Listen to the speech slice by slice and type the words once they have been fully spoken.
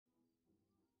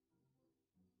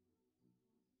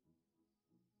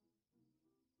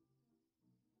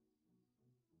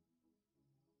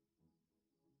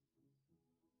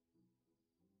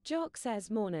Jock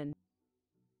says mornin'.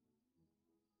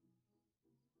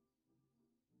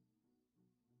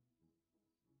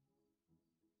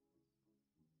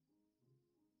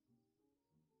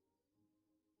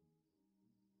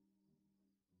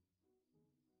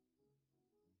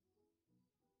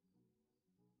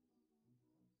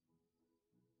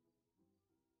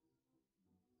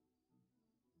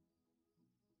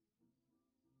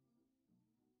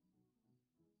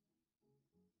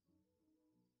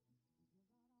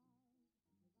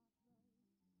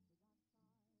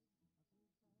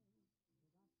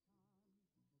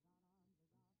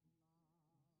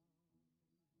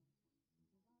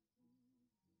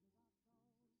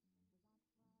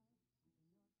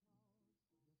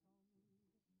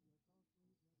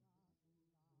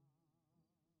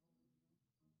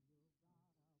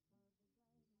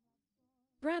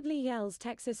 Bradley yells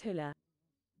Texas hula.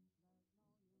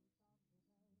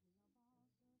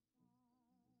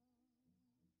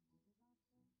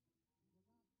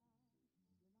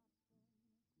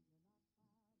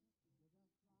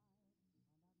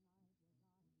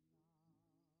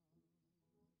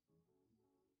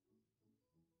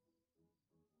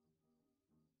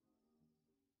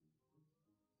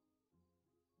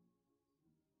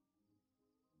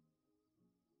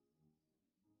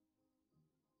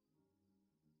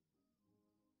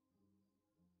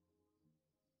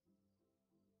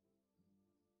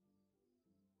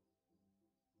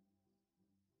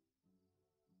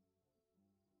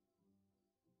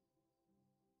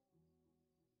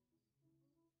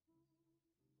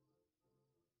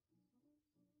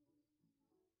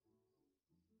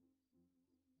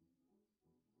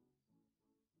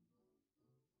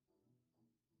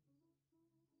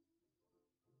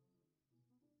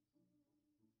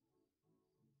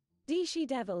 Dishi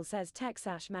Devil says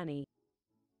Texas Manny.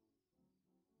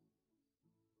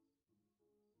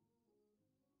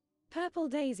 Purple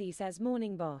Daisy says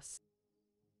morning boss.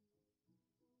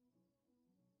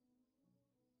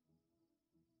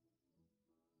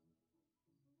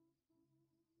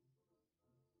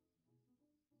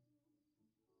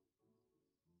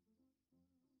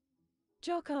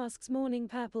 Jock asks morning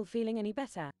purple feeling any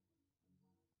better?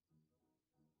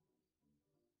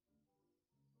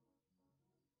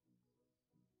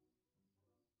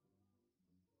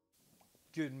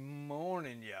 Good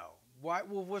morning, y'all. White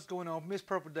Wolf, what's going on? Miss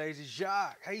Purple Daisy,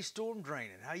 Jacques, hey, Storm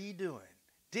Draining, how you doing?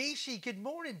 Deeshy, good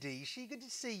morning, Deeshy. Good to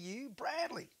see you.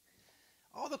 Bradley,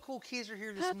 all the cool kids are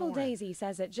here this Purple morning. Daisy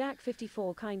says at Jack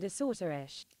 54 kinda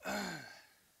sorta-ish.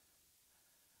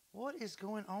 What is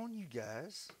going on, you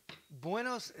guys?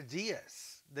 Buenos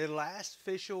dias. The last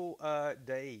official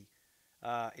day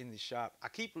in the shop.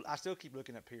 I still keep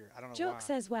looking up here. I don't know Jock why.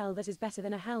 says well that is better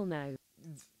than a hell no.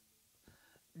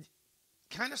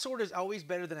 Kind of sort of is always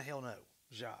better than a hell no,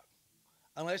 Jacques.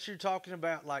 Unless you're talking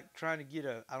about like trying to get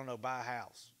I don't know, buy a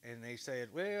house. And they said,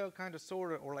 well, kind of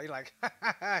sort of, or they like,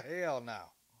 hell no.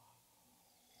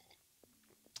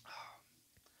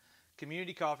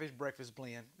 Community coffee, breakfast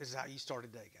blend. This is how you start a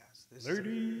day, guys.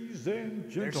 Ladies and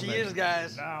gentlemen, there she is,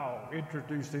 guys. Now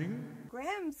introducing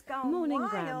Graham's gone Morning,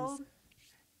 wild. Grams.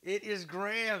 It is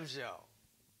Graham's, y'all.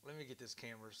 Let me get this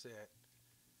camera set.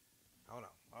 Hold on.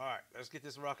 All right, let's get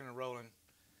this rocking and rolling.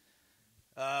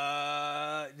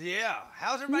 Yeah.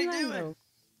 How's everybody doing? Angle.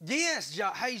 Yes,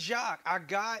 hey, Jacques. I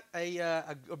got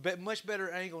a much better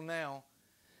angle now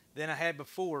than I had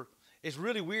before. It's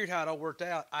really weird how it all worked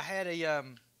out. I had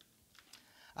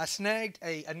I snagged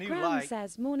a new Graham light.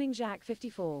 says morning Jack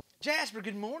 54. Jasper,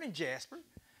 good morning, Jasper.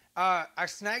 I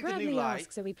snagged Bradley a new light.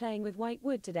 asks are we playing with white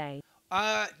wood today?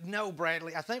 No,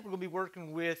 Bradley. I think we're going to be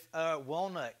working with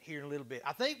walnut here in a little bit.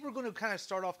 I think we're going to kind of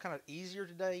start off kind of easier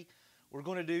today. We're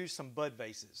going to do some bud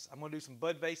vases. I'm going to do some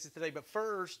bud vases today. But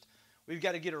first, we've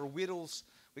got to get our whittles.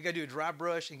 We got to do a dry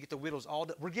brush and get the whittles all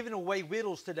done. We're giving away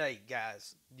whittles today,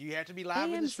 guys. You have to be live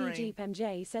in the AMC stream. Jeep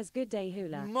MJ says good day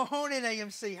hula. Morning,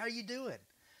 AMC. How you doing?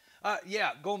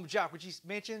 Yeah, going with Jock, what you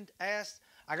mentioned, asked.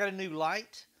 I got a new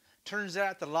light. Turns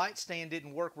out the light stand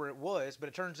didn't work where it was, but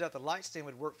it turns out the light stand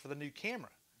would work for the new camera.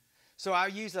 So I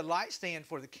used a light stand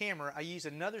for the camera. I used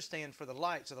another stand for the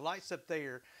light. So the light's up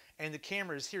there, and the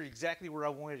camera is here exactly where I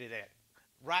wanted it at.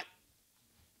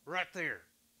 Right there.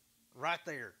 Right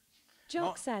there.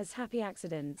 Jock says happy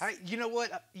accidents. Hey, you know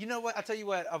what? I tell you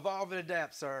what, evolve and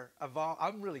adapt, sir. Evolve.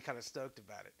 I'm really kind of stoked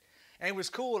about it. And it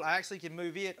was cool. I actually can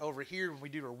move it over here when we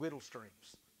do our whittle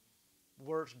streams.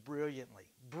 Works brilliantly.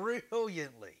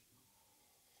 Brilliantly.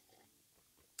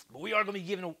 But we are going to be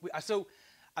giving so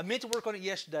I meant to work on it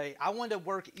yesterday. I wanted to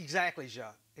work exactly,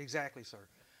 Jacques. Exactly, sir.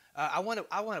 I want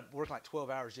to work like 12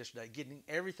 hours yesterday, getting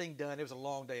everything done. It was a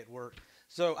long day at work.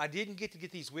 So I didn't get to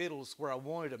get these whittles where I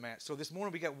wanted them at. So this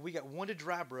morning we got one to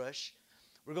dry brush.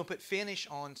 We're gonna put finish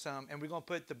on some, and we're gonna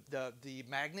put the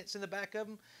magnets in the back of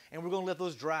them, and we're gonna let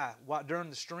those dry during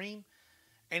the stream.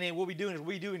 And then what we're doing is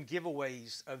we're doing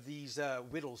giveaways of these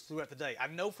whittles throughout the day. I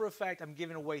know for a fact I'm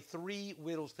giving away 3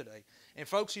 whittles today. And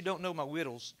folks who don't know my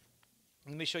whittles,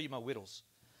 let me show you my whittles.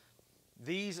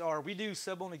 These are, we do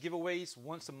sub-only giveaways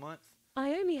once a month.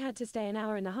 I only had to stay an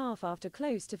hour and a half after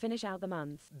close to finish out the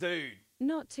month. Dude.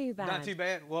 Not too bad. Not too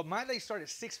bad. Well, my day started at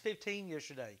 6:15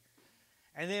 yesterday.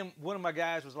 And then one of my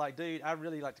guys was like, dude, I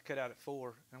really like to cut out at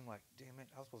 4. And I'm like, damn it,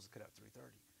 I was supposed to cut out at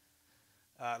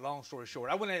 3:30. Long story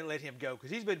short, I wouldn't let him go because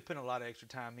he's been putting a lot of extra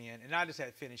time in, and I just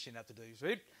had finishing up to do.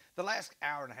 So the last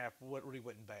hour and a half really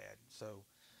wasn't bad. So,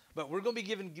 but we're going to be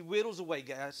giving whittles away,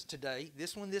 guys, today.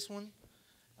 This one.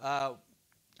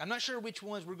 I'm not sure which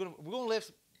ones we're going to let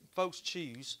folks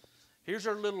choose. Here's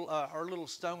our little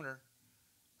stoner.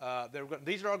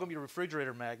 These are all going to be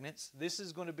refrigerator magnets. This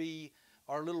is going to be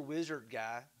our little wizard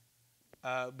guy.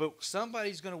 But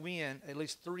somebody's going to win at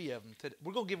least 3 of them.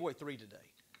 We're going to give away 3 today.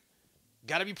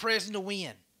 Got to be present to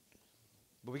win.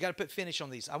 But we got to put finish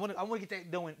on these. I want to get that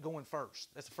going first.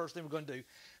 That's the first thing we're going to do.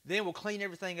 Then we'll clean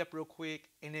everything up real quick,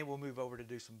 and then we'll move over to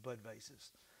do some bud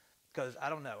vases. Because I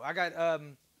don't know. I got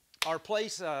our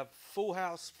place, Full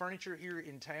House Furniture here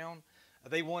in town.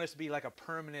 They want us to be like a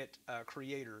permanent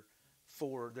creator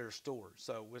for their store.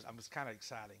 So it's kind of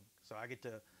exciting. So I get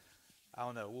to, I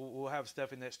don't know, we'll have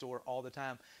stuff in that store all the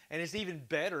time. And it's even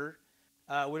better.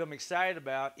 What I'm excited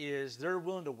about is they're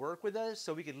willing to work with us,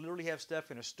 so we can literally have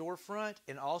stuff in a storefront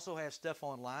and also have stuff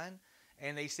online.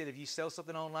 And they said if you sell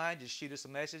something online, just shoot us a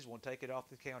message. We'll take it off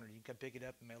the counter. You can pick it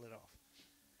up and mail it off.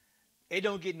 It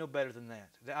don't get no better than that.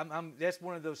 That's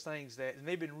one of those things that, and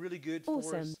they've been really good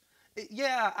for us.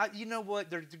 Yeah, you know what?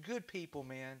 They're good people,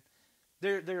 man.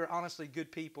 They're honestly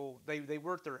good people. They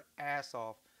work their ass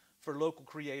off for local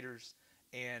creators.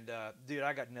 And, dude,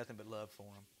 I got nothing but love for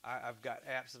them. I've got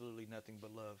absolutely nothing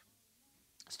but love.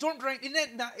 Storm Drain, isn't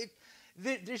that not...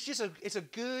 It's a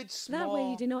good, small... That way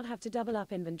you do not have to double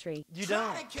up inventory. You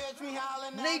don't.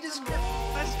 Need to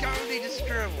scribble. Let's go, need to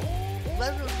scribble.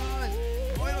 Let us run.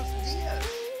 Buenos dias.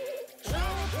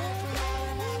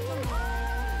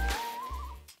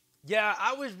 Yeah,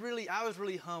 I was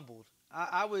really humbled.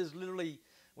 I was literally...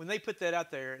 When they put that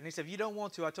out there, and they said, if you don't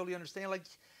want to, I totally understand. Like...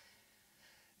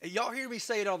 Y'all hear me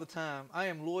say it all the time. I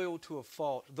am loyal to a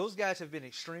fault. Those guys have been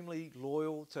extremely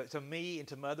loyal to me and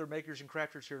to my other makers and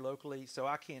crafters here locally. So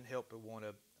I can't help but want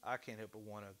to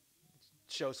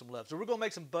show some love. So we're gonna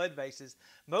make some bud vases.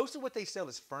 Most of what they sell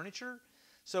is furniture.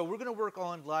 So we're gonna work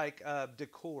on like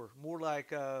decor, more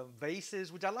like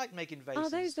vases, which I like making vases. Are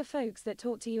those the folks that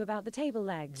talk to you about the table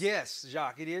legs? Yes,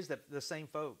 Jacques. It is the same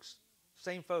folks.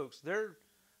 Same folks. They're.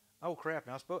 Oh crap!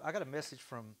 Now I got a message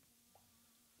from.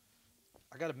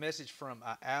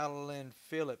 Alan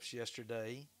Phillips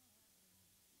yesterday,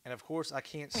 and of course I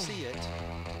can't see it.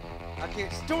 I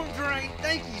can't. Storm Drain,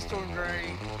 thank you, Storm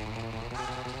Drain.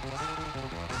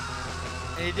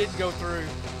 And it didn't go through.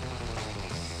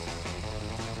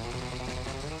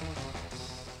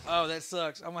 Oh, that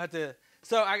sucks. I'm gonna have to.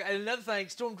 So another thing,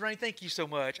 Storm Drain, thank you so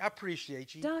much. I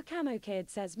appreciate you. Dark Camo Kid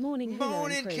says morning.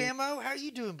 Morning, Camo. How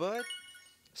you doing, bud?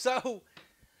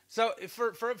 So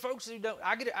for folks who don't,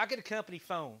 I get a company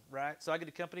phone, right? So I get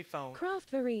a company phone. Craft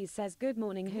Varese says good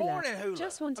morning, Hula. Morning, Hula.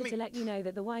 Just wanted to let you know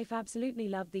that the wife absolutely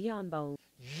loved the yarn bowl.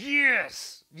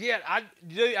 Yes, yeah.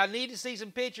 I need to see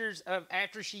some pictures of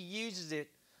after she uses it.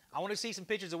 I want to see some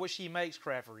pictures of what she makes,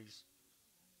 Craft Varese.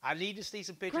 I need to see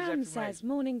some pictures. Graham says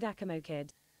morning, Dakamo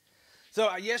Kid.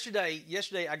 So yesterday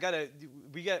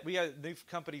we got new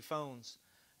company phones.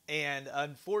 And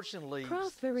unfortunately,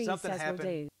 something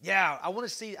happened. Yeah,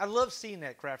 I love seeing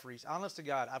that, Craft Varese. Honest to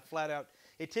God,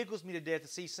 it tickles me to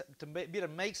death to be able to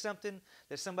make something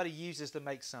that somebody uses to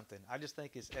make something. I just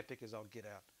think it's epic as all get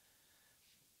out.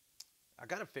 I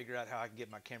got to figure out how I can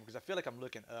get my camera because I feel like I'm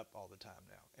looking up all the time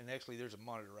now. And actually, there's a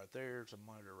monitor right there. There's a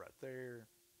monitor right there.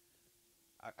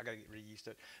 I got to get really used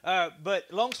to it.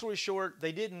 But long story short,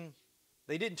 they didn't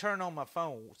turn on my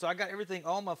phone, so I got everything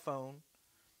on my phone.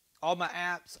 All my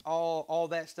apps, all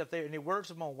that stuff there, and it works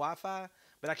on Wi-Fi,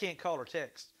 but I can't call or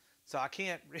text, so I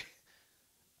can't.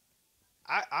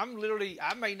 I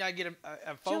may not get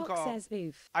a phone call. Says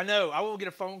oof. I know I won't get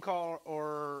a phone call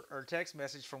or text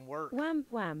message from work. Wham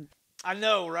wham. I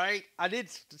know, right? I did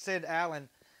send Alan.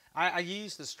 I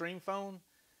used the stream phone,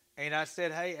 and I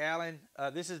said, "Hey, Alan,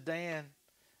 this is Dan.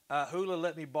 Hula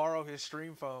let me borrow his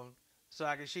stream phone so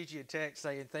I can shoot you a text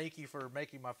saying thank you for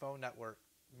making my phone not work."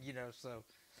 You know, so.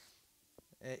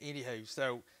 Anywho,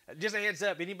 so just a heads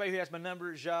up. Anybody who has my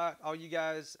number, Jacques, all you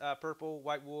guys, Purple,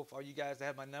 White Wolf, all you guys that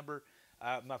have my number,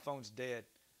 my phone's dead.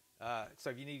 So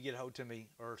if you need to get a hold to me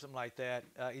or something like that,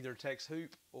 either text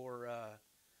Hoop or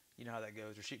you know how that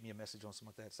goes, or shoot me a message on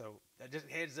something like that. So just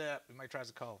heads up. If anybody tries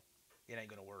to call, it ain't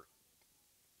gonna work.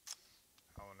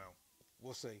 I don't know.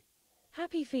 We'll see.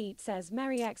 Happy Feet says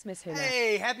Merry Xmas Hula.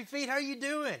 Hey, Happy Feet, how you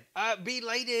doing?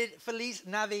 Belated Feliz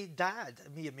Navidad,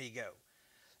 mi amigo.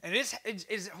 And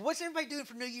what's everybody doing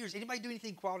for New Year's? Anybody do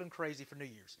anything wild and crazy for New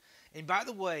Year's? And by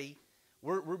the way,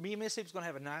 me and Miss Hoop's going to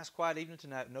have a nice, quiet evening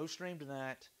tonight. No stream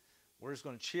tonight. We're just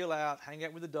going to chill out, hang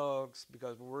out with the dogs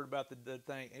because we're worried about the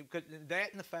thing. That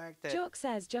and the fact that... Jock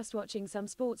says just watching some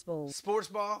sports ball. Sports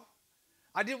ball?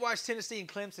 I did watch Tennessee and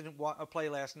Clemson play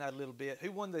last night a little bit.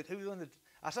 Who won the...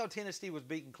 I saw Tennessee was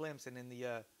beating Clemson in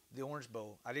the Orange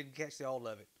Bowl. I didn't catch all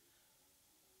of it.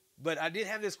 But I did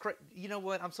have this... You know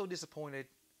what? I'm so disappointed.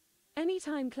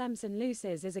 Anytime Clemson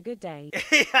loses is a good day.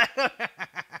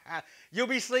 You'll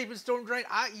be sleeping, Storm Drain.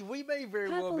 We may very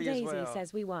well be Daisy as well.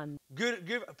 says we won. Good,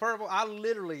 Purple.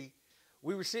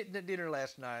 We were sitting at dinner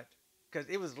last night because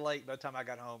it was late by the time I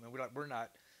got home, and we're not.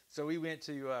 So we went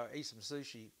to eat some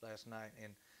sushi last night,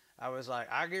 and I was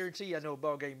like, I guarantee you I know a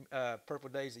ball game, Purple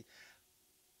Daisy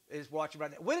is watching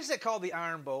right now. What is that called, the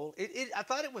Iron Bowl? I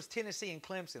thought it was Tennessee and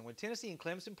Clemson. When Tennessee and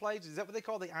Clemson plays, is that what they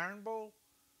call the Iron Bowl?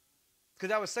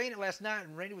 Because I was saying it last night,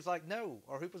 and Randy was like, no.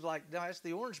 Or Hoop was like, no, that's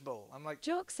the Orange Bowl. I'm like...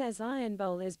 Jock says Iron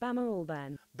Bowl is Bama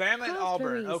Auburn. Bama and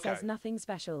Auburn, Marie okay. says nothing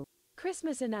special.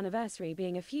 Christmas and anniversary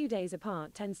being a few days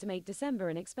apart tends to make December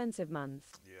an expensive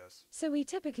month. Yes. So we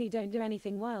typically don't do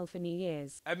anything wild for New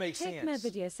Year's. That makes sense.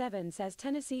 Medvideo7 says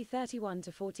Tennessee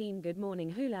 31-14. Good morning,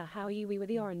 Hula. How are you? We with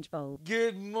the Orange Bowl.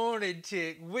 Good morning,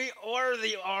 Tick. We are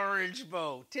the Orange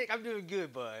Bowl. Tick, I'm doing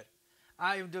good, bud.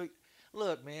 I am doing...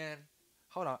 Look, man.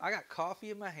 Hold on. I got coffee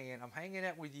in my hand. I'm hanging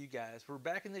out with you guys. We're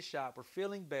back in the shop. We're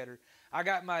feeling better. I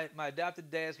got my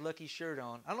adopted dad's lucky shirt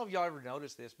on. I don't know if y'all ever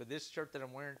noticed this, but this shirt that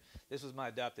I'm wearing, this was my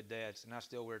adopted dad's, and I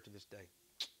still wear it to this day.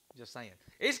 Just saying.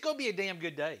 It's going to be a damn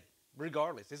good day,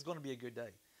 regardless. It's going to be a good day.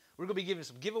 We're going to be giving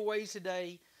some giveaways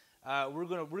today. We're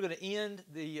going to end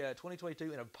the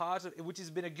 2022 in a positive, which has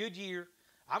been a good year.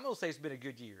 I'm going to say it's been a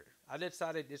good year. I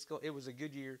decided it was a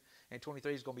good year, and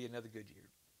 23 is going to be another good year.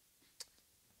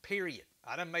 Period.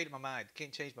 I done made up my mind.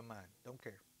 Can't change my mind. Don't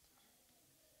care.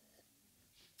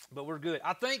 But we're good.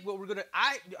 I think what we're going to...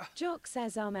 Jock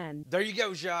says amen. There you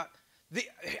go, Jacques.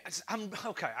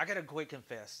 Okay, I got to quick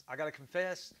confess.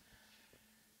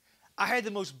 I had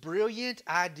the most brilliant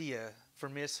idea for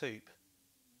Miss Hoop.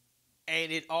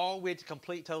 And it all went to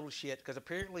complete total shit because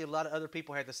apparently a lot of other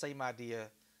people had the same idea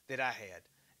that I had.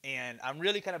 And I'm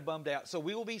really kind of bummed out. So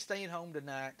we will be staying home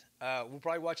tonight. We'll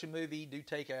probably watch a movie, do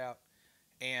takeout.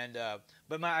 And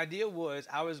but my idea was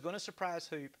I was going to surprise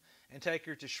Hoop and take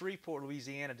her to Shreveport,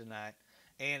 Louisiana tonight.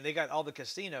 And they got all the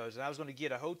casinos. And I was going to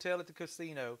get a hotel at the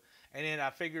casino. And then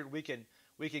I figured we can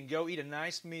go eat a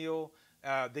nice meal.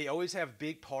 They always have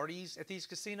big parties at these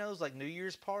casinos, like New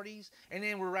Year's parties. And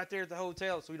then we're right there at the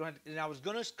hotel, so we don't have to, and I was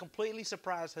going to completely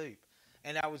surprise Hoop.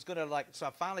 And I was going to so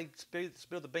I finally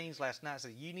spilled the beans last night. I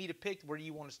said, you need to pick where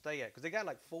you want to stay at. Because they got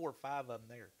like 4 or 5 of them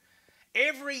there.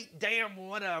 Every damn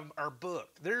one of them are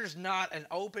booked. There's not an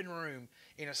open room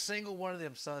in a single one of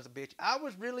them sons of bitch. I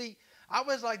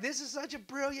was like, this is such a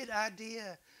brilliant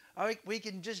idea. We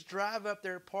can just drive up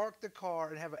there, park the car,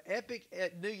 and have an epic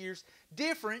New Year's.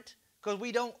 Different, because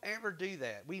we don't ever do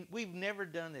that. We've never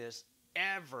done this,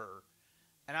 ever.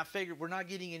 And I figured we're not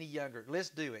getting any younger. Let's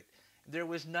do it. There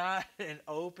was not an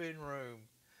open room,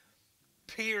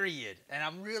 period. And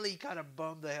I'm really kind of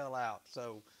bummed the hell out.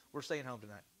 So we're staying home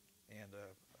tonight. And I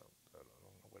don't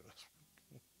know what else.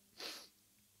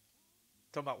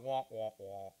 Talking about womp, womp,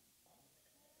 womp.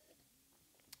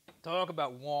 Talk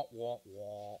about womp, womp,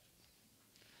 womp.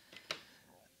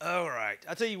 All right.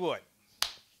 I'll tell you what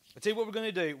we're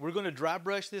going to do. We're going to dry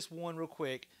brush this one real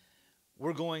quick.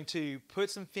 We're going to put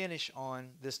some finish on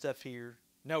this stuff here.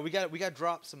 No, we got to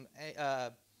drop some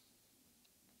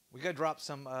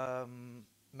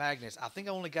magnets. I think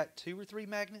I only got 2 or 3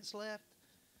 magnets left.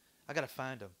 I got to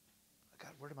find them.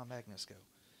 God, where did my magnets go?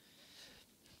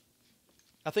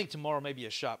 I think tomorrow may be a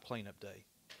shop cleanup day.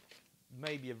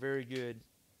 Maybe a very good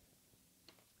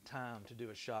time to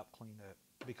do a shop cleanup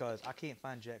because I can't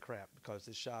find jack crap because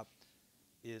this shop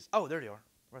is... Oh, there they are.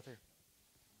 Right there.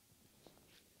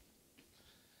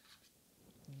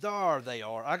 There they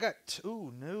are. I got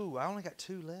 2. No, I only got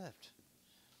 2 left.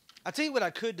 I'll tell you what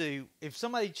I could do. If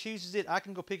somebody chooses it, I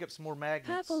can go pick up some more magnets.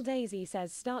 Purple Daisy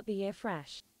says start the year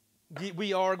fresh.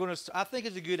 We are going to... I think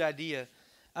it's a good idea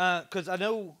because I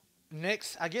know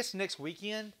next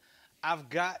weekend, I've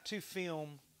got to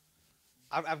film.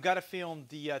 I've got to film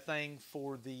the thing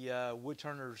for the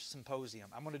Woodturner Symposium.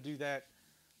 I'm going to do that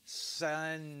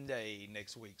Sunday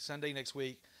next week.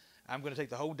 I'm going to take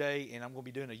the whole day, and I'm going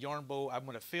to be doing a yarn bowl. I'm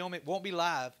going to film it. Won't be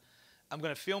live. I'm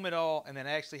going to film it all and then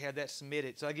actually have that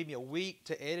submitted. So I give me a week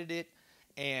to edit it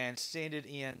and send it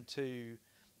in to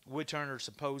Woodturner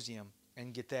Symposium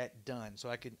and get that done. So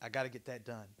I got to get that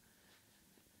done.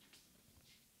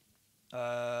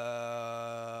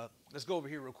 Let's go over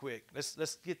here real quick.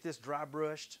 Let's get this dry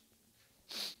brushed.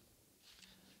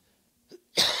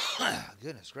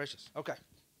 Goodness gracious. Okay.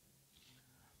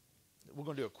 We're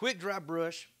going to do a quick dry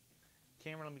brush.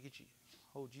 Camera, let me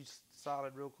hold you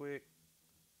solid real quick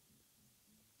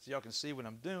so y'all can see what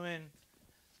I'm doing.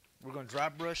 We're going to dry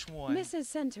brush one. Mrs.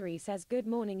 Century says, good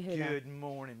morning, Hula. Good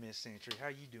morning, Miss Century. How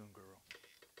you doing, girl?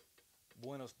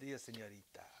 Buenos dias,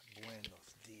 señorita.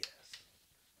 Buenos dias.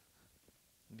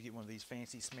 Let me get one of these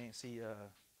fancy smancy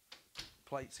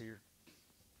plates here.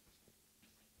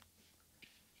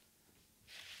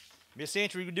 Miss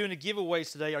Century, we're doing the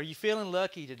giveaways today. Are you feeling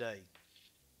lucky today?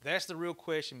 That's the real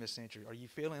question, Miss Century. Are you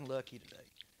feeling lucky today?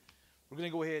 We're going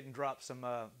to go ahead and drop some,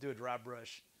 do a dry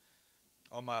brush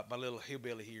on my little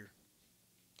hillbilly here.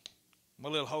 My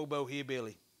little hobo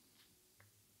hillbilly.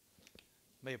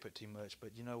 May have put too much,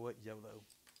 but you know what? YOLO.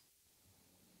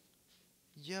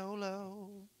 YOLO.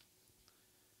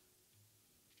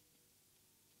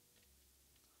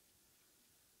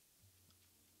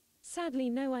 Sadly,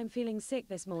 no, I'm feeling sick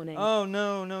this morning. Oh,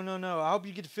 no. I hope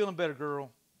you get to feeling better,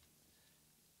 girl.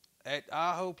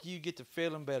 I hope you get to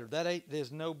feeling better.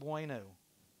 There's no bueno.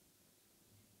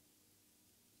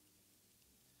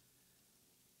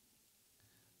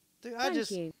 Dude, I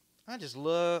just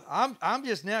love, I'm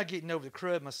just now getting over the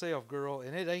crud myself, girl,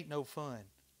 and it ain't no fun.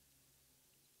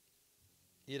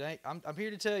 It ain't, I'm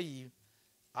here to tell you,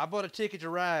 I bought a ticket to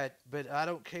ride, but I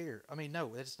don't care. I mean,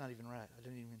 no, that's not even right.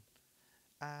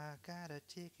 I got a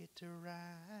ticket to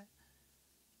ride.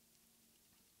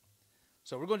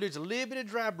 So we're going to do just a little bit of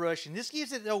dry brushing. This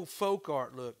gives it the old folk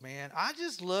art look, man. I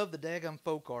just love the daggum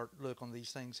folk art look on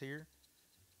these things here.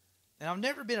 And I've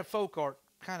never been a folk art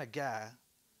kind of guy.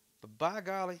 But by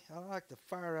golly, I like the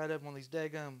fire right up on these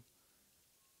daggum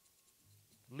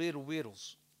little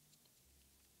whittles.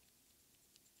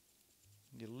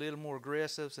 Get a little more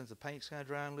aggressive since the paint's kind of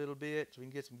drying a little bit so we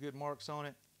can get some good marks on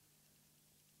it.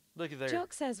 Look at there.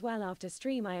 Jock says, well, after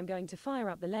stream I am going to fire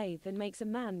up the lathe and make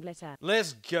some man glitter.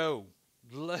 Let's go.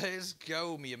 Let's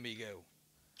go, mi amigo.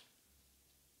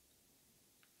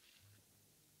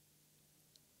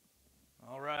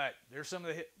 All right. There's some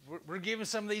of the we're giving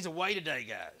some of these away today,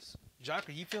 guys. Jock,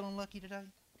 are you feeling lucky today?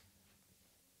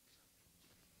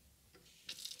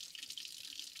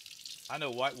 I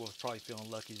know White Wolf's probably feeling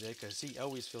lucky today because he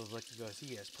always feels lucky because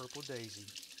he has Purple Daisy.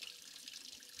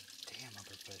 Damn, I'm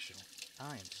professional.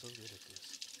 I am so good at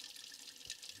this.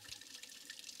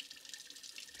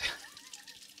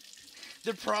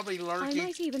 They're probably lurking. I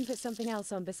might even put something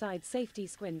else on besides safety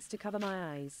squints to cover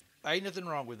my eyes. Ain't nothing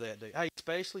wrong with that, dude. Hey,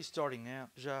 especially starting out,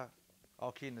 Jacques,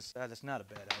 all kidding aside, that's not a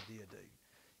bad idea, dude.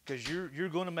 Because you're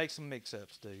going to make some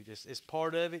mix-ups, dude. It's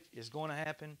part of it. It's going to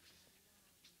happen.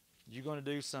 You're going to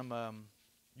do some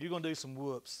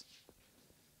whoops.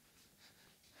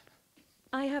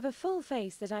 I have a full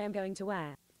face that I am going to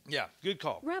wear. Yeah, good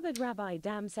call. Rabid Rabbi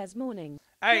Dam says, morning.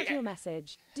 Hey, Got your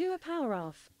message. Do a power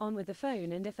off, on with the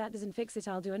phone, and if that doesn't fix it,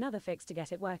 I'll do another fix to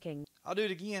get it working. I'll do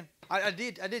it again. I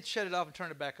did shut it off and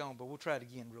turn it back on, but we'll try it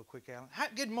again real quick, Alan. Hi,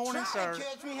 good morning, sir.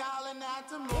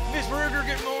 Miss Ruger,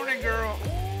 good morning, girl.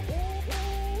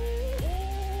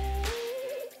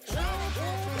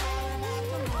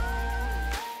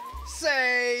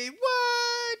 Say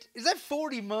what? Is that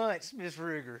 40 months, Miss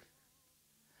Ruger?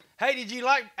 Hey,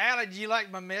 Alan, did you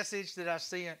like my message that I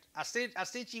sent? I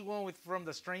sent you one from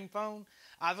the stream phone.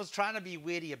 I was trying to be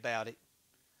witty about it.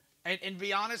 And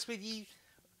be honest with you,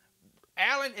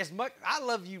 Alan, I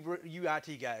love you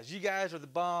IT guys. You guys are the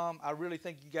bomb. I really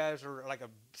think you guys are like a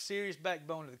serious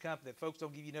backbone of the company that folks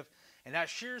don't give you enough. And I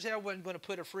sure as hell wasn't going to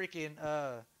put a freaking,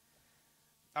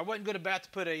 I wasn't going to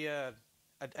put a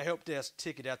help desk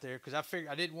ticket out there because I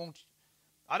figured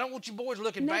I don't want you boys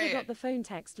looking bad. Never got the phone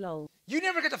text, lol. You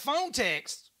never got the phone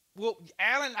text? Well,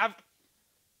 Alan,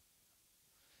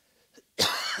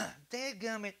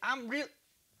 dadgummit, I'm real.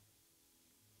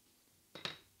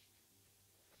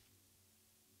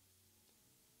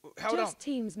 Hold on. Just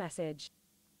Teams message.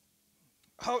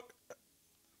 I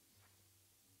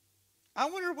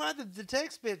wonder why the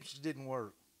text message didn't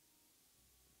work.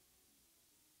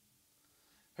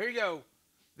 Here you go.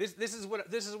 This is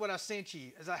what I sent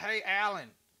you. It's like, hey, Alan.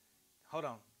 Hold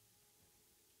on.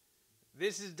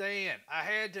 This is Dan. I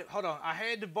had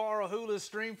to borrow Hula's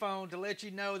stream phone to let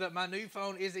you know that my new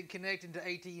phone isn't connected to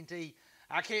AT&T.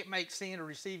 I can't make send or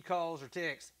receive calls or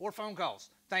texts or phone calls.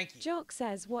 Thank you. Jock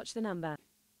says watch the number.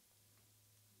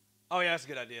 Oh yeah, that's a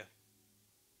good idea.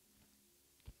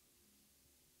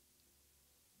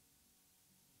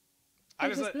 It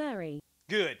was blurry.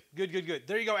 Good.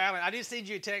 There you go, Alan. I did send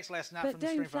you a text last night but from the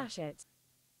stream phone. don't flash it.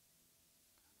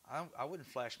 I wouldn't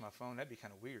flash my phone. That'd be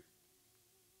kind of weird.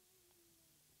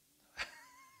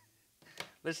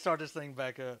 Let's start this thing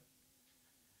back up.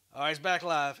 All right, it's back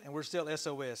live, and we're still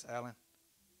SOS, Alan.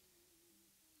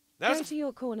 Go to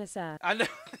your corner, sir. I know.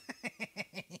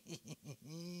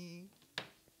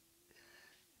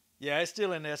 Yeah, it's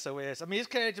still in SOS. I mean, it's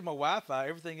connected to my Wi-Fi.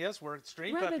 Everything else works.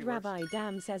 Stream Puppy Rabid works. Rabbi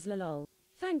Dam says lol.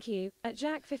 Thank you, at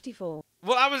Jack54.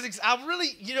 Well, I really,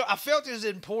 I felt it was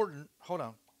important. Hold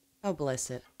on. Oh,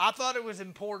 bless it. I thought it was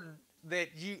important that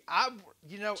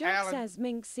Jock Alan says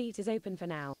Mink's seat is open for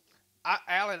now.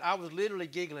 Alan, I was literally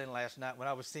giggling last night when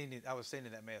I was sending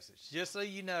that message. Just so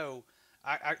you know,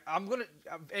 I'm gonna,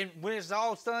 and when it's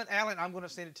all done, Alan, I'm gonna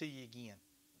send it to you again,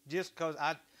 just because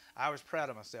I was proud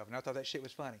of myself and I thought that shit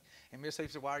was funny. And Miss Hope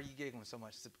said, "Why are you giggling so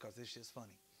much?" I said, "Because this shit's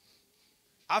funny."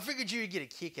 I figured you would get a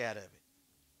kick out of it.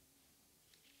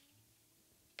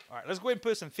 All right, let's go ahead and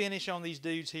put some finish on these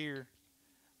dudes here.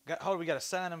 We got to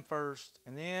sign them first,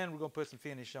 and then we're gonna put some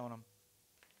finish on them.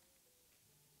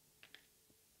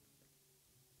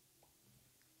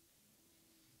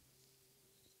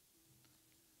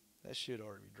 That should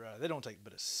already be dry. They don't take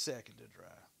but a second to dry.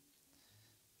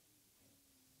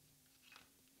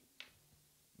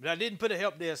 But I didn't put a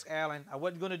help desk, Alan. I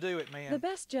wasn't going to do it, man. The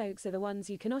best jokes are the ones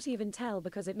you cannot even tell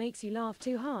because it makes you laugh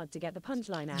too hard to get the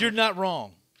punchline out. You're not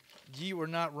wrong. You are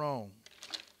not wrong.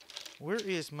 Where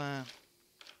is my...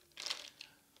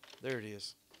 There it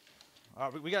is.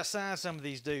 All right, we got to sign some of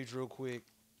these dudes real quick.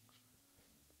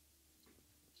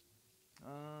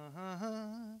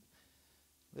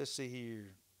 Let's see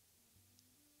here.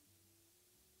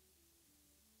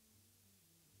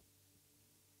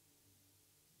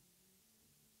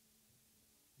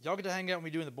 Y'all get to hang out with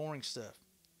me doing the boring stuff.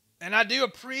 And I do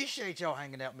appreciate y'all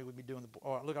hanging out with me doing the...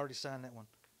 Oh, look, I already signed that one.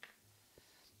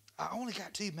 I only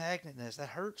got 2 magnet nests. That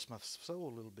hurts my soul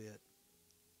a little bit.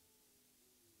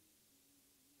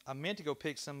 I meant to go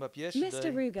pick some up yesterday.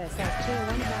 Mr. Ruger says cheer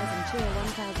 1,000, cheer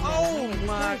 1,000. Oh,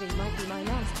 my... This might be my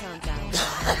last chance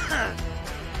out.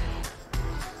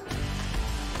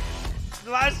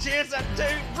 Last chance I do.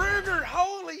 Ruger,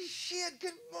 holy shit.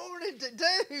 Good morning,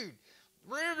 dude.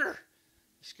 Ruger.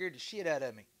 You scared the shit out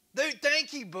of me. Dude,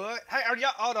 thank you, bud. Hey, are y'all...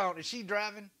 Hold on. Is she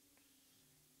driving?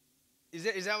 Is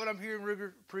that what I'm hearing,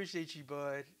 Ruger? Appreciate you,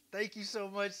 bud. Thank you so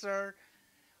much, sir.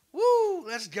 Woo!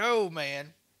 Let's go,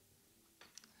 man.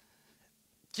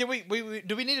 Can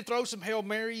do we need to throw some Hail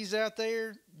Marys out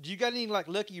there? Do you got any, like,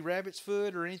 Lucky Rabbit's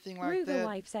foot or anything like that? Ruger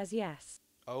wife says yes.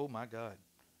 Oh, my God.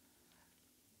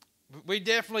 We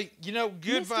definitely... good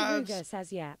Mr. vibes. Ruger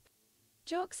says yep.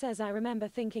 Jock says I remember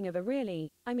thinking of a really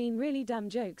dumb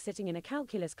joke sitting in a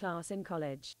calculus class in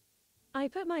college. I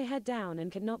put my head down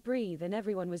and could not breathe and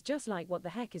everyone was just like, what the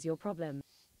heck is your problem?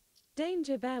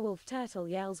 Danger Bear Wolf Turtle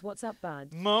yells, what's up,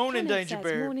 bud? Morning, Kenneth Danger says,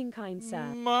 Bear. morning, kind sir.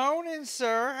 Morning,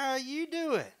 sir. How you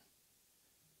doing?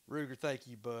 Ruger, thank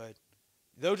you, bud.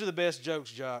 Those are the best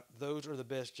jokes, Jock. Those are the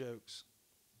best jokes.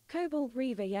 Cobalt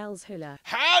Reaver yells hula.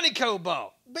 Howdy,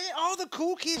 Cobalt. Man, all the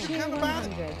cool kids are Cheer coming by.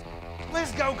 100.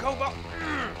 Let's go, Cobalt.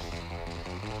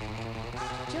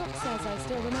 Jock says I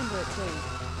still remember it too.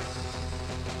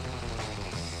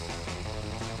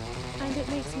 And it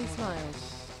makes me smile.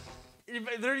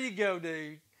 There you go,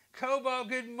 dude. Cobalt,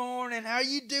 good morning. How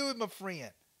you doing, my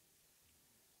friend?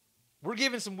 We're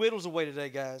giving some whittles away today,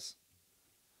 guys.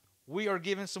 We are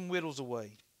giving some whittles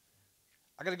away.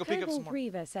 I got to go pick up some more.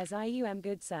 Reaver says, you am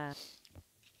good, sir.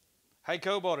 Hey,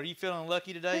 Cobalt, are you feeling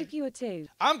lucky today? Hope you are too.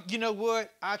 You know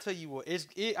what? I tell you what,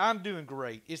 I'm doing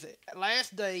great. It's the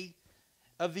last day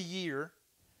of the year.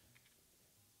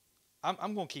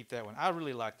 I'm going to keep that one. I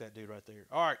really like that dude right there.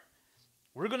 All right.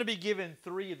 We're going to be giving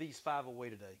 3 of these 5 away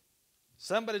today.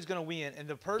 Somebody's going to win, and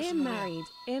the person... I'm married.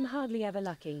 I'm hardly ever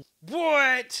lucky.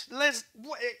 What?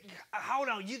 Hold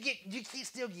on. You can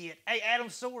still get... Hey, Adam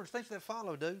Swords, thanks for that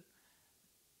follow, dude.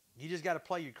 You just got to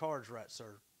play your cards right,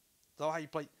 sir. That's all how you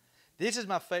play... This is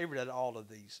my favorite out of all of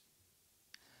these.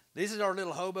 This is our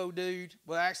little hobo dude.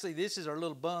 Well, actually, this is our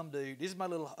little bum dude. This is my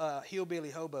little hillbilly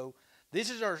hobo. This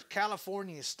is our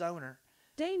California stoner.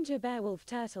 Danger Bear Wolf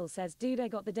Turtle says, dude, I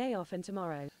got the day off and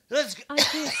tomorrow. Let's go. I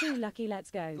feel too lucky. Let's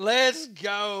go. Let's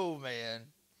go, man.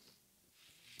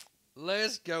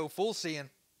 Let's go. Full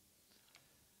sin.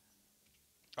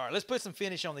 All right, let's put some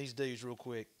finish on these dudes real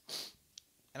quick.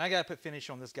 And I got to put finish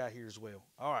on this guy here as well.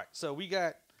 All right, so we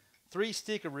got 3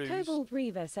 stickaroos. Cobalt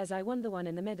Reaver says I won the one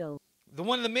in the middle. The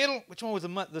one in the middle? Which one was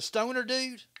the stoner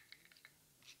dude?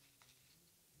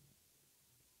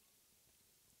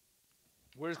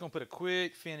 We're just going to put a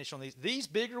quick finish on these. These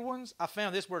bigger ones, I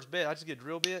found this works better. I just get a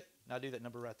drill bit, and I do that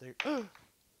number right there.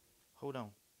 Hold on.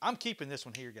 I'm keeping this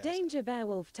one here, guys. Danger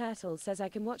Bearwolf Turtle says I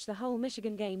can watch the whole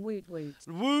Michigan game. Woot woot.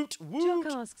 Woot woot.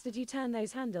 Jock asks, did you turn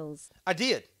those handles? I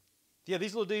did. Yeah,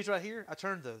 these little dudes right here, I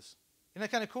turned those. Isn't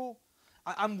that kind of cool?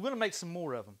 I'm going to make some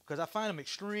more of them because I find them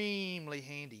extremely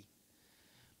handy.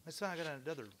 Let's find I got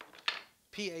another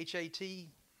PHAT.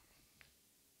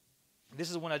 This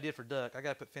is the one I did for Duck. I got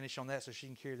to put finish on that so she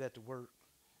can carry that to work.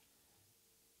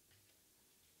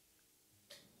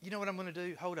 You know what I'm going to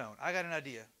do? Hold on. I got an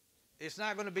idea. It's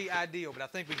not going to be ideal, but I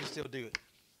think we can still do it.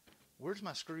 Where's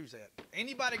my screws at?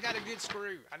 Anybody got a good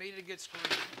screw? I need a good screw.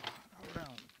 Hold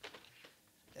on.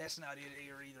 That's not it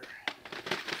here either.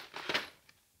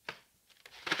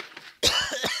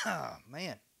 Oh,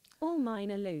 man. All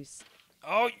mine are loose.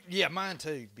 Oh, yeah, mine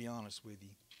too, to be honest with you.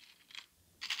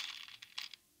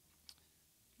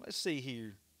 Let's see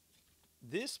here.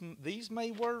 These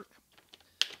may work.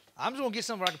 I'm just going to get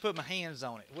something where I can put my hands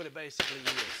on it, what it basically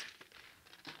is.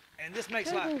 And this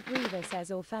makes Cobalt Reaver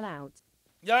says all fell out.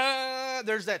 Yeah,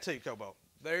 there's that too, Cobalt.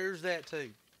 There's that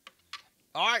too.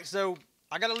 All right, so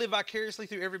I got to live vicariously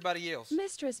through everybody else.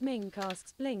 Mistress Mink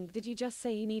asks, Blink, did you just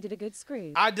say you needed a good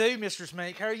screw? I do, Mistress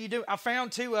Mink. How are you doing? I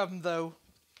found 2 of them, though.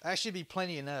 That should be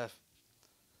plenty enough.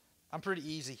 I'm pretty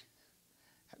easy.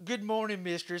 Good morning,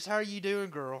 Mistress. How are you doing,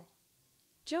 girl?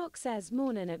 Jock says,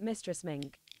 morning at Mistress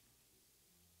Mink.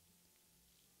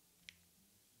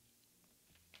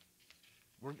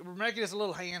 We're making this a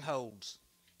little handholds.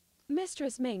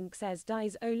 Mistress Mink says,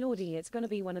 Dies, oh lordy, it's gonna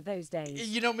be one of those days.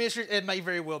 You know, Mistress, it may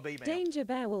very well be, man. Danger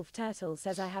Bearwolf Turtle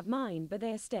says I have mine, but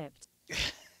they are stepped.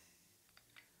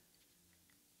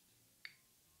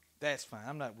 That's fine.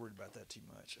 I'm not worried about that too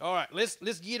much. All right, let's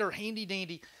get her handy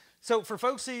dandy. So for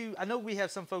folks who, I know we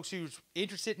have some folks who's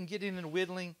interested in getting into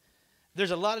whittling. There's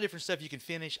a lot of different stuff you can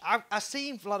finish. I've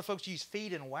seen a lot of folks use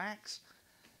feed and wax,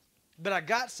 but I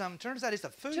got some. Turns out it's a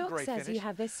food Jock grade says finish. you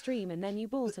have this stream and then you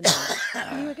bought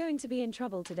another. You are going to be in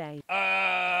trouble today.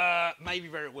 Maybe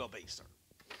very well be, sir.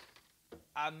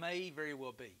 I may very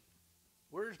well be.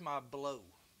 Where's my blow?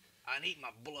 I need my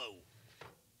blow.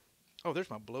 Oh, there's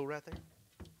my blow right there.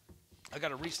 I got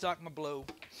to restock my blow.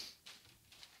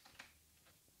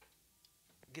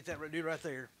 Get that dude right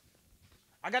there.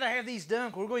 I got to have these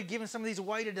done. We're going to be giving some of these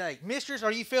away today. Mistress,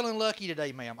 are you feeling lucky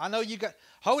today, ma'am? I know you got...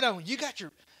 Hold on. You got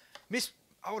your...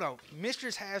 Hold on.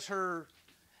 Mistress has her...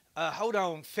 hold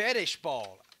on. Fetish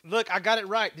ball. Look, I got it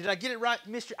right. Did I get it right,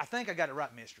 Mistress? I think I got it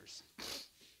right, Mistress.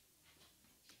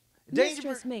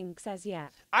 Mistress Mink says yeah.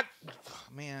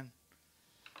 Man.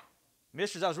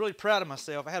 Mistress, I was really proud of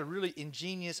myself. I had a really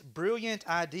ingenious, brilliant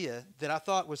idea that I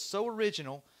thought was so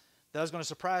original that I was going to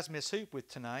surprise Miss Hoop with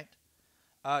tonight.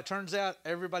 Turns out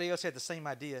everybody else had the same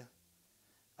idea,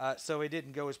 so it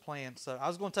didn't go as planned. So I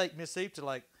was going to take Miss Hoop to,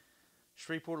 like,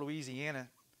 Shreveport, Louisiana,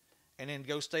 and then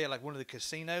go stay at, like, one of the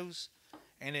casinos,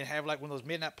 and then have, like, one of those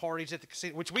midnight parties at the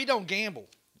casino, which we don't gamble.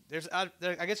 I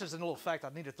guess there's a little fact I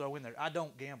need to throw in there. I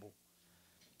don't gamble.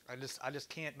 I just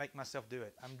can't make myself do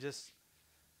it.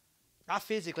 I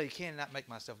physically cannot make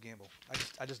myself gamble.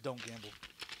 I just don't gamble.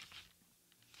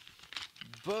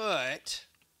 But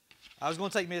I was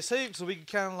going to take Miss Hoop so we could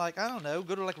kind of, like, I don't know,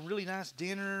 go to, like, a really nice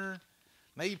dinner,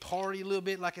 maybe party a little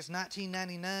bit like it's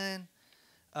 1999.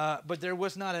 But there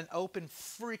was not an open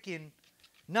freaking,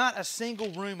 not a single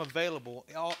room available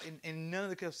in none of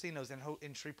the casinos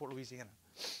in Shreveport, Louisiana.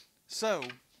 So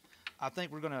I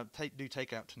think we're going to do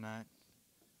takeout tonight.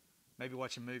 Maybe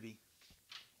watch a movie.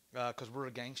 Because we're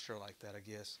a gangster like that, I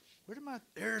guess.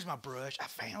 There's my brush. I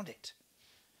found it.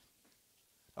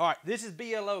 All right, this is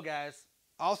BLO, guys.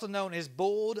 Also known as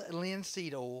boiled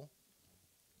linseed oil.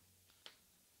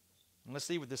 And let's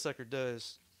see what this sucker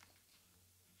does.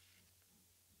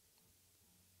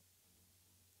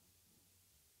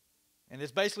 And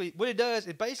it's basically, what it does,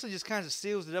 it basically just kind of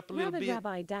seals it up a little bit.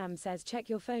 Rabbi Dam says, check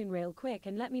your phone real quick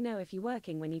and let me know if you're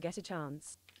working when you get a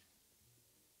chance.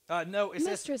 No, it's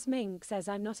Mistress Mink says,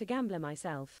 I'm not a gambler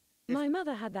myself. My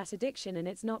mother had that addiction and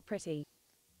it's not pretty.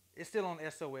 It's still on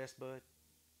SOS, bud.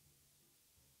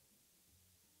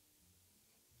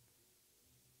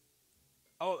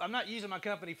 Oh, I'm not using my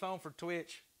company phone for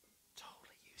Twitch.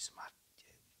 Totally using my...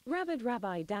 Rabid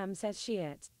Rabbi Dam says,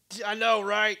 shit. I know,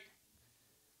 right?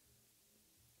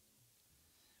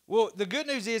 Well, the good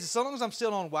news is, so long as I'm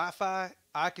still on Wi-Fi,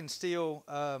 I can still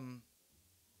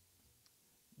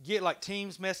get like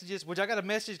Teams messages, which I got a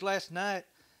message last night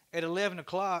at 11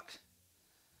 o'clock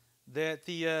that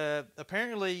the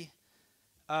apparently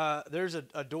there's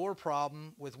a door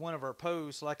problem with one of our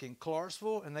posts, like in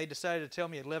Clarksville, and they decided to tell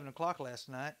me at 11 o'clock last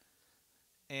night.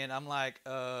 And I'm like,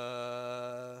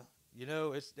 you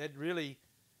know, it's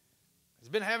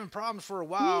been having problems for a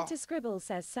while. Need to Scribble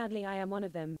says, sadly, I am one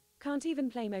of them. Can't even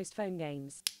play most phone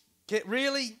games.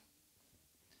 Really?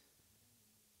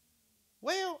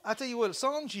 Well, I tell you what,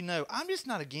 songs you know, I'm just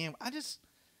not a game.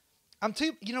 I'm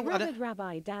too, you know what? Rabid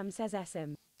Rabbi Dam says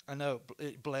SM. I know,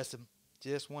 bless him.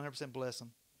 Just 100% bless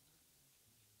him.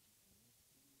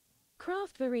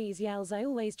 Craft Varese yells, I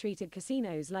always treated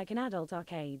casinos like an adult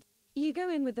arcade. You go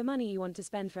in with the money you want to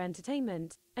spend for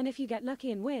entertainment, and if you get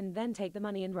lucky and win, then take the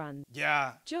money and run.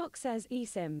 Yeah. Jock says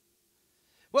eSIM.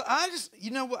 Well,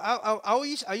 you know what,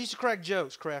 I used to crack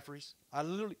jokes, Crafteries. I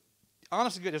literally,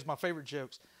 honestly, good, it's my favorite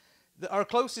jokes. Our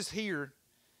closest here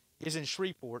is in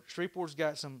Shreveport. Shreveport's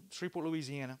got Shreveport,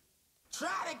 Louisiana. Try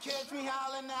to catch me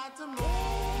howling at the moon.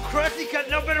 Krusty, got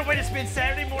no better way to spend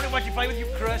Saturday morning watching Play With You,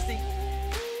 Krusty.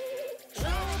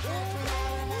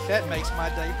 That makes my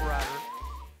day brighter.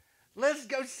 Let's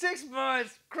go 6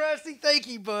 months. Krusty, thank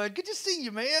you, bud. Good to see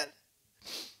you, man.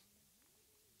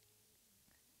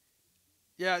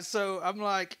 Yeah, so I'm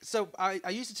like, I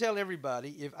used to tell everybody,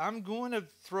 if I'm going to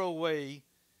throw away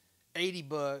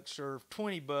 $80 or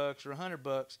 $20 or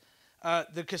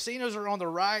 $100, the casinos are on the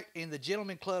right and the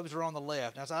gentleman clubs are on the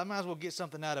left. Now, so I might as well get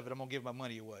something out of it. I'm going to give my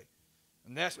money away.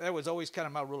 And that was always kind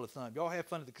of my rule of thumb. Y'all have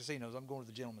fun at the casinos. I'm going to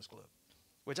the gentleman's club,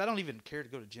 which I don't even care to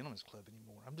go to gentleman's club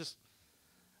anymore. I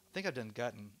think I've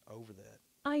gotten over that.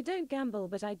 I don't gamble,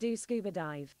 but I do scuba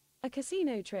dive. A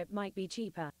casino trip might be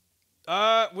cheaper.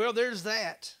 Well, there's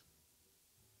that.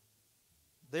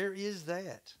 There is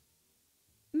that.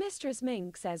 Mistress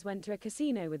Mink says, went to a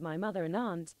casino with my mother and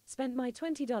aunt, spent my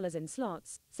 $20 in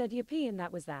slots, said yippee, and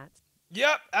that was that.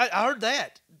 Yep, I heard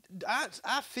that.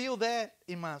 I feel that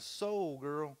in my soul,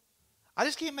 girl. I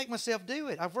just can't make myself do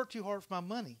it. I've worked too hard for my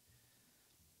money.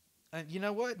 And you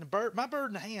know what? My bird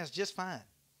in the hand is just fine.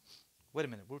 Wait a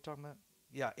minute, what are we talking about?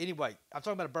 Yeah, anyway, I'm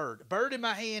talking about a bird. A bird in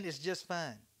my hand is just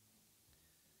fine.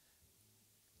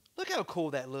 Look how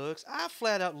cool that looks. I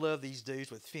flat out love these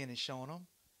dudes with finish on them.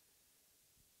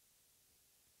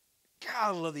 God, I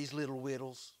love these little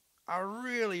whittles. I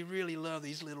really, really love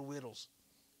these little whittles.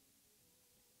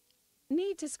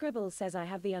 Need to Scribble says, I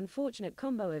have the unfortunate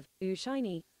combo of ooh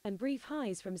shiny and brief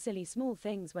highs from silly small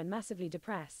things when massively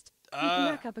depressed. You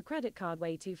can rack up a credit card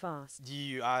way too fast.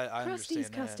 I understand Krusty's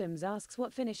that. Customs asks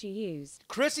what finish you used.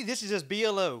 Krusty, this is just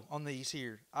BLO on these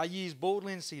here. I use boiled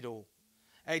linseed oil.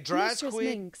 Hey, dries Mistress quick.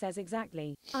 Mink says,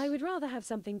 exactly. I would rather have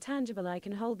something tangible I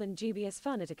can hold than dubious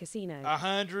fun at a casino.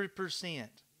 100%.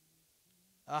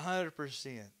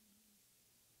 100%.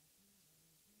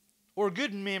 Or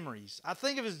good memories. I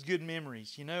think of it as good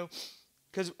memories, you know?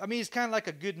 Because, I mean, it's kind of like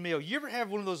a good meal. You ever have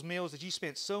one of those meals that you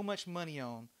spent so much money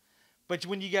on, but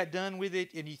when you got done with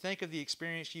it and you think of the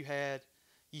experience you had,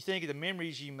 you think of the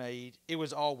memories you made, it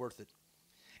was all worth it.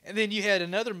 And then you had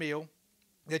another meal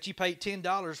that you paid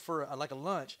 $10 for, like a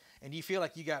lunch, and you feel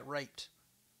like you got raped.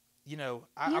 You know,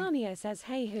 Yarnia says,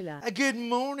 hey hula. Good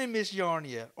morning, Miss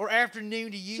Yarnia. Or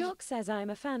afternoon to you. Jock says, I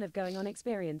am a fan of going on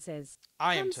experiences.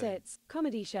 I am too. Concerts,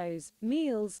 comedy shows,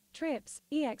 meals, trips,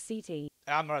 EXCT.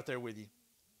 I'm right there with you.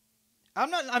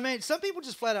 I mean, some people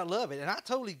just flat out love it, and I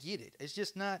totally get it. It's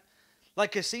just not,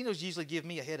 like casinos usually give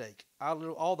me a headache.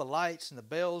 All the lights and the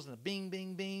bells and the bing,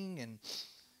 bing, bing, and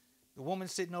the woman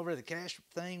sitting over at the cash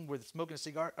thing with smoking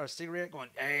a cigarette going,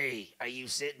 hey, are you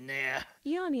sitting there?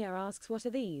 Yarnia asks, what are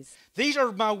these? These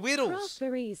are my whittles. Craft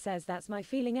Varese says, that's my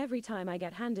feeling every time I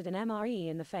get handed an MRE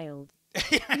in the failed.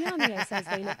 Yarnia says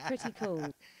they look pretty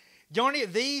cool.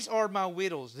 Yarnia, these are my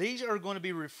whittles. These are going to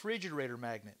be refrigerator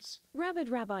magnets. Rabid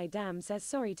Rabbi Dam says,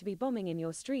 sorry to be bombing in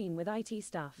your stream with IT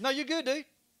stuff. No, you're good, dude.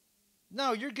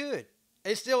 No, you're good.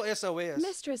 It's still SOS.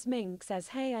 Mistress Mink says,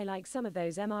 hey, I like some of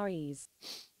those MREs.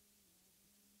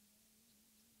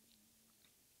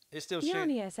 It's still shit.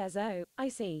 Yarnia says, oh, I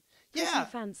see. Pretty Yeah.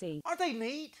 fancy. Aren't they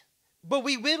neat? But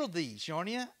we whittled these,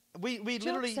 Yarnia. We Jock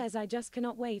literally... says, I just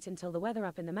cannot wait until the weather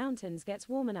up in the mountains gets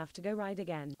warm enough to go ride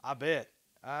again. I bet.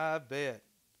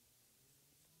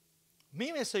 Me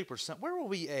and Miss Super, where were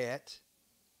we at?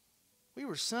 We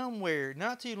were somewhere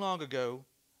not too long ago.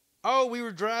 Oh, we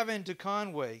were driving to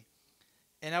Conway,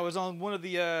 and I was on one of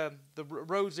the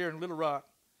roads there in Little Rock,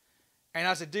 and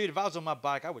I said, dude, if I was on my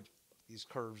bike, I would fuck these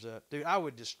curves up. Dude, I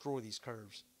would destroy these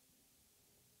curves.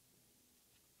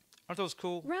 Aren't those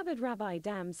cool? Rabid Rabbi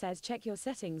Dam says, check your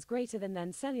settings greater than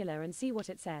then cellular and see what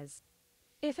it says.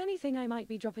 If anything, I might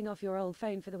be dropping off your old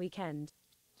phone for the weekend.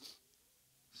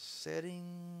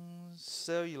 Settings,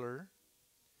 cellular.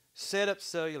 Setup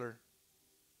cellular.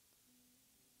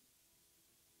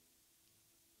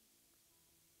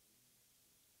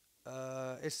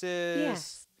 It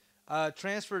says Yes.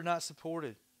 transfer not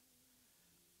supported.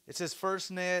 It says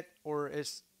FirstNet or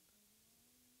it's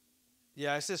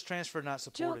yeah. It says transfer not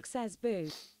supported. Jock says boo.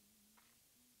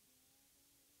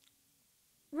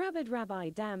 Rabid Rabbi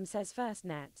Dam says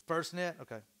FirstNet. FirstNet,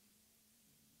 okay.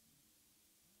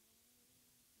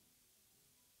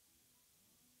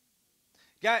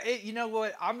 Guy, you know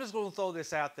what? I'm just going to throw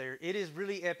this out there. It is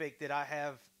really epic that I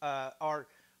have our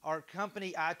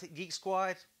company IT Geek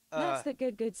Squad. That's the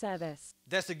good service.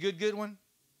 That's the good one.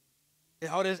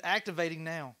 Oh, it is activating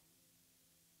now.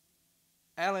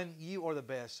 Alan, you are the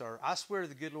best, sir. I swear to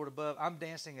the good Lord above, I'm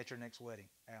dancing at your next wedding,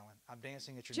 Alan. I'm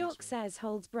dancing at your Jock next wedding. says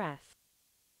holds breath.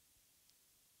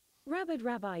 Rabid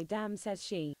Rabbi Dam says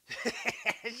she.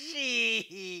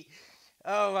 She.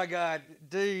 Oh my God,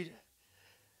 dude.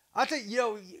 I tell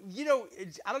you,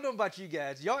 I don't know about you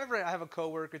guys. Y'all ever have a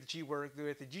coworker that you work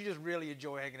with that you just really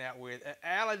enjoy hanging out with?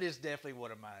 Alan is definitely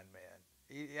one of mine,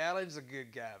 man. Alan's a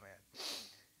good guy, man.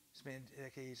 Spend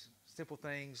decades, simple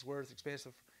things, worth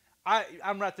expensive.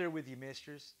 I'm right there with you,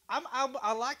 mistress.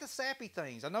 I like the sappy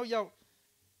things. I know y'all.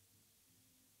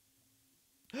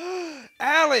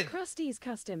 Alan! Krusty's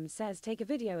Custom says take a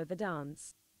video of the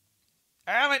dance.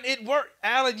 Alan, it worked.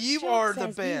 Alan, you Jock are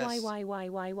the says best. Y.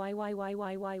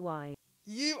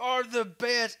 You are the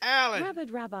best, Alan.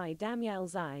 Rabid Rabbi Dam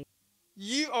yells I.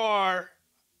 You are.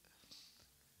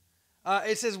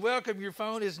 It says, welcome, your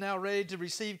phone is now ready to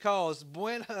receive calls.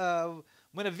 Buenavido,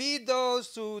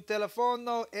 su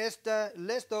teléfono está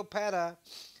listo para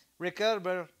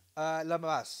recargar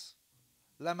llamadas.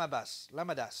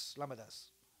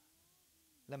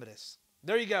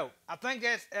 There you go. I think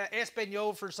that's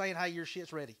Espanol for saying, hey, your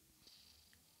shit's ready.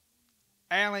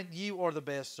 Alan, you are the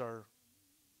best, sir.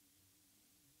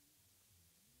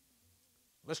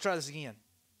 Let's try this again.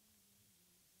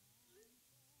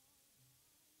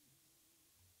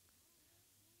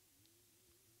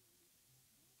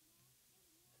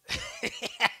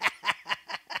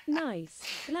 Nice.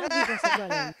 Glad you got it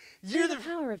running. You're Through the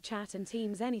power of chat and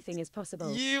Teams, anything is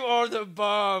possible. You are the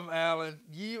bomb, Alan.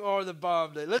 You are the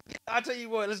bomb, dude. I tell you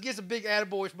what, let's get some big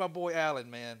attaboys for my boy Alan,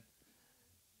 man.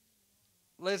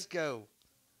 Let's go.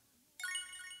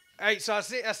 Hey, so I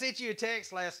sent you a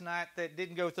text last night that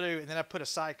didn't go through, and then I put a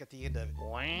psych at the end of it.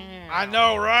 Wow. I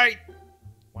know, right?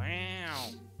 Wow.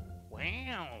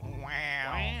 Wow.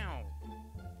 Wow.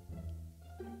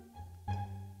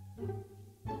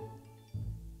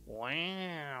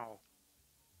 Wow.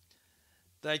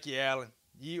 Thank you, Alan.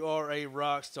 You are a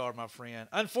rock star, my friend.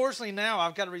 Unfortunately, now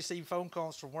I've got to receive phone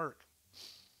calls from work.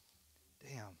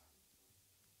 Damn.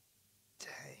 Dang.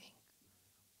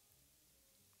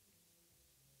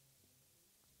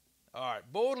 All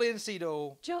right, Boy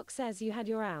Lincito. Jock says you had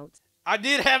your out. I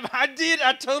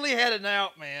totally had it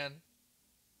out, man.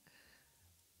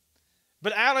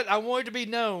 But Alan, I wanted to be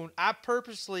known. I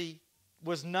purposely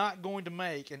was not going to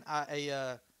make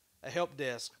a help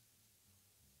desk.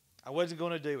 I wasn't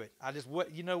going to do it.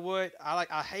 You know what?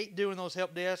 I hate doing those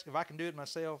help desks if I can do it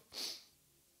myself,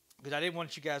 because I didn't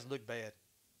want you guys to look bad.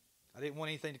 I didn't want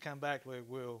anything to come back with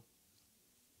Will,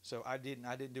 so I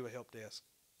didn't do a help desk.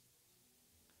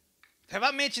 Have I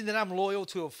mentioned that I'm loyal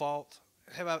to a fault?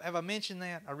 Have I mentioned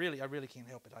that? I really can't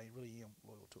help it. I really am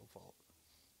loyal to a fault.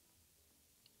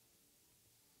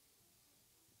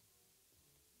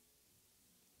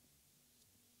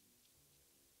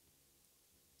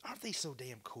 Aren't they so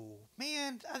damn cool?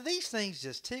 Man, these things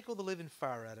just tickle the living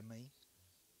fire out of me.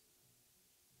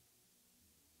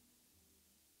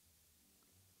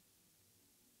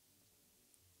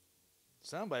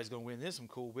 Somebody's going to win this some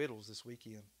cool whittles this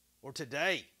weekend. Or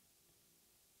today.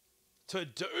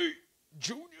 Today,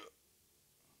 Junior.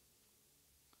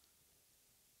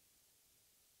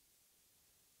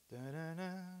 Da-da-da.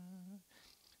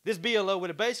 This BLO, what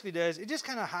it basically does, it just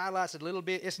kind of highlights it a little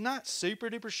bit. It's not super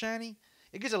duper shiny.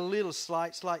 It gives a little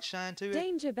slight shine to it.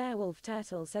 Danger Bearwolf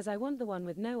Turtle says I want the one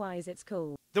with no eyes, it's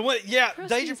cool. The one, yeah,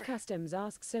 Krusty's Customs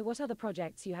asks, so what other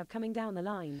projects you have coming down the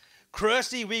line?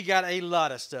 Krusty, we got a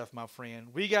lot of stuff, my friend.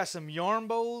 We got some yarn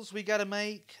bowls we got to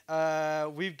make.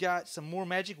 We've got some more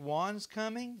magic wands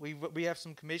coming. We have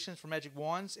some commissions for magic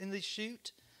wands in the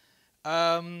shoot.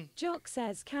 Jock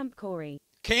says Camp Corey.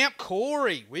 Camp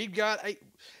Corey. We've got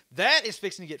that is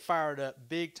fixing to get fired up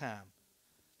big time.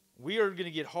 We are going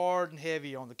to get hard and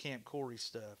heavy on the Camp Corey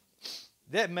stuff.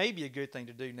 That may be a good thing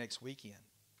to do next weekend.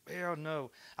 Well, no.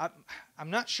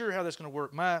 I'm not sure how that's going to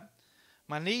work. My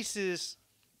nieces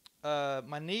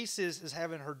my niece is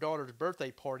having her daughter's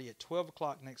birthday party at 12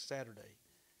 o'clock next Saturday.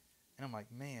 And I'm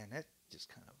like, man, that just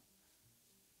kind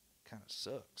of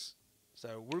sucks.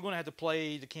 So we're going to have to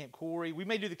play the Camp Quarry. We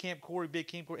may do the Camp Quarry, big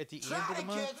Camp Quarry at the end of the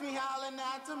month. Catch me howling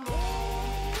at the moon.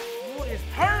 What is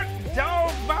hurt,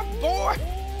 dog, my boy?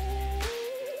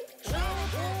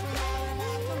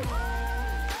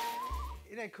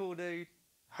 Isn't that cool, dude?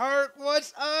 Hurt,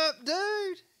 what's up,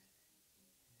 dude?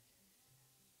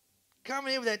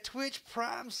 Coming in with that Twitch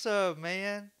Prime sub,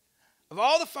 man. Of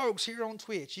all the folks here on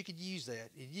Twitch, you could use that.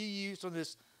 If you use on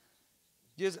this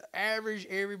just average,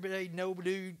 everyday, no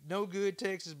dude, no good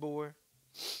Texas boy,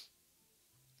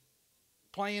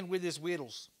 playing with his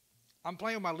whittles. I'm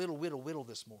playing with my little whittle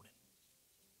this morning.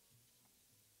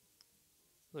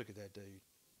 Look at that dude.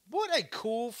 What a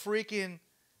cool freaking...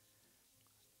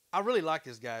 I really like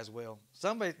this guy as well.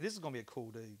 This is going to be a cool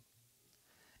dude.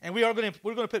 And we're going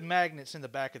to put magnets in the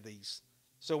back of these.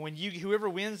 So when whoever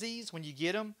wins these, when you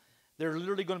get them, they're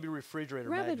literally going to be refrigerator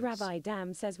Rabid magnets. Rabbi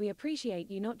Dam says we appreciate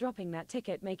you not dropping that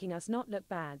ticket, making us not look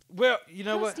bad. Well, you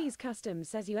know what? Rusty's Custom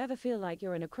says you ever feel like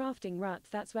you're in a crafting rut,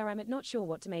 that's where I'm at not sure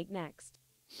what to make next.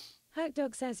 Herc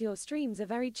Dog says your streams are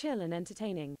very chill and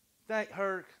entertaining. Thank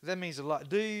Herc. That means a lot.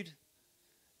 Dude,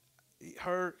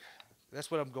 Herc, that's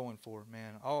what I'm going for,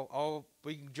 man. All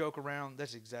we can joke around.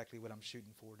 That's exactly what I'm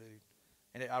shooting for, dude.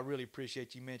 And I really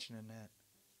appreciate you mentioning that.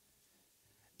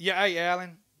 Yeah, hey,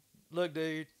 Alan. Look,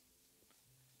 dude.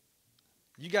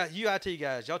 You IT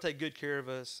guys, y'all take good care of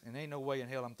us, and ain't no way in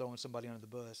hell I'm throwing somebody under the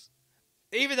bus.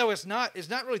 Even though it's not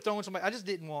really throwing somebody. I just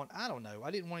didn't want, I don't know.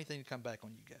 I didn't want anything to come back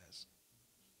on you guys.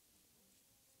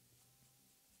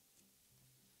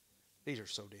 These are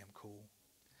so damn cool.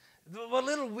 The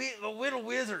little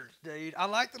wizard, dude. I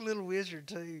like the little wizard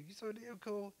too. He's so damn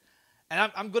cool.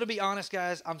 And I'm going to be honest,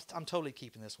 guys. I'm totally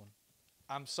keeping this one.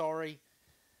 I'm sorry.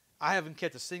 I haven't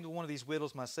kept a single one of these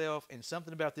whittles myself, and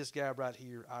something about this guy right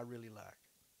here I really like.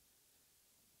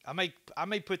 I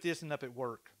may put this in up at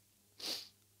work,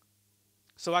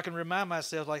 so I can remind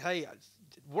myself, like, hey,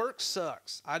 work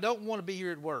sucks. I don't want to be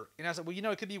here at work. And I said, well, you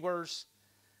know, it could be worse.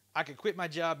 I could quit my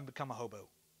job and become a hobo.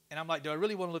 And I'm like, do I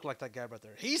really want to look like that guy right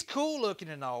there? He's cool looking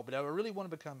and all, but do I really want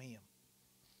to become him?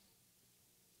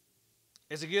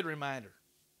 It's a good reminder.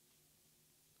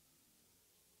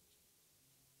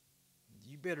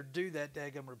 You better do that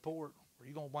daggum report, or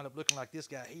you're going to wind up looking like this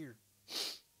guy here.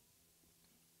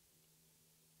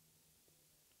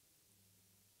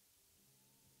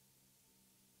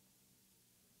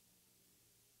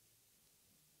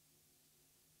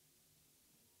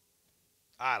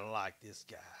 I like this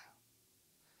guy.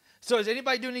 So is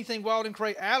anybody doing anything wild and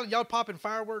crazy? Alan, y'all popping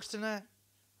fireworks tonight?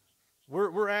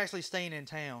 We're actually staying in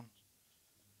town.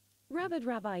 Rabid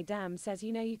Rabbi Dam says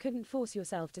you know you couldn't force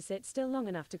yourself to sit still long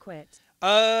enough to quit.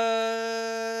 I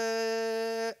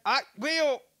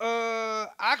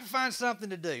can find something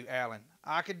to do, Alan.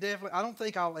 I don't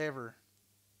think I'll ever.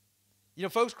 You know,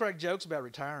 folks crack jokes about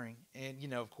retiring, and you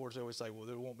know, of course, they always say, "Well,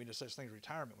 there won't be no such thing as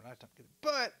retirement when I get it."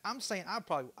 But I'm saying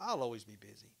I'll always be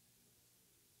busy.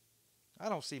 I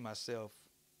don't see myself.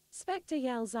 Spectre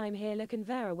yells, I'm here looking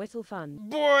Vera Whittle fun.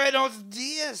 Buenos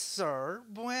dias, sir.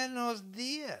 Buenos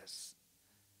dias.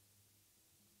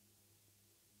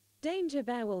 Danger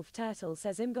Bearwolf Turtle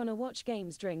says I'm gonna watch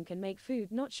games, drink, and make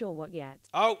food, not sure what yet.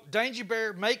 Oh, Danger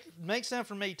Bear, make some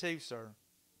for me too, sir.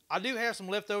 I do have some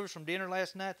leftovers from dinner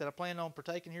last night that I plan on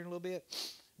partaking here in a little bit.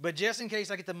 But just in case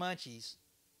I get the munchies,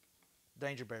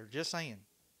 Danger Bear, just saying.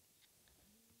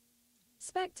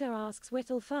 Spectre asks,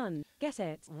 Whittle fun. Get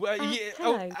it? Well, yeah.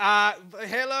 Hello.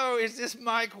 Hello. Is this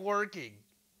mic working?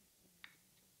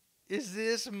 Is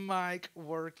this mic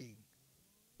working?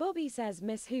 Bobby says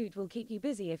Miss Hoot will keep you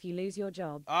busy if you lose your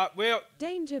job. Well.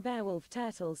 Danger Bearwolf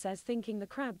Turtle says thinking the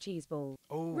crab cheese ball.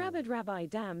 Oh. Rabid Rabbi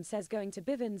Dam says going to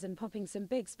Bivens and popping some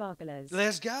big sparklers.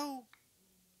 Let's go.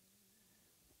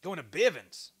 Going to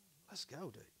Bivens. Let's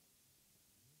go, dude.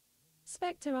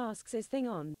 Spectre asks, is thing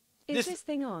on? Is this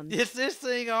thing on? Is this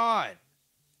thing on?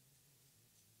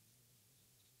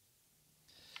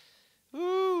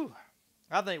 Ooh.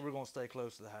 I think we're going to stay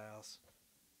close to the house.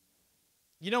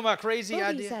 You know my crazy Bobby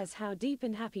idea? says, how deep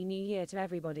and happy New Year to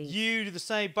everybody. You do the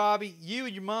same, Bobby. You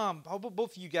and your mom,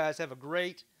 both of you guys have a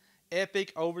great,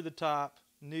 epic, over-the-top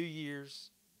New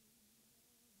Year's.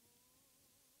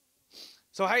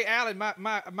 So, hey, Alan,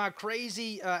 my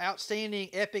crazy, outstanding,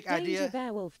 epic idea. Danger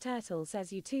Bearwolf Turtle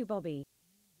says you too, Bobby.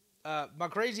 My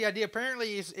crazy idea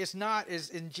apparently it's not as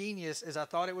ingenious as I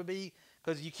thought it would be,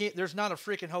 because there's not a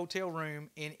freaking hotel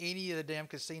room in any of the damn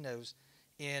casinos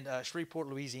in Shreveport,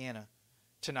 Louisiana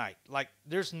tonight. Like,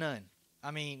 there's none.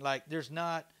 I mean, like, there's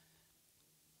not.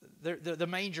 The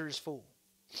manger is full.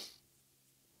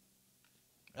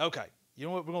 Okay. You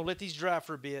know what? We're going to let these dry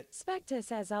for a bit. Spectre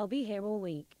says I'll be here all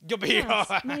week. You'll be here. Plus,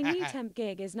 my new temp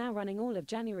gig is now running all of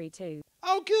January too.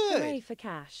 Oh, good. Hooray for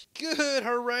cash. Good.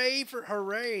 Hooray for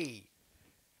hooray.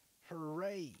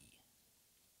 Hooray.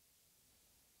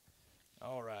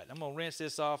 All right. I'm going to rinse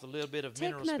this off with a little bit of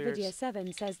mineral spirits. Tick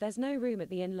 7 says there's no room at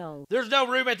the inn lol. There's no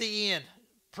room at the inn.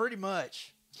 Pretty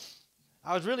much.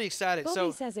 I was really excited.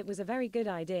 Bobby says it was a very good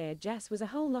idea. Jess was a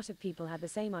whole lot of people had the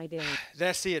same idea.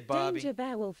 That's it, Bobby. Danger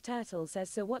Bearwolf Turtle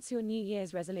says, so what's your New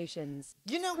Year's resolutions?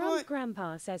 You know Grump what?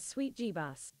 Grandpa says, sweet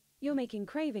G-Bus. You're making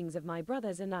cravings of my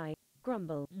brothers and I.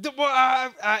 Grumble.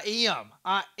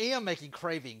 I am making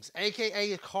cravings,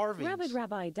 a.k.a. carvings. Rabid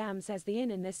Rabbi Dam says the inn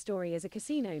in this story is a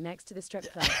casino next to the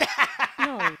strip club.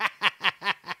 Lol.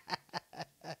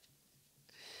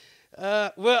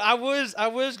 Well, I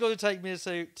was going to take Miss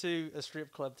to a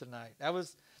strip club tonight. That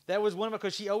was one of my,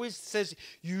 because she always says,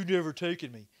 you never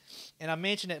taken me. And I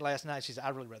mentioned it last night. She said,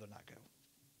 I'd really rather not go.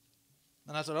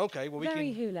 And I said, okay, well,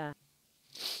 Very hula.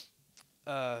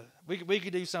 we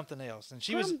could do something else. And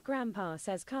she was. Grandpa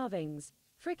says carvings.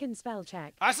 Frickin' spell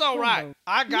check. That's all right. Grumble.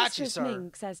 I got you, Mistress sir.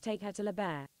 Mink says take her to Le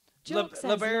Bear. Jock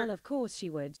says, LeBear? well, of course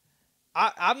she would.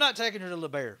 I'm not taking her to Le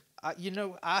Bear.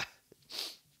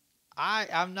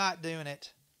 I'm not doing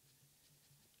it.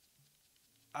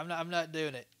 I'm not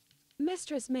doing it.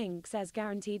 Mistress Mink says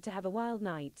guaranteed to have a wild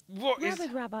night. What is?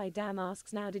 Rabid Rabbi Dam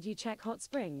asks, now did you check Hot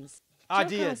Springs? I Jock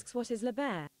did. asks, what is Le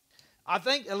Bear? I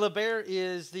think Le Bear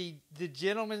is the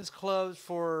gentleman's club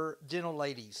for gentle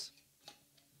ladies.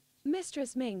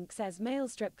 Mistress Mink says male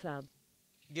strip club.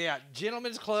 Yeah,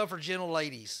 gentleman's club for gentle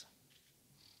ladies.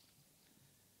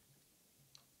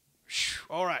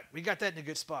 All right, we got that in a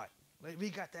good spot.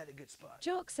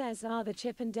 Jock says, the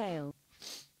Chip and Dale.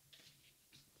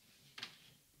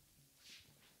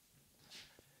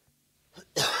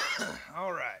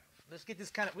 All right, let's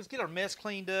get our mess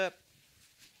cleaned up.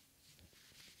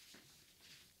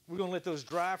 We're gonna let those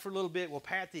dry for a little bit. We'll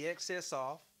pat the excess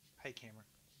off. Hey, Cameron.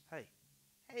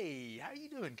 Hey, how you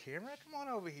doing, Cameron? Come on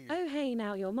over here. Oh hey,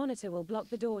 now your monitor will block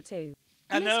the door too.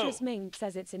 I know. Mistress Mink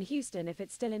says it's in Houston if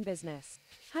it's still in business.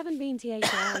 Haven't been to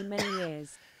HI in many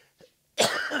years.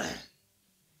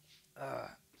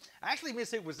 Actually,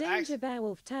 Miss, it was Danger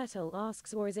Bearwolf Turtle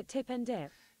asks, or is it tip and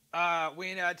dip?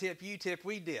 When I tip, you tip,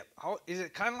 we dip. Is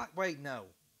it kind of like? Wait, no.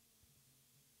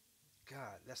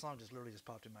 God, that song just literally just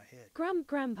popped in my head.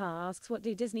 Grandpa asks, what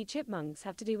do Disney chipmunks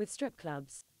have to do with strip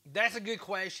clubs? That's a good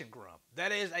question, Grump.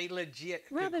 That is a legit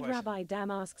good Rabid question. Rabbi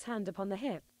Dam asks, hand upon the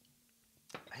hip.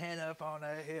 Hand up on the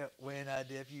hip. When I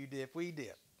dip, you dip, we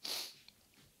dip.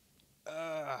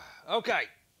 Okay.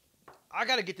 I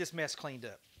got to get this mess cleaned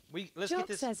up. Let's Jock get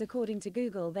this. says, according to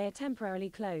Google, they are temporarily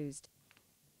closed.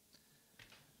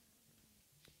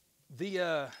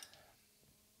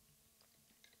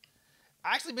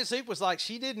 Actually, Miss Hoop was like,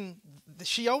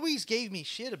 she always gave me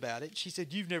shit about it. She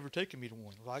said, you've never taken me to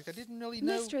one. Like, I didn't really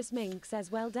know. Mistress Mink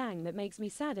says, well dang, that makes me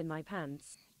sad in my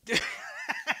pants.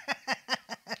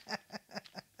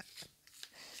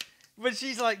 But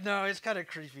she's like, no, it's kind of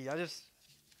creepy. I'm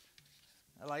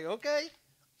like, okay.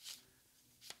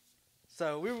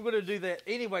 So we were going to do that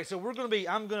anyway. So we're going to be,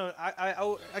 I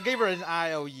gave her an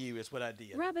IOU is what I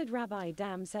did. Rabid Rabbi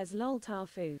Dam says, lol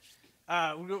Tarfu.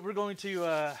 We're going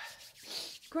to,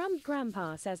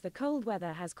 Grandpa says the cold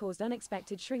weather has caused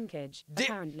unexpected shrinkage,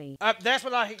 apparently. that's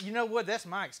what you know what? That's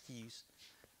my excuse.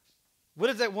 What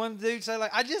does that one dude say?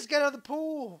 Like, I just got out of the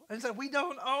pool. And it's like, we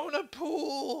don't own a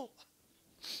pool.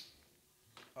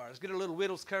 All right, let's get our little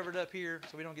whittles covered up here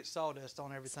so we don't get sawdust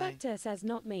on everything. Spectre says,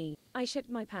 not me. I shipped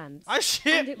my pants. I shipped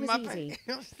and it was my easy.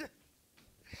 pants.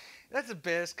 That's the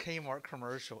best Kmart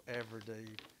commercial ever,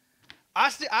 dude.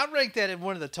 I rank that in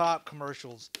one of the top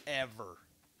commercials ever.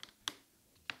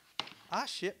 I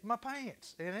shipped my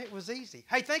pants, and it was easy.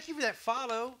 Hey, thank you for that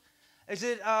follow. Is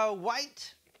it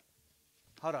White?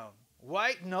 Hold on.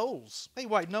 White Knowles. Hey,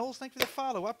 White Knowles, thank you for the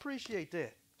follow. I appreciate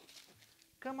that.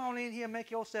 Come on in here and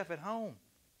make yourself at home.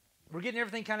 We're getting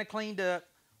everything kind of cleaned up.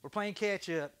 We're playing catch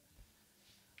up.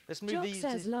 Let's move Jock these.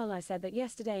 says, lol, I said that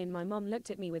yesterday and my mom looked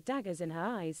at me with daggers in her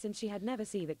eyes since she had never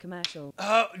seen that commercial.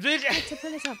 Did I had to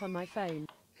pull it up on my phone.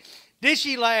 Did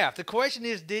she laugh? The question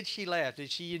is, did she laugh?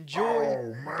 Did she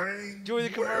enjoy the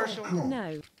commercial?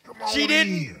 No. She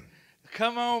didn't.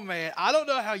 Come on, man. I don't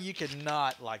know how you could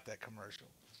not like that commercial.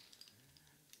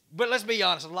 But let's be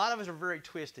honest. A lot of us are very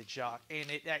twisted, Jock,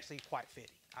 and it actually quite fitting.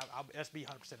 Let's be 100%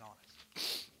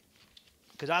 honest.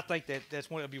 Because I think that's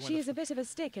one of She is a bit of a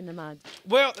stick in the mud.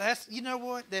 Well, you know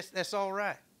what? That's all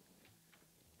right.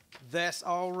 That's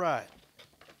all right.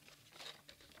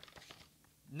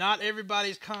 Not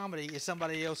everybody's comedy is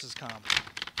somebody else's comedy.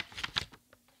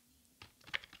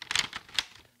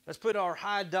 Let's put our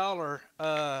high dollar.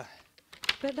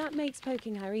 But that makes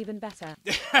poking her even better.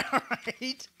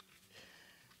 Right.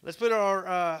 Let's put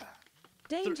our.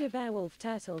 Danger Bearwolf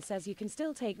Turtle says you can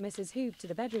still take Mrs. Hoop to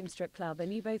the bedroom strip club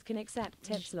and you both can accept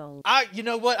tips, lol. You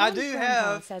know what? I Ron do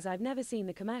Grandpa have. says I've never seen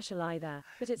the commercial either,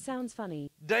 but it sounds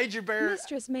funny. Danger Bear.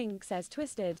 Mistress Mink says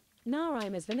twisted. Nah,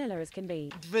 I'm as vanilla as can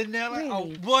be. Vanilla. Really?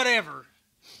 Oh, whatever.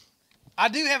 I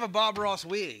do have a Bob Ross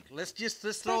wig. Let's throw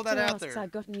that Spectre out asks, there.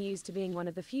 I've gotten used to being one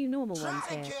of the few normal ones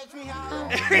Try here. to catch me Oh,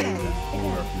 out. yeah.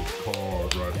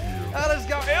 Card right here. Let's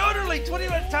go. Elderly, 20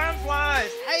 minutes time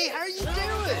flies. Hey, how are you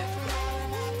doing?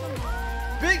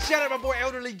 Big shout out to my boy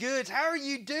Elderly Goods. How are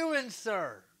you doing,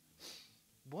 sir?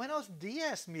 Buenos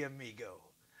dias, mi amigo.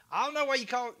 I don't know why you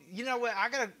call. You know what?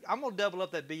 I'm gonna double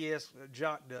up that BS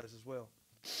Jock does as well.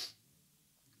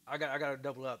 I gotta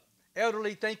double up.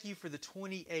 Elderly, thank you for the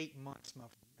 28 months, my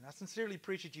friend. I sincerely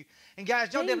appreciate you. And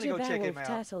guys, y'all Danger definitely go check him Bearwolf out.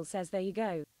 Turtle says there you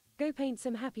go. Go paint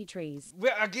some happy trees.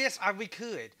 Well, I guess we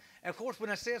could. And of course,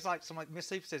 when I say it's like Miss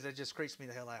Soup says, that just creeps me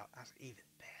the hell out. I said, even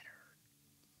better.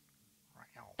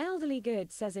 Wow. Elderly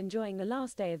Good says enjoying the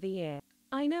last day of the year.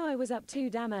 I know I was up too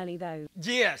damn early though.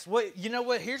 Yes. Well, you know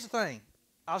what? Here's the thing.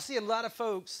 I'll see a lot of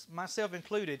folks, myself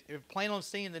included, if plan on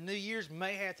seeing the New Year's,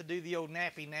 may have to do the old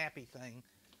nappy thing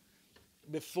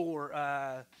before,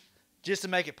 just to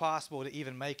make it possible to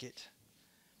even make it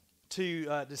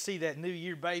to see that New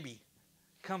Year baby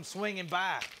come swinging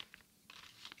by.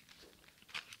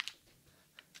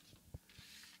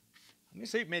 Let me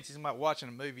see if Mitzi's about watching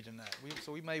a movie tonight.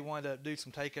 So we may wind up do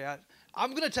some takeout.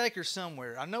 I'm going to take her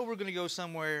somewhere. I know we're going to go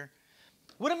somewhere.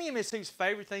 One of me and Miss Sue's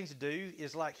favorite things to do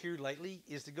is like here lately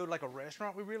is to go to like a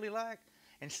restaurant we really like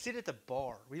and sit at the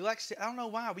bar. We like I don't know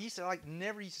why. We used to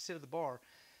never used to sit at the bar.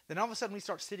 Then all of a sudden we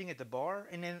start sitting at the bar,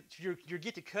 and then you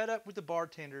get to cut up with the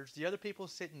bartenders, the other people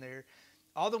sitting there.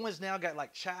 All the ones now got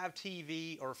like Chive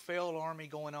TV or Failed Army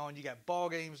going on. You got ball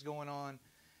games going on.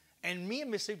 And me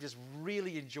and Miss Sue just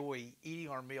really enjoy eating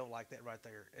our meal like that right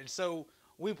there. And so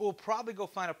we will probably go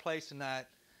find a place tonight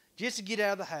just to get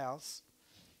out of the house,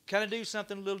 kind of do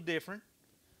something a little different,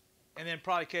 and then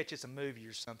probably catch us a movie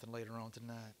or something later on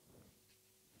tonight.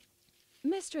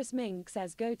 Mistress Mink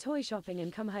says go toy shopping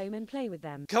and come home and play with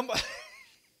them. Come on.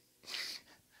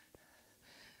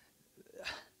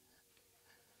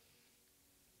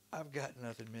 I've got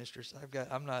nothing, mistress.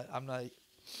 I'm not.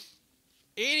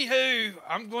 Anywho,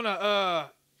 I'm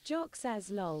gonna, Jock says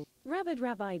lol. Rabid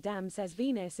Rabbi Dam says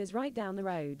Venus is right down the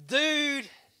road. dude.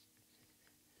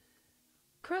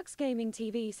 Crux Gaming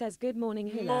TV says good morning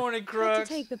Hula. Morning, Had Crux.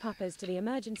 to take the puppers to the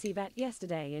emergency vet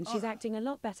yesterday and she's acting a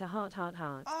lot better heart.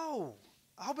 Oh,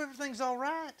 I hope everything's all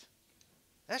right.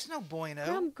 That's no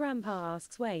bueno. Grandpa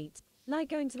asks wait. Like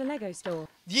going to the Lego store.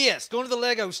 Yes, going to the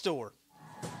Lego store.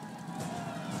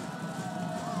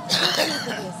 Video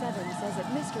 7 says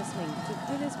that Mistress Mink took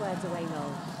Hula's words away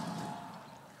lol.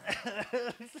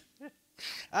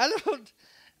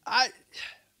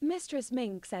 Mistress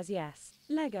Mink says yes.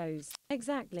 Legos.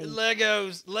 Exactly.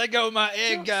 Lego my Jock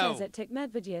ego. says at Tick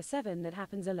Medvedia 7 that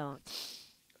happens a lot.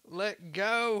 Let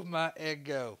go my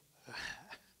ego.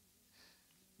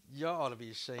 Y'all ought to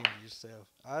be ashamed of yourself.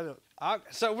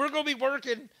 So we're gonna be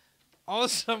working on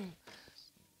some.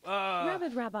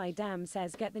 Rabid Rabbi Dam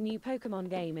says get the new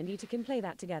Pokemon game and you two can play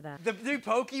that together. The new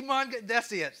Pokemon.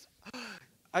 That's it.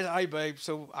 Hey, babe.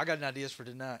 So I got an ideas for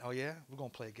tonight. Oh yeah, we're gonna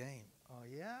play a game. Oh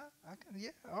yeah, yeah.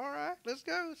 All right, let's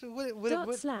go.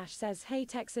 So / says hey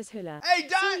Texas Hula. Hey,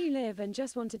 Dot. See you live and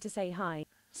just wanted to say hi.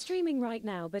 Streaming right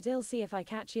now, but I'll see if I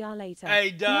catch ya later.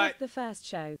 Hey, Dot. Love the first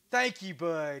show. Thank you,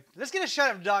 bud. Let's get a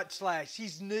shout out to /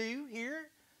 She's new here.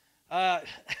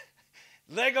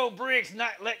 Lego bricks,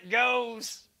 not let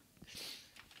goes.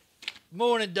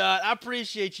 Morning, Dot. I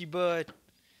appreciate you, bud.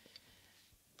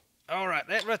 All right,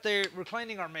 that right there, we're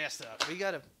cleaning our mess up. We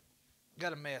got a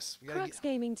mess. We gotta Crux get.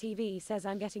 Gaming TV says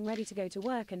I'm getting ready to go to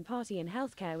work and party in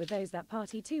healthcare with those that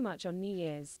party too much on New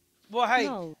Year's. Well, hey.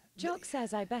 Lol. Jock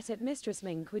says I bet at Mistress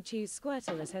Mink would choose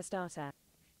Squirtle as her starter.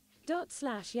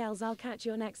 / yells I'll catch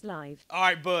your next live. All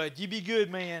right, bud. You be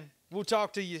good, man. We'll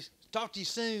talk to you. Talk to you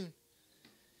soon.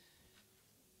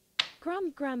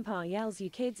 Grandpa yells you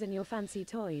kids and your fancy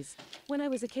toys. When I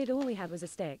was a kid all we had was a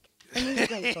stick. And we were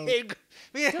grateful.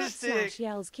 We had a stick. /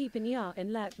 yells keeping ya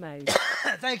in lurk mode.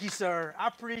 Thank you, sir. I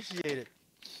appreciate it.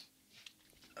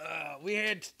 We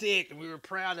had stick and we were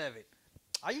proud of it.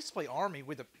 I used to play Army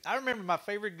with I remember my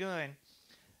favorite gun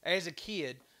as a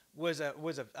kid was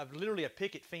literally a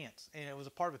picket fence, and it was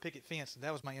a part of a picket fence, and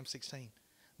that was my M16.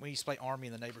 We used to play Army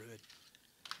in the neighborhood.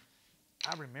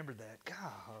 I remember that.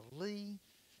 Golly.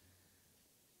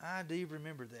 I do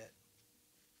remember that.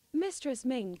 Mistress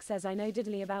Mink says I know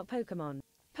diddly about Pokemon.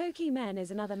 Pokemon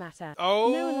is another matter.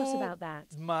 Oh, Know a lot about that.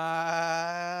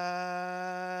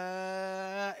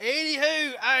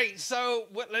 Anywho, hey, so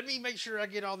what? Let me make sure I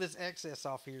get all this excess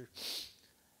off here.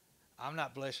 I'm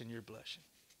not blushing, you're blushing.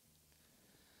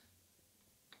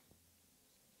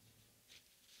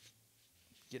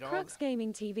 Get all Crux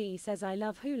Gaming TV says I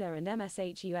love Hula and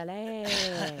MSHULA.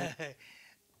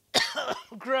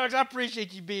 Crux, I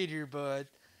appreciate you being here, bud.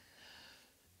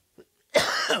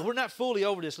 We're not fully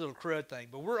over this little crud thing,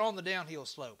 but we're on the downhill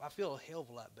slope. I feel a hell of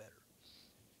a lot better.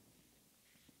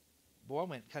 Boy, I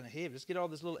went kind of heavy. Let's get all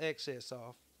this little excess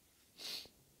off.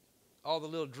 All the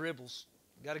little dribbles.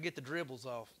 Got to get the dribbles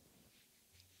off.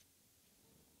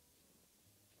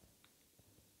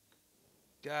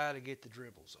 Got to get the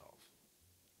dribbles off.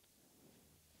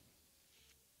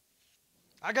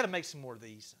 I got to make some more of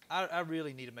these. I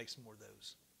really need to make some more of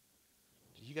those.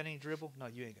 You got any dribble? No,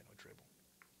 you ain't got no dribble.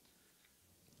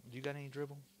 You got any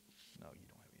dribble? No, you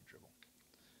don't have any dribble.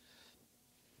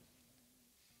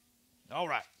 All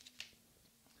right.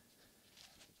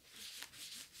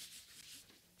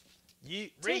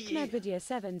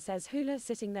 TechNedVideo7 says Hula's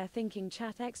sitting there thinking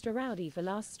chat extra rowdy for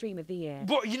last stream of the year.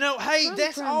 But you know, hey,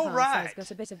 that's all right. Says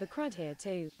got a bit of the crud here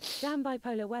too. Damn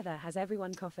bipolar weather has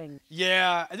everyone coughing.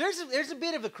 Yeah, there's a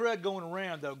bit of the crud going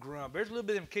around though, Grump. There's a little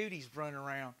bit of them cooties running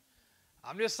around.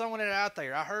 I'm just throwing it out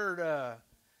there. I heard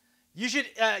you should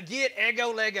get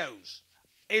Eggo Legos.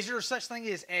 Is there such thing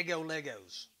as Eggo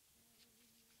Legos?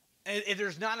 And if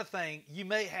there's not a thing, you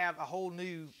may have a whole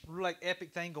new like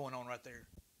epic thing going on right there.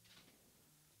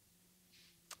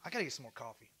 I gotta get some more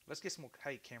coffee. Let's get some more.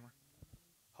 Hey, camera,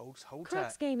 hold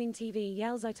Crux tight. Gaming TV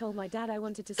yells, I told my dad I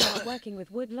wanted to start working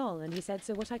with wood lol, and he said,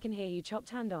 so what, I can hear you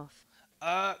chopped hand off.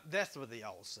 That's what they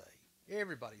all say.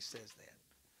 Everybody says that.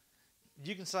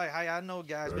 You can say, hey, I know a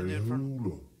guy's been Hey, doing it for.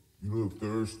 Hula, you look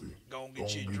thirsty. Go and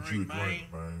get you a drink,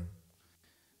 man.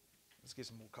 Let's get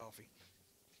some more coffee.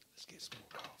 Let's get some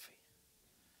more coffee.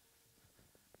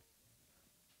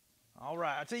 All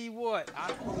right, I tell you what.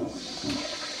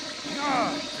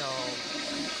 God, dog.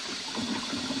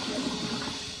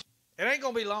 It ain't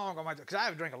gonna be long on my, because I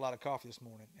have drank a lot of coffee this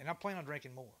morning, and I plan on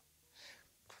drinking more.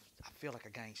 I feel like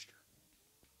a gangster.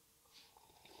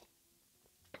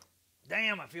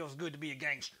 Damn, it feels good to be a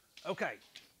gangster. Okay,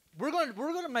 we're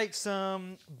gonna make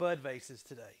some bud vases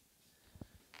today.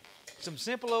 Some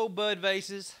simple old bud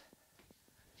vases.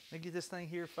 Let me get this thing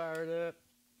here fired up.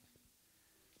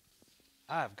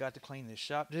 I've got to clean this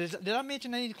shop. Did I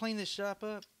mention I need to clean this shop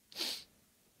up?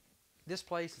 This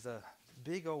place is a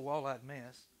big old wall-eyed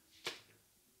mess.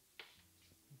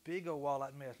 Big old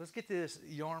wall-eyed mess. Let's get this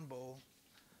yarn bowl.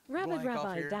 Rabid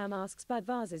Rabbi Dam asks bud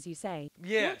vases, you say.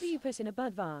 Yes. What do you put in a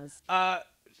bud vase?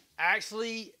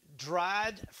 Actually,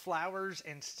 dried flowers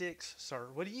and sticks, sir.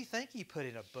 What do you think you put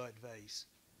in a bud vase?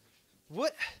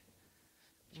 What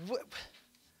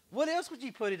else would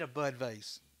you put in a bud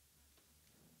vase?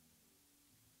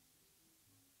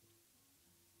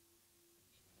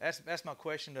 That's my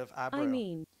question of eyebrow. I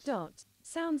mean,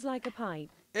 sounds like a pipe.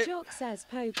 Jock says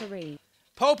potpourri.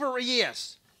 Potpourri,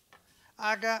 yes.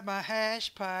 I got my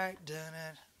hash pipe done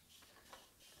it.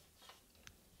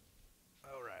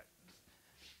 All right.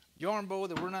 Yarn bowl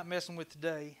that we're not messing with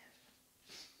today.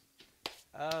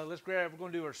 Let's grab, we're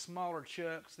going to do our smaller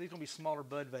chucks. These are going to be smaller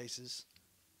bud vases.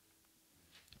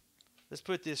 Let's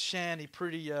put this shiny,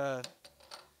 pretty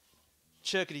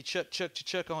chuckity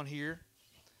chuck on here.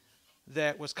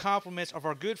 That was compliments of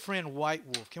our good friend White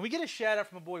Wolf. Can we get a shout out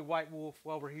from my boy White Wolf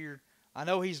while we're here? I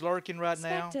know he's lurking right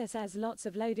now. Spectre says lots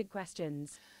of loaded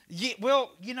questions. Yeah,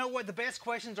 well, you know what? The best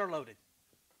questions are loaded.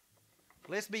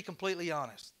 Let's be completely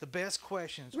honest. The best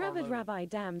questions are loaded. Rabbi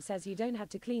Dam says you don't have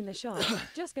to clean the shop.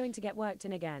 Just going to get worked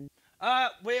in again.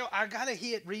 Well, I gotta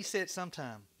hit reset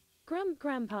sometime.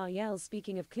 Grandpa yells,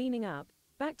 speaking of cleaning up,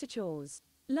 back to chores.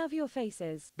 Love your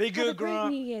faces. Be good, Have a great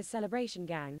Grump. New Year's celebration,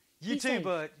 gang. You Be too, safe.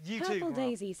 bud. You too, Purple Grump.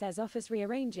 Daisy says office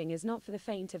rearranging is not for the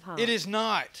faint of heart. It is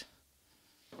not.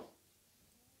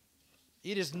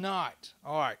 It is not.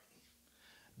 All right.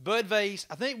 Bud vase.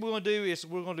 I think what we're going to do is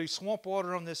we're going to do swamp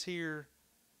water on this here.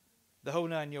 The whole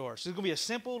 9 yards. So it's going to be a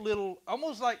simple little,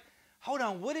 almost like, hold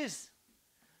on, what is,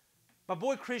 my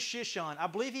boy Chris Shishon, I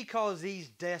believe he calls these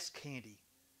desk candy.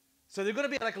 So they're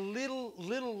going to be like a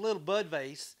little bud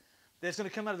vase that's going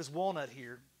to come out of this walnut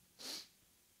here.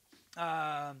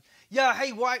 Yeah,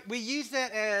 hey, White, we use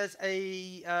that as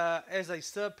a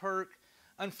sub perk.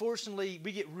 Unfortunately,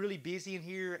 we get really busy in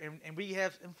here, and we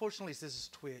have, unfortunately, this is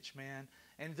Twitch, man.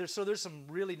 And there's some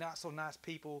really not so nice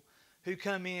people who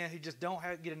come in who just don't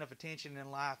get enough attention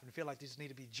in life and feel like they just need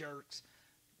to be jerks,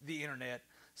 the internet.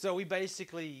 So we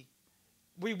basically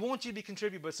we want you to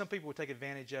contribute, but some people will take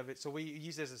advantage of it, so we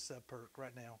use it as a sub perk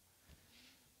right now.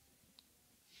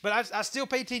 But I still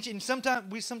pay attention.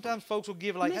 Sometimes folks will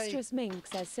give like, Mistress Mink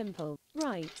says simple.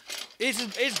 Right.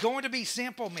 It's going to be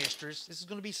simple, Mistress. This is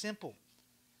going to be simple.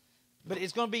 But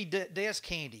it's going to be desk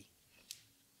candy.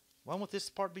 Why won't this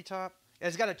part be top?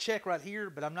 It's got a check right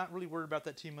here, but I'm not really worried about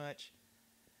that too much,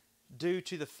 due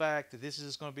to the fact that this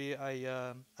is going to be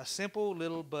a simple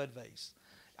little bud vase.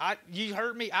 You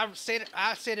heard me. I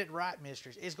said it right,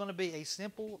 Mistress. It's going to be a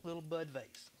simple little bud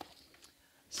vase.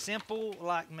 Simple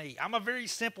like me. I'm a very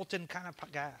simpleton kind of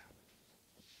guy.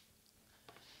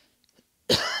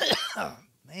 Oh,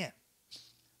 man.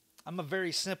 I'm a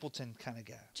very simpleton kind of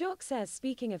guy. Jock says,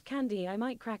 speaking of candy, I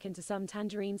might crack into some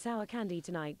tangerine sour candy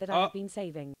tonight that I have been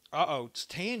saving. Uh-oh. It's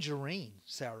tangerine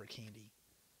sour candy.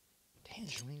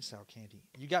 Tangerine sour candy.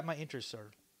 You got my interest, sir.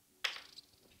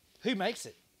 Who makes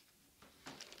it?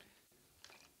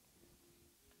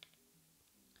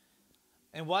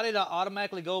 And why did I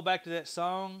automatically go back to that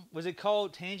song? Was it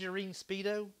called Tangerine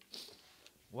Speedo?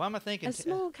 Why am I thinking? A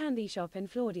small candy shop in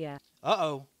Florida.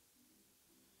 Uh-oh.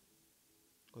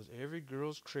 Because every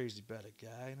girl's crazy about a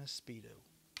guy in a Speedo.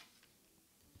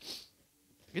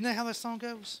 Isn't that how that song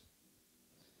goes?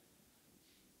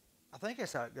 I think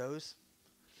that's how it goes.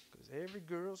 Because every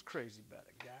girl's crazy about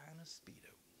a guy in a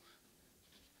Speedo.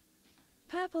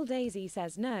 Purple Daisy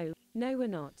says no, we're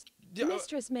not.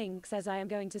 Mistress Mink says I am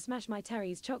going to smash my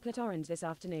Terry's chocolate orange this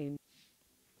afternoon.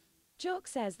 Jock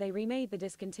says they remade the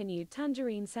discontinued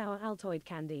tangerine sour Altoid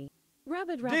candy.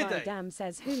 Rabid Rabbi Dam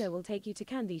says Hula will take you to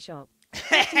candy shop.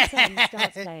 50 Cent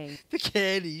starts playing. The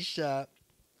candy shop.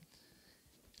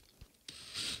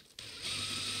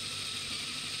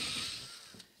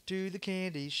 To the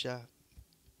candy shop.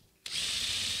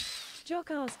 Jock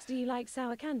asks, do you like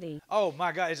sour candy? Oh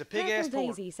my God, it's a pig ass Purple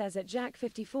Daisy says at Jack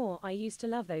 54, I used to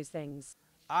love those things.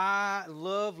 I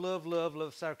love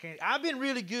sour candy. I've been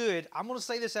really good. I'm going to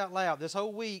say this out loud. This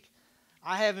whole week,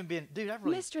 I haven't been... Dude, I've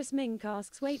really... Mistress Mink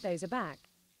asks, wait, those are back.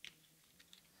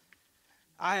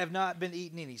 I have not been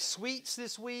eating any sweets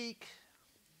this week.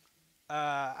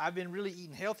 I've been really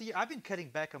eating healthier. I've been cutting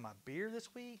back on my beer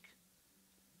this week.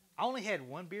 I only had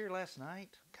one beer last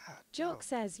night. God. Jock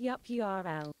says, yup,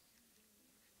 URL.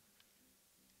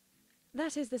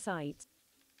 That is the site.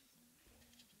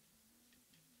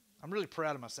 I'm really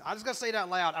proud of myself. I just got to say it out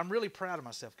loud. I'm really proud of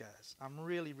myself, guys. I'm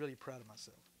really, really proud of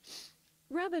myself.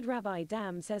 Rabid Rabbi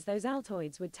Dam says those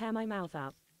Altoids would tear my mouth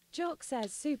up. Jock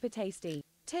says super tasty.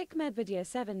 Tick Medvedia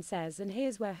 7 says, and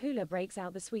here's where Hula breaks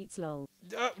out the sweets lol.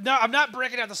 No, I'm not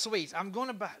breaking out the sweets. I'm going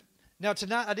to buy... Now,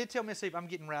 tonight, I did tell Miss Eve I'm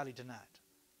getting rowdy tonight.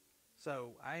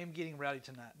 So, I am getting rowdy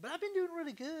tonight. But I've been doing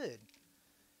really good.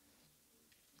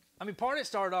 I mean, part of it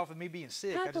started off with me being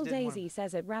sick. Purple Daisy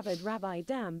says it Rabid Rabbi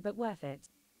Dam, but worth it.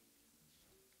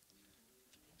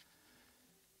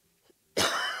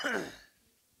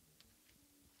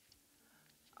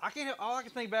 All I can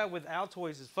think about with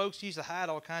Altoids is folks used to hide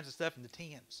all kinds of stuff in the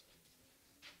tins.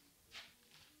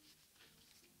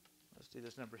 Let's do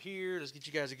this number here. Let's get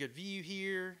you guys a good view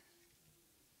here.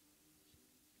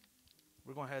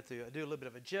 We're going to have to do a little bit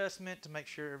of adjustment to make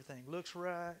sure everything looks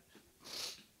right.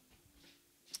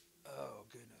 Oh,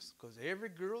 goodness. Because every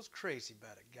girl's crazy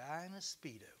about a guy in a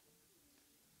Speedo.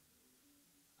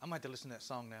 I might have to listen to that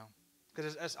song now.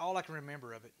 Because that's all I can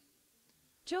remember of it.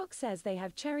 Jock says they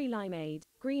have cherry limeade,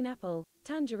 green apple,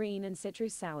 tangerine and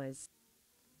citrus sours.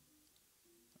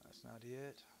 That's not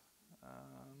it.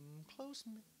 Close.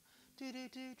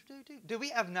 Do we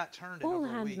have not turned it all over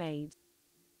a week? handmade.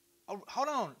 Oh, hold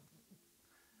on.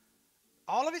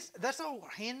 All of it? That's all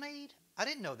handmade? I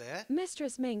didn't know that.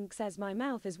 Mistress Mink says my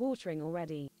mouth is watering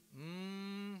already.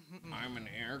 I'm an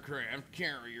aircraft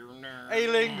carrier now. Hey,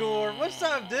 Lingor. What's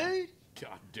up, dude?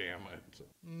 God damn it.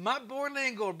 My boy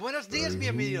Lingor. Buenos dias, mi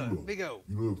amigo. Bigo.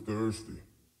 You look thirsty.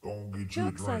 Go and get you a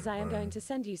Jock drink, says I am man. going to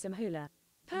send you some hula.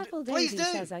 Purple Please Daisy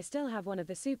do. says I still have one of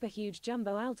the super huge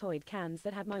jumbo Altoid cans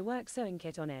that had my work sewing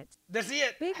kit on it. That's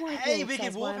it. Big White Hey, Wolf Biggie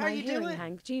says Wolf, why am how I you hearing doing?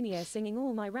 Hank Jr. singing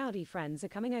all my rowdy friends are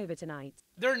coming over tonight.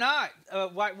 They're not,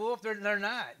 White Wolf. They're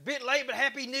not. Bit late, but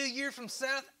Happy New Year from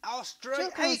South Australia.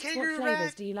 Jock Hey, asks what Kangaroo flavors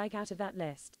Rag. do you like out of that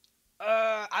list?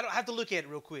 I don't have to look at it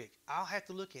real quick. I'll have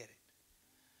to look at it.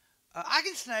 I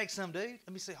can snag some, dude.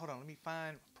 Let me see. Hold on. Let me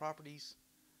find properties.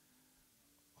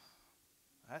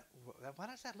 Why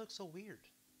does that look so weird?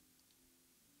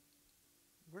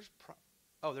 Where's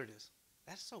Oh, there it is.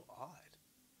 That's so odd.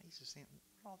 I used to see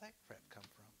where all that crap come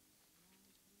from.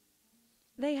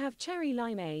 They have cherry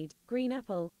limeade, green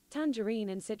apple, tangerine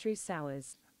and citrus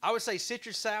sours. I would say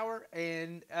citrus sour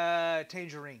and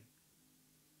tangerine.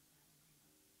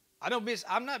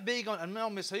 I'm not big on. I know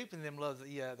Miss Hoop and them love the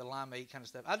limeade kind of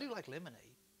stuff. I do like lemonade.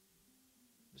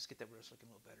 Let's get that roast looking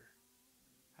a little better.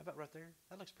 How about right there?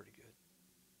 That looks pretty good.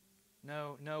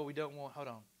 No, we don't want. Hold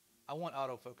on. I want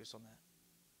autofocus on that.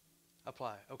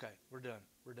 Apply. Okay, we're done.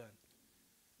 We're done.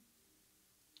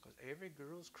 Because every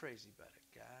girl's crazy about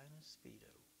a guy in a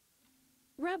Speedo.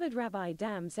 Rabid Rabbi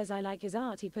Dam says I like his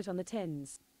art he put on the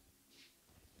tins.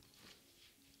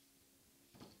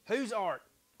 Whose art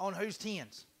on whose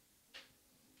tins?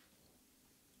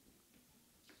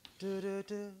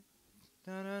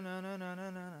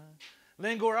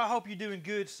 Lingor, I hope you're doing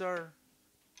good, sir.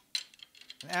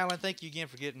 And Alan, thank you again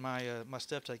for getting my my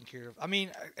stuff taken care of. I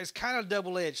mean, it's kind of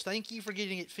double-edged. Thank you for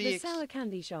getting it fixed. The sour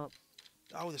candy shop.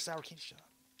 Oh, the sour candy shop.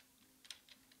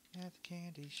 At the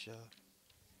candy shop.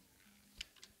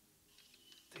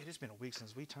 Dude, it's been a week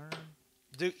since we turned.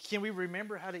 Dude, can we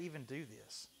remember how to even do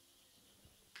this?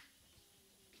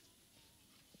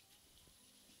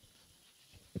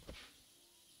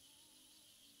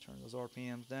 Turn those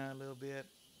RPMs down a little bit.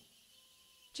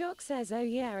 Jock says, oh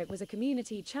yeah, it was a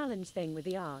community challenge thing with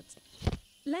the art.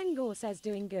 Lengor says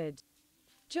doing good.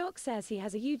 Jock says he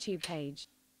has a YouTube page.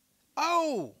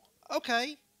 Oh,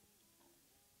 okay.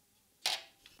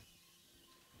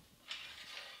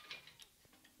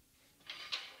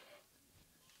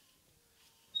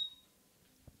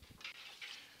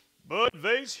 Bud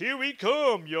Vase, here we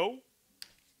come, yo.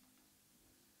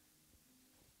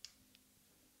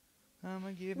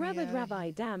 Rabid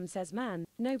Rabbi Dam says, man,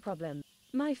 no problem.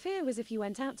 My fear was if you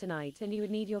went out tonight and you would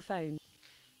need your phone.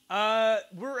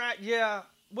 Yeah.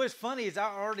 What's funny is I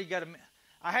already got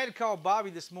I had to call Bobby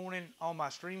this morning on my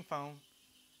stream phone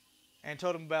and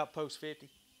told him about Post 50.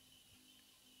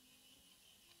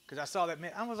 Because I saw that,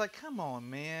 I was like, come on,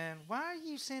 man. Why are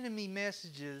you sending me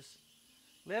messages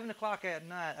 11 o'clock at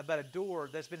night about a door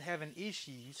that's been having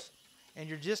issues, and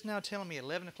you're just now telling me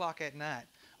 11 o'clock at night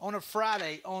on a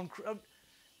Friday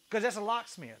because that's a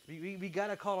locksmith. We got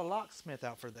to call a locksmith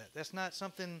out for that. That's not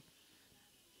something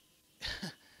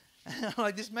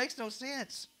like, this makes no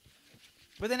sense.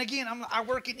 But then again, I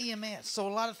work in EMS, so a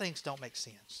lot of things don't make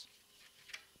sense.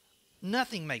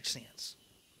 Nothing makes sense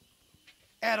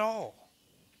at all.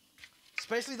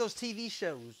 Especially those TV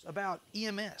shows about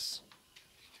EMS.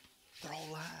 They're all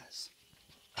lies.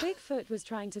 Bigfoot was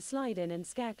trying to slide in and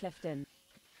scare Clifton.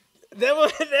 That's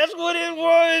what it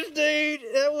was, dude.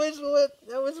 That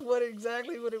was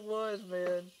exactly what it was,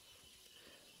 man.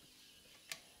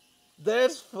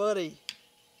 That's funny.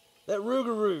 That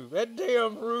Rougarou, that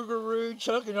damn Rougarou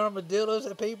chucking armadillos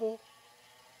at people.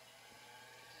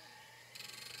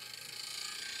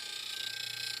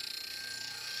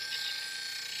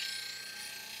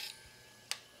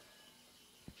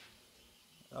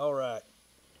 All right.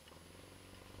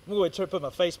 I'm going to put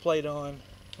my faceplate on,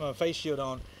 my face shield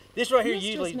on. This right here Mistress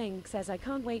usually... Mink says I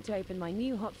can't wait to open my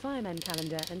new Hot Fireman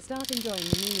calendar and start enjoying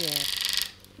the new year.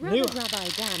 Rabbi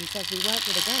Dan says we work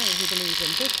with a guy who believes in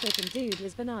Bigfoot and dude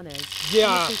was bananas.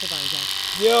 Yeah.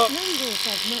 Supervisor. Yep. Lengor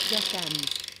says not just guns.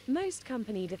 Most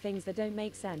company do things that don't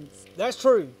make sense. That's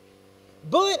true.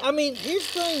 But, I mean, here's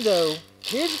the thing, though.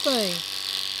 Here's the thing.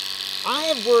 I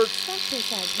have worked... Spectre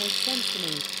says makes sense to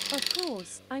me. Of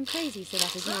course, I'm crazy, so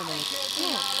that is normal.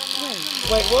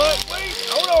 What? Wait, what? Wait,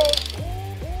 hold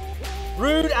on.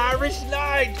 Rude Irish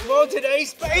Night. Well,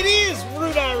 today's... It is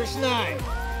Rude Irish Night.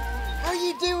 How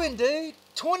you doing, dude?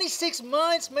 26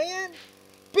 months, man.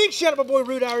 Big shout out to my boy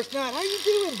Rude Irish Night. How you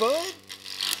doing, bud?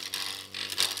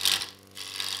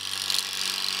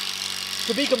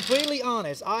 To be completely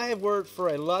honest, I have worked for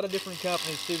a lot of different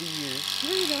companies through the years.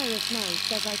 Rude Irish Night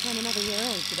says I turn another year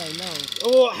old today,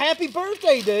 lol. Well, happy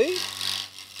birthday, dude.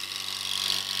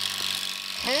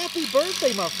 Happy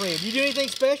birthday, my friend. You do anything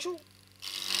special?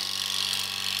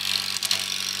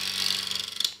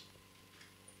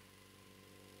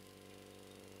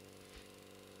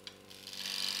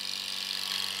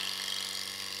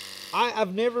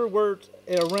 I've never worked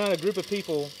around a group of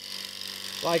people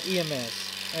like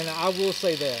EMS, and I will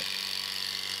say that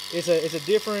it's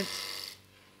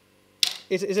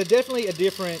definitely a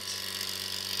different.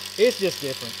 It's just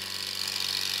different.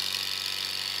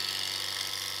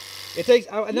 It takes.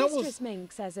 Mistress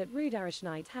Mink says at Rude Irish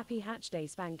Night, happy Hatch Day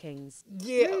spankings.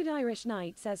 Yeah. Rude Irish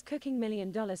Night says cooking $1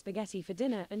 million spaghetti for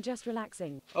dinner and just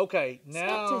relaxing. Okay,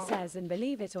 now. Spectre says, and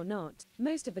believe it or not,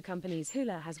 most of the companies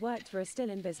Hula has worked for are still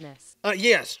in business.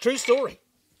 Yes, true story.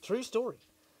 True story.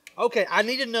 Okay, I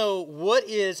need to know, what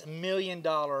is $1 million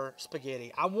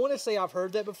spaghetti? I want to say I've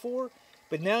heard that before,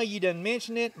 but now you done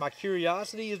mentioned it. My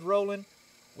curiosity is rolling.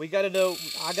 We got to know.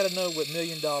 I got to know what $1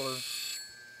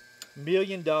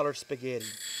 million spaghetti.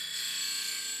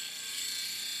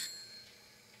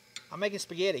 I'm making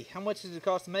spaghetti. How much does it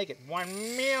cost to make it?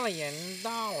 $1 million.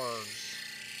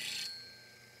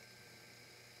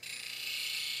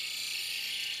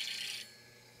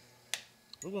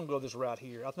 We're gonna go this route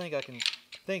here. I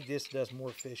think this does more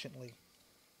efficiently.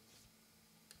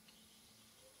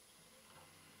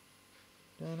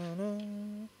 Da-na-na.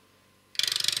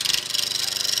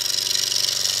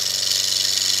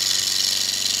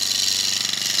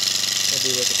 I'll do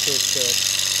like a quick cut.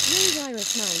 Ray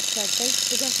Iris Knight said baked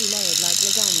spaghetti layered like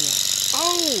lasagna.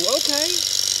 Oh, okay.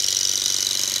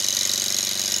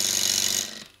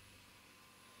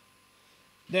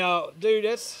 Now, dude,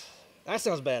 that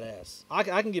sounds badass. I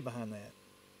can get behind that.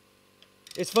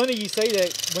 It's funny you say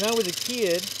that. When I was a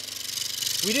kid,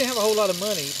 we didn't have a whole lot of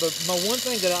money, but my one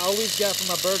thing that I always got for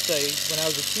my birthday when I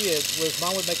was a kid was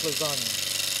Mom would make lasagna.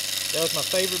 That was my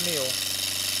favorite meal.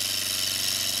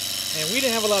 And we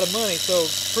didn't have a lot of money, so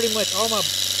pretty much all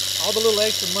the little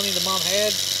extra money that Mom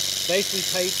had basically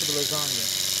paid for the lasagna.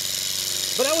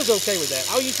 But I was okay with that.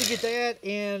 I used to get that,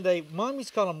 and Mom used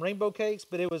to call them rainbow cakes,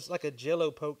 but it was like a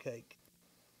Jello poke cake.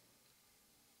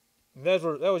 And that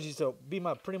was used to be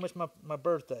pretty much my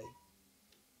birthday.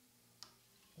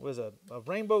 Was a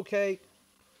rainbow cake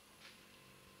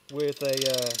with lasagna,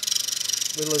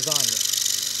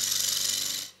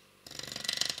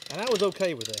 and I was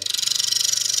okay with that.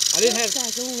 I didn't have.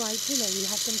 Says, all right, Hula, you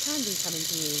have some candy coming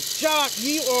to you. Jock,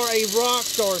 you are a rock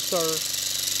star, sir.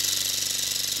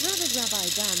 Rabid Rabbi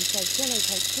Dan says Jello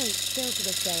cake cakes still to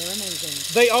this day are amazing.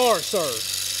 They are, sir.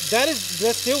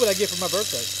 That's still what I get for my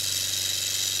birthday.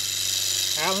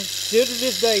 Alan, still to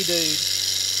this day, dude.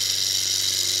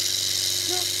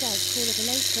 Jock says call it a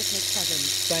late picnic present.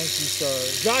 Thank you, sir.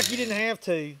 Jock, you didn't have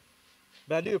to,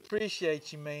 but I do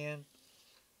appreciate you, man.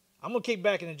 I'm gonna kick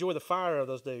back and enjoy the fire of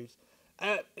those dudes.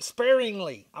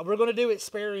 Sparingly. We're gonna do it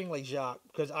sparingly, Jock,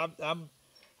 because I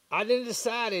then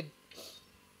decided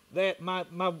that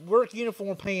my work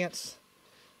uniform pants,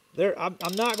 I'm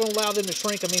not gonna allow them to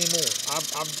shrink them anymore.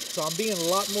 So I'm being a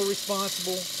lot more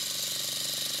responsible.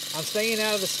 I'm staying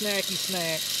out of the snacky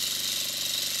snacks.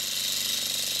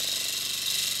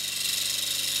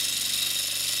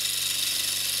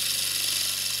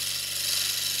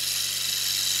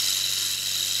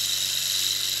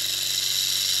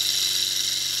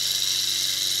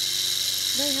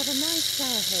 They have a nice sour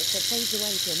hit that fades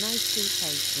away to a nice sweet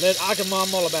taste.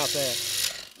 I'm all about that.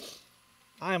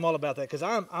 I am all about that because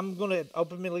I'm going to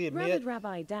openly admit. Rabid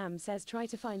Rabbi Dam says try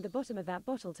to find the bottom of that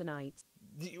bottle tonight.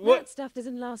 What? That stuff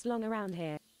doesn't last long around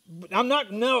here. I'm not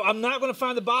going to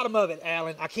find the bottom of it,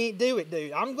 Alan. I can't do it,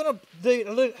 dude.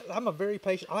 Look, I'm a very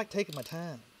patient. I like taking my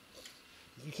time.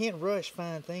 You can't rush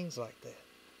fine things like that.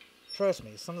 Trust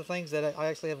me, some of the things that I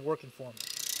actually have working for me.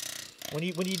 When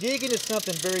you dig into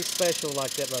something very special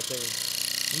like that right there,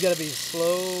 you got to be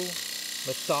slow,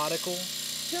 methodical.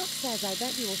 Jock says I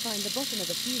bet you will find the bottom of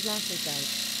the few glasses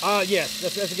though. Yes,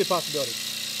 that's a good possibility.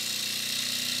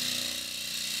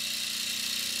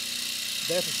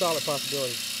 That's a solid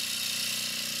possibility.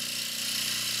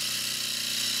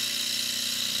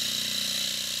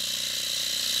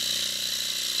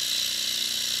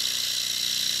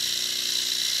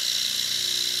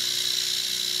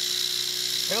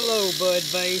 Hello, Bud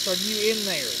Vase. Are you in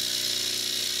there?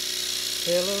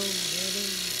 Hello.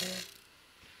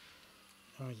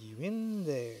 Are you in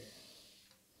there?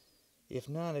 If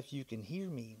not, if you can hear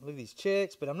me. Look at these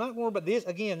checks, but I'm not worried about this.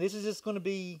 Again, this is just going to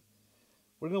be,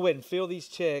 we're going to go ahead and fill these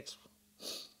checks.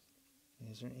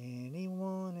 Is there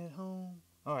anyone at home?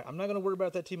 All right, I'm not going to worry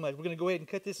about that too much. We're going to go ahead and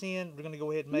cut this in. We're going to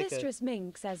go ahead and make Mistress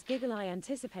Mink says, Giggle, I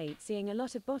anticipate seeing a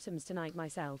lot of bottoms tonight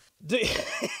myself.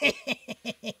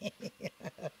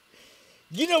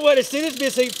 You know what? As soon as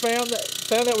Miss Hoop found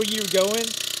out where you were going,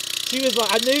 she was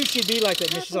like, I knew she'd be like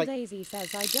that. And she's like, Daisy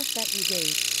says, I just bet you do.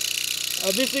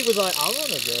 Miss Hoop was like, I want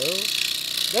to go.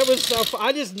 That was so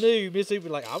I just knew Miss Hoop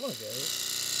was like, I want to go.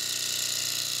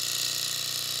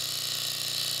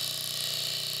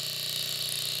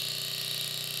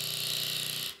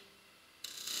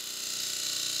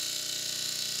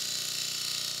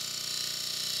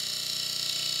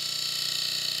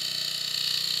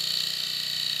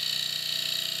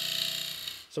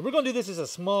 So we're going to do this as a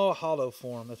small hollow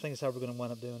form. I think that's how we're going to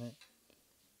wind up doing it.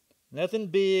 Nothing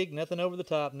big, nothing over the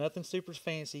top, nothing super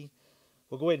fancy.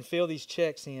 We'll go ahead and fill these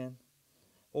checks in.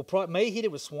 We'll may hit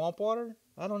it with swamp water.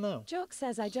 I don't know. Jock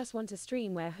says, I just want a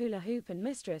stream where Hula Hoop and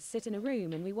Mistress sit in a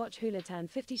room and we watch Hula turn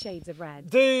 50 Shades of Red.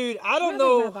 Dude, I don't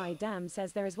know. Rabbi Dam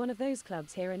says there is one of those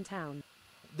clubs here in town.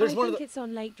 I think it's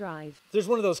on Lake Drive. There's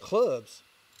one of those clubs.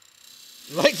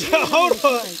 Lake Drive. Hold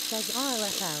on. Says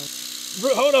RFL.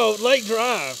 Hold on, Lake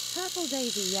Drive. Purple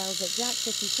Daisy yells at Jack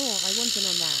 54, I want in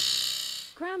on that.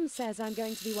 Cram says I'm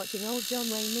going to be watching old John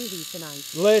Wayne movies tonight.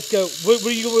 Let's go.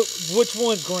 Which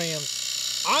one, Graham?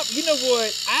 You know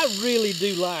what? I really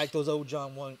do like those old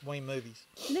John Wayne movies.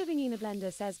 Living in a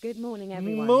Blender says good morning,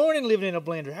 everyone. Morning, Living in a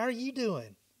Blender. How are you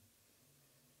doing?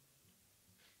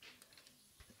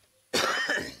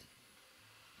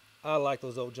 I like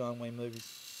those old John Wayne movies.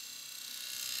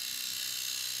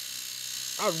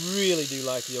 I really do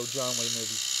like the old John Wayne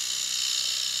movies.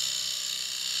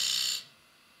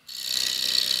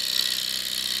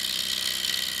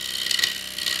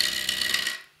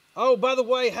 Oh, by the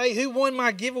way, hey, who won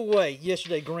my giveaway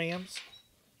yesterday, Grams?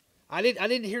 I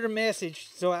didn't hear the message,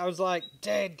 so I was like,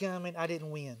 dadgummit, I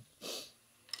didn't win.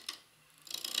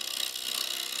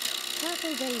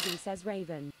 Purple Baby says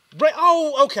Raven.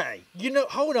 Oh, okay. You know,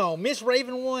 hold on. Miss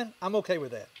Raven won? I'm okay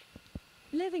with that.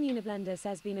 Living in a Blender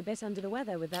says been a bit under the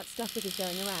weather with that stuff that is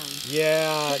going around.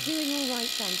 Yeah. But doing all right,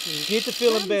 thank you. Get to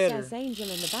feeling Cram better. says Angel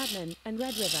and the Batman and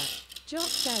Red River. Jock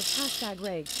says hashtag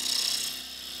rigged.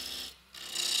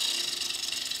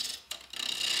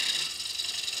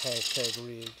 Hashtag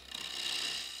rigged.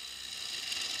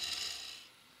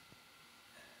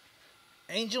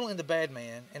 Angel and the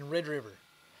Badman and Red River.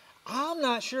 I'm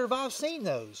not sure if I've seen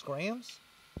those, Grams.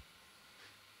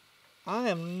 I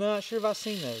am not sure if I've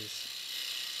seen those.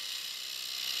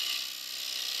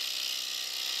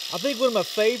 I think one of my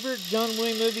favorite John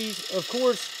Wayne movies, of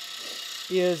course,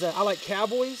 is I like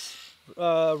Cowboys,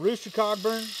 Rooster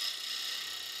Cogburn.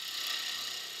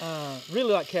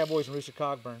 Really like Cowboys and Rooster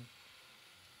Cogburn.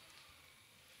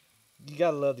 You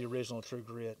gotta love the original True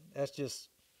Grit. That's just,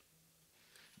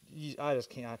 I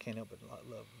can't help but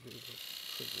love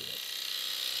True Grit.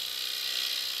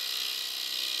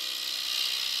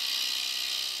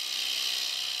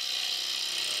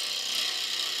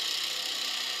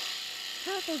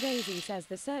 Purple Daisy says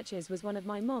The Searchers was one of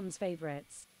my mom's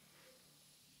favorites.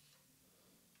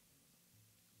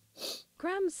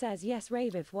 Grams says yes,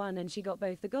 Ravith won and she got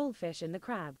both the goldfish and the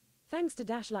crab. Thanks to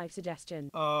Dash Life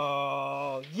suggestion.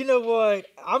 Oh, you know what?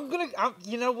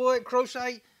 You know what,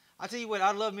 Crochet? I tell you what,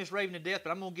 I love Miss Raven to death,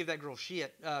 but I'm gonna give that girl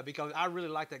shit because I really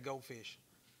like that goldfish.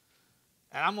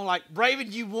 And I'm gonna like,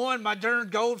 Raven, you won my darn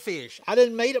goldfish. I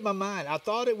didn't made up my mind. I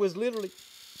thought it was literally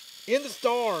in the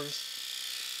stars.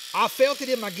 I felt it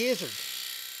in my gizzard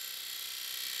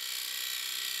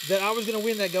that I was gonna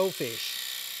win that goldfish.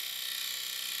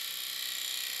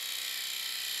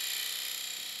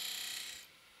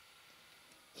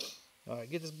 All right,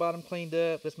 get this bottom cleaned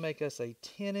up. Let's make us a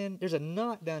tenon. There's a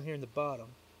knot down here in the bottom.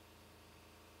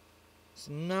 It's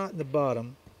a knot in the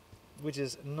bottom, which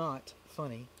is not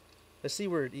funny. Let's see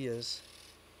where it is.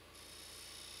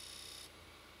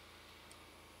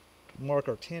 Mark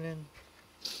our tenon.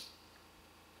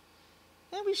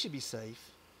 Yeah, we should be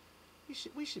safe.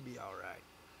 We should be all right.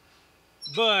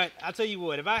 But I tell you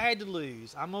what, if I had to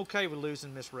lose, I'm okay with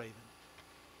losing Miss Raven.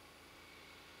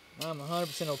 I'm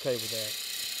 100% okay with that.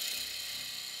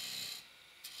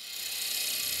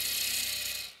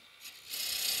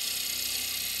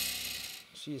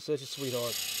 She is such a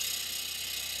sweetheart.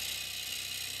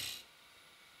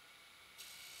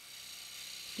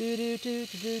 I'm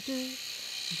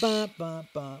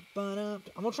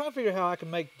gonna try to figure out how I can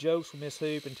make jokes with Miss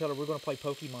Hoop and tell her we're gonna play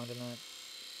Pokemon tonight.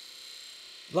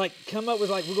 Like, come up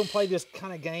with like we're gonna play this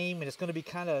kind of game and it's gonna be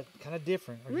kind of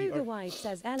different. Ruger Wife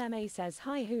says LMA says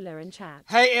hi Hula and chat.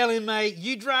 Hey LMA,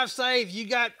 you drive safe. You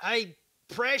got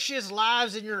precious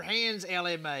lives in your hands,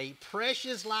 LMA.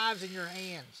 Precious lives in your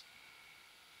hands.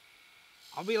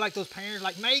 I'll be like those parents,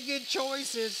 like, make good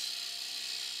choices.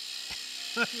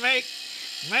 make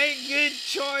good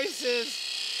choices.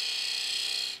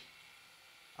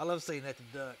 I love saying that to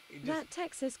Duck. That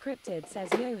Texas Cryptid says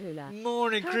yo Hula.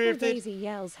 Morning, Purple Cryptid. Daisy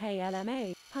yells hey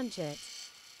LMA, punch it.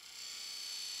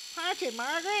 Punch it,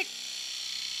 Margaret.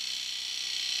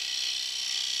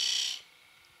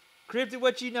 Cryptid,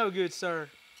 what you know, good sir?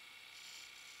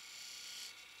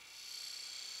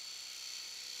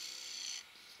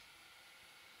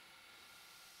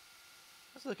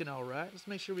 That's looking all right. Let's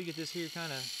make sure we get this here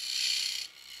kind of...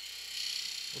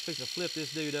 We're fixing to flip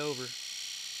this dude over.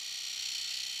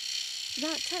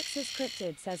 That Texas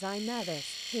Cryptid says I'm nervous,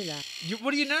 Hula.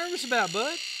 What are you nervous about,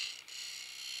 bud?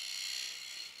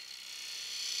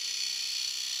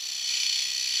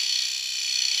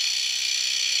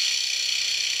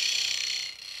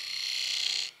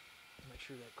 Make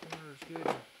sure that corner is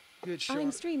good. Good shot.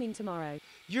 I'm streaming tomorrow.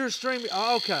 You're streaming.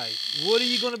 Oh, okay. What are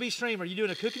you going to be streaming? Are you doing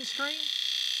a cooking stream?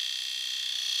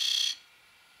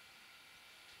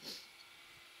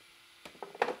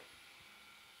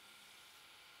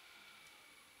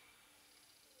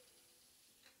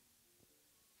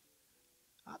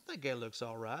 think that looks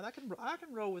all right. I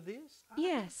can roll with this.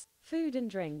 Yes, food and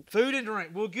drink. Food and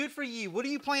drink. Well, good for you. What are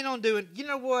you planning on doing? You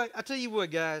know what? I tell you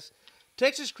what, guys.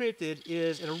 Texas Cryptid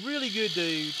is a really good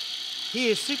dude. He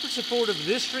is super supportive of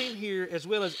this stream here as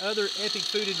well as other epic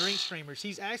food and drink streamers.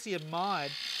 He's actually a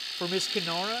mod for Miss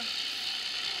Kenara.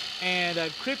 And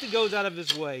Cryptid goes out of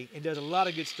his way and does a lot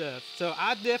of good stuff. So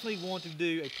I definitely want to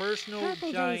do a personal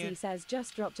Purple giant... Daisy says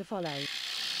just drop to follow.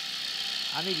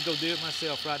 I need to go do it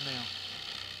myself right now.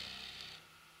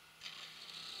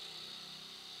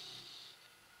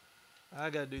 I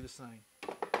got to do the same.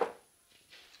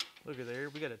 Look at there.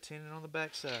 We got a tenon on the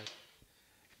backside.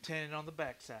 Tenon on the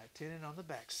backside. Tenon on the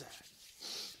backside.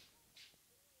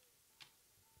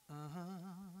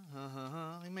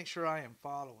 Let me make sure I am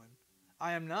following.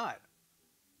 I am not.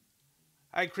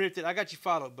 Hey, Cryptid, I got you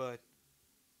followed, bud.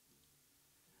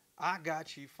 I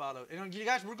got you followed. And you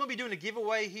guys, we're going to be doing a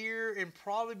giveaway here in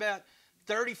probably about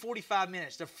 30, 45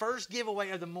 minutes. The first giveaway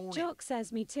of the morning. Jock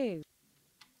says me too.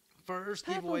 First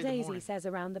Purple giveaway of the Daisy morning. says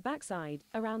around the backside.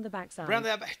 Around the backside. Around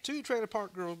the two trailer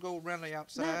park girls go around the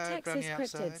outside. That Texas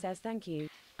Cryptid says thank you.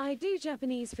 I do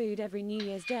Japanese food every New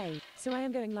Year's Day, so I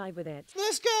am going live with it.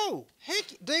 Let's go. Heck,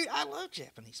 dude, I love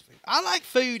Japanese food. I like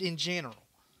food in general.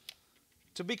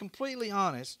 To be completely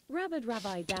honest. Rabid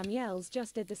Rabbi Daniels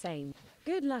just did the same.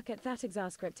 Good luck at that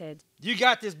Exascripted. You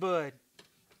got this, bud.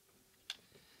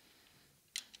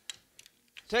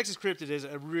 Texas Cryptid is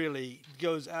really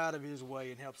goes out of his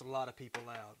way and helps a lot of people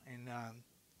out. And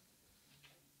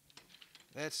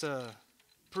that's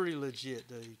pretty legit,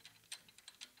 dude.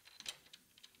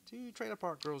 Two trailer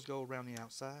park girls go around the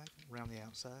outside, around the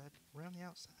outside, around the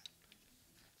outside.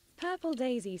 Purple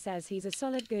Daisy says he's a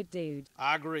solid good dude.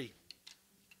 I agree.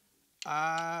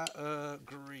 I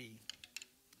agree.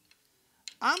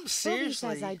 I'm seriously...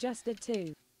 Bobby says I just did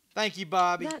too. Thank you,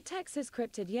 Bobby. That Texas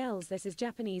Cryptid yells this is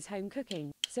Japanese home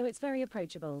cooking, so it's very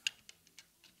approachable.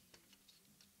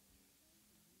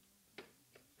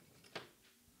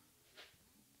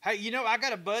 Hey, you know, I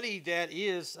got a buddy that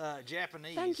is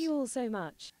Japanese. Thank you all so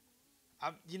much.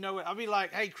 You know what? I'll be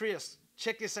like, hey, Chris,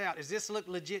 check this out. Does this look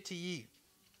legit to you?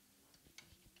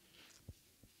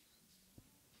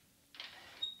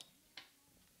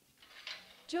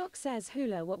 Jock says,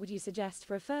 Hula, what would you suggest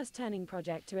for a first turning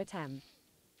project to attempt?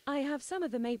 I have some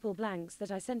of the maple blanks that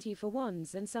I sent you for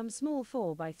wands and some small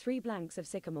 4x3 blanks of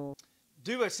sycamore.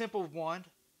 Do a simple wand.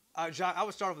 I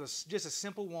would start with just a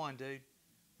simple wand, dude.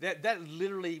 That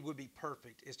literally would be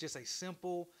perfect. It's just a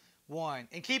simple wand.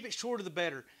 And keep it shorter the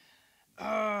better.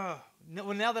 Well,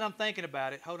 now that I'm thinking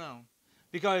about it, hold on.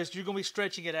 Because you're going to be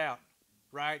stretching it out,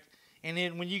 right? And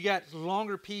then when you got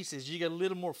longer pieces, you get a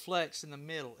little more flex in the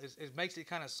middle. It makes it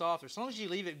kind of softer. As long as you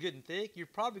leave it good and thick, you're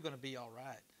probably going to be all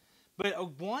right. But a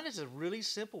wand is a really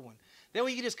simple one. That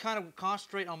way you can just kind of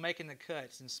concentrate on making the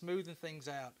cuts and smoothing things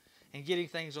out and getting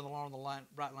things along the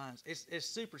right lines. It's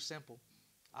super simple.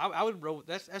 I would roll.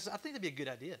 I think that'd be a good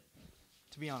idea,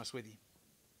 to be honest with you.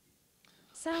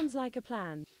 Sounds like a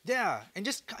plan. Yeah, and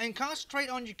concentrate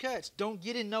on your cuts. Don't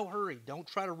get in no hurry. Don't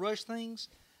try to rush things.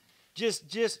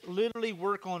 Just literally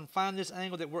work on find this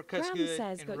angle that cuts Graham good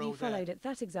says and got roll you followed at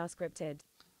that Exascripted.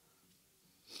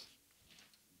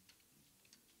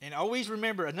 And always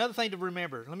remember, another thing to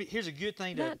remember. Here's a good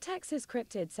thing to... That Texas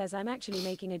Cryptid says I'm actually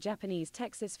making a Japanese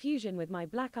Texas fusion with my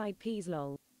black-eyed peas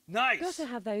lol. Nice! Gotta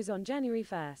have those on January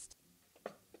 1st.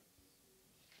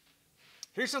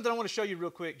 Here's something I want to show you real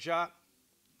quick, Jock.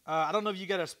 I don't know if you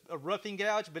got a roughing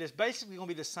gouge, but it's basically going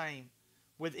to be the same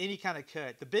with any kind of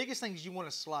cut. The biggest thing is you want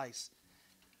to slice.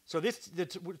 So the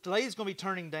lathe is going to be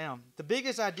turning down. The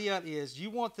biggest idea is you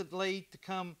want the lathe to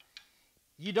come...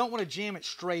 You don't want to jam it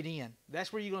straight in.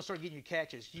 That's where you're going to start getting your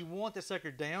catches. You want the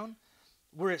sucker down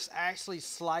where it's actually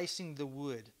slicing the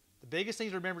wood. The biggest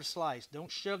thing to remember is slice. Don't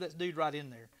shove that dude right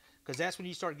in there because that's when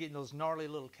you start getting those gnarly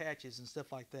little catches and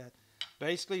stuff like that.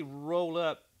 Basically roll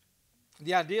up.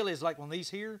 The ideal is like on these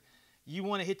here, you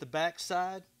want to hit the back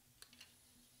side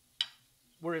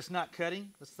where it's not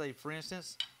cutting. Let's say for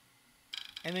instance.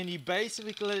 And then you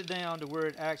basically let it down to where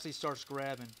it actually starts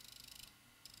grabbing.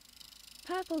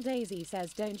 Purple Daisy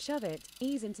says don't shove it,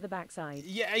 ease into the backside.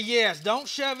 Yeah, yes, don't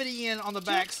shove it in on the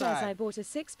backside. Says I bought a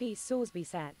 6-piece Salisbury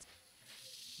set.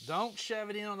 Don't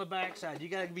shove it in on the backside. You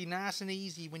got to be nice and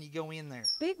easy when you go in there.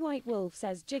 Big White Wolf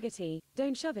says jiggity,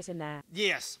 don't shove it in there.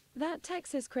 Yes. That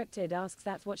Texas Cryptid asks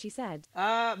that's what she said.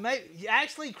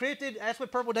 Actually, Cryptid, that's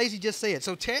what Purple Daisy just said.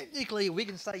 So technically, we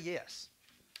can say yes.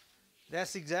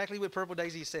 That's exactly what Purple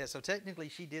Daisy said. So technically,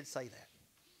 she did say that.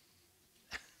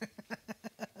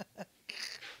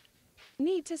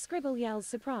 Need to scribble yells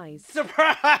surprise.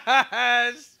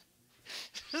 Surprise!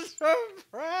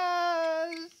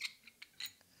 Surprise!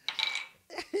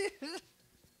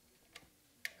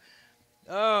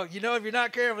 Oh, you know, if you're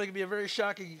not careful, it can be a very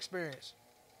shocking experience.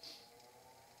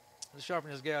 Let's sharpen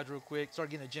this gouge real quick. Start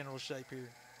getting a general shape here.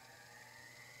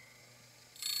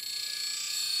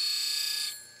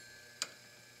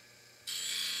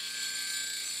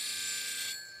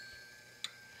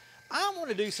 I want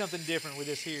to do something different with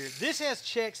this here. This has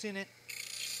checks in it.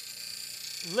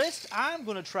 I'm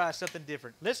going to try something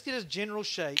different. Let's get a general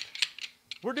shape.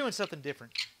 We're doing something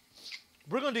different.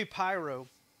 We're going to do pyro.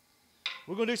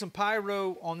 We're going to do some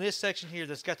pyro on this section here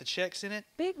that's got the checks in it.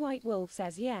 Big White Wolf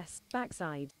says yes,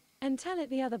 backside. And tell it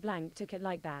the other blank took it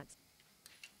like that.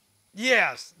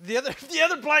 Yes, the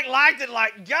other blank liked it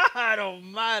like, God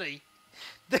almighty.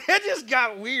 That just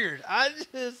got weird.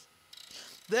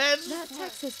 That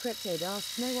Texas cryptid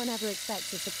asks no one ever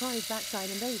expects a surprise backside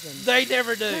invasion. They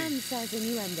never do. Sam says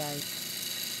innuendo.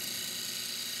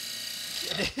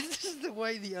 This is the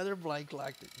way the other blank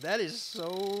liked it. That is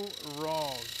so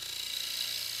wrong.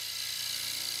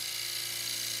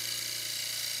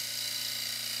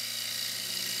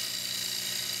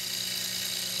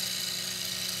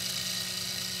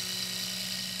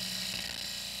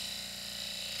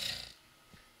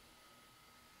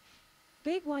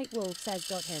 Big White Wolf says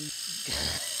got him.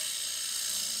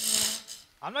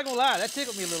 I'm not gonna lie, that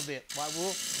tickled me a little bit. White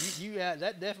Wolf,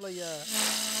 that definitely.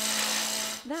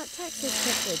 That Texas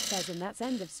cryptid says, and that's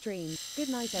end of stream. Good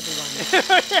night, everyone.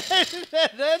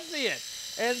 That's it,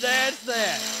 and that's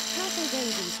that.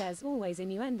 Propagation says always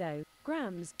innuendo.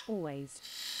 Grams, always.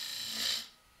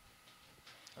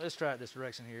 Let's try it this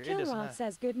direction here. Kilrod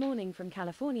says good morning from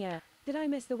California. Did I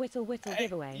miss the Whittle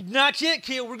giveaway? Not yet,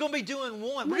 Kill. We're gonna be doing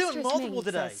one. We're doing multiple Ming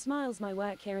today. Says, smiles, my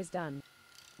work here is done.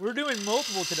 We're doing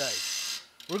multiple today.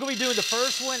 We're gonna be doing the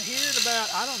first one here in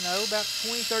about, I don't know, about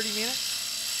 20, 30 minutes.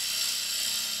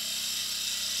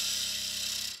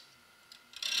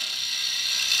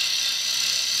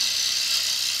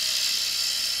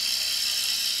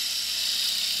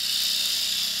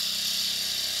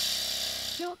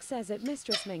 Jock says that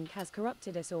Mistress Mink has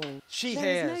corrupted us all. She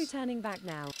There has. is no turning back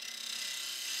now.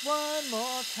 One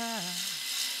more time.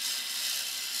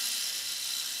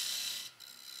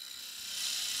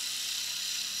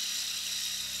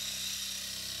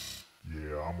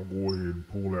 Yeah, I'm gonna go ahead and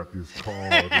pull out this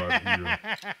card right here.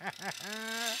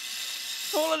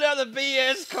 Pulling out the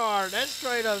BS card. That's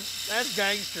straight up. That's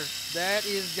gangster. That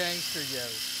is gangster, yo.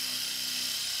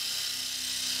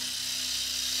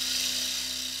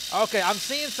 Okay, I'm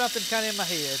seeing something kind of in my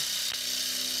head.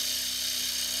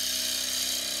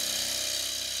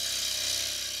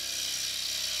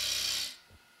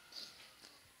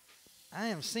 I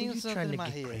am seeing something in my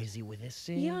head. Crazy with this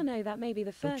scene? Yeah, no, that may be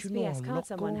the first you know BS I'm card not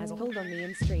someone has going pulled on me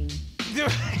in stream.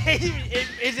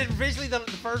 Is it officially the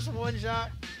first one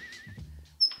shot?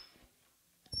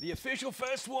 The official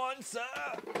first one, sir.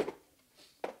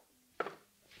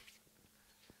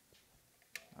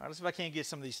 All right, let's see if I can't get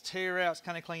some of these tear outs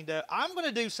kind of cleaned up. I'm going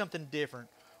to do something different.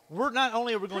 We're not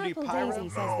only are we going to do Purple pyro. Daisy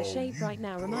says the shape right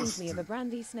now reminds me of a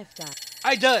brandy snifter.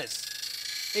 It does.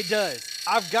 It does.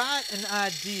 I've got an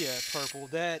idea, Purple,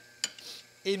 that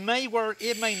it may work,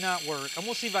 it may not work. I'm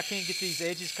going to see if I can't get these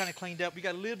edges kind of cleaned up. We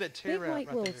got a little bit of tear Big out White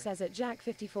right Wolf there. says at Jack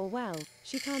 54, well,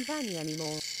 she can't ban you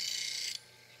anymore.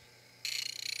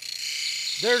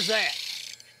 There's that.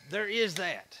 There is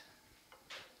that.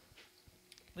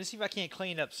 Let's see if I can't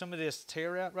clean up some of this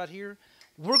tear out right here.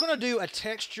 We're going to do a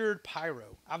textured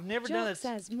pyro. I've never done Jock it.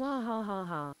 says, mwah ha ha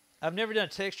ha. I've never done a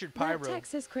textured pyro. That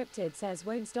Texas cryptid says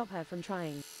won't stop her from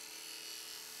trying.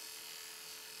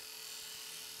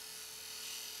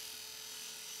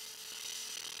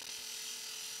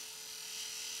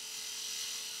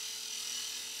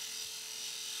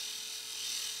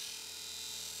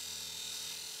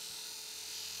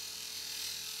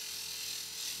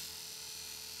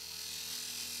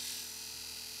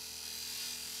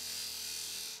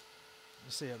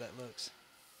 Let's see how that looks.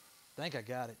 I think I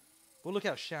got it. Well, look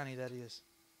how shiny that is.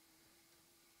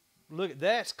 Look,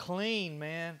 that's clean,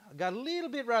 man. I got a little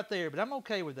bit right there, but I'm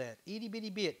okay with that. Itty bitty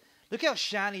bit. Look how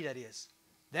shiny that is.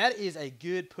 That is a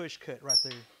good push cut right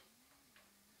there.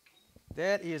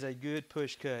 That is a good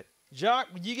push cut. Jock,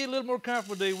 when you get a little more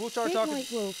comfortable, dude, we'll start Big talking.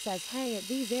 White Wolf says, hey at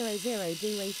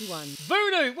V00do81.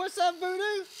 Voodoo! What's up,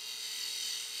 Voodoo?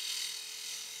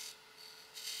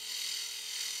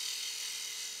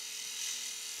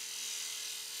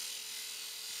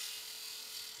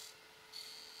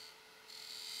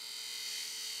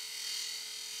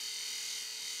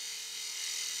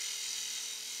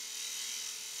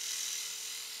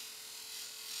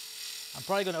 I'm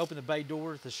probably going to open the bay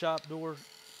door, the shop door.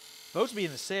 Supposed to be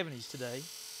in the 70s today.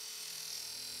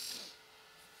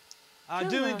 I'm Kilmar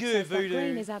doing good, says that grain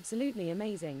Voodoo. is absolutely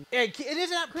amazing. It isn't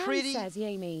that Graham pretty. says,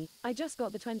 yay me, I just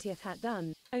got the 20th hat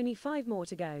done. Only 5 more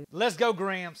to go. Let's go,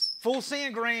 Grams. Full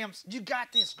send, Grams. You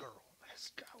got this, girl. Let's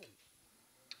go.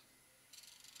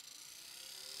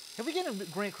 Have we given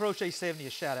Grant Crochet 70 a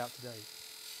shout out today?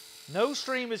 No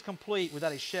stream is complete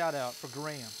without a shout out for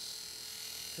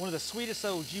Grams. One of the sweetest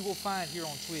souls you will find here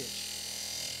on Twitch.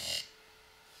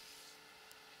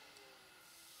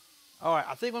 All right,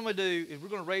 I think what I'm going to do is we're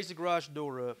going to raise the garage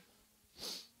door up.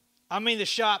 I mean the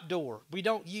shop door. We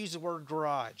don't use the word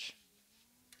garage.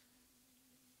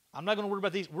 I'm not going to worry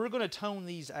about these. We're going to tone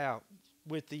these out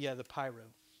with the pyro.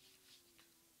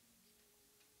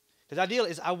 Because the ideal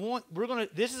is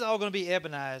this is all going to be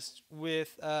ebonized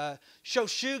with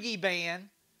Shoshugi Band.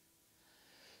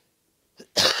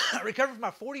 Recovered from my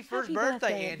 41st Happy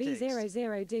birthday at antics.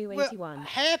 V00Do81. Well,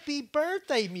 happy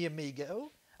birthday, mi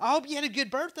amigo. I hope you had a good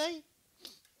birthday.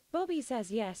 Bobby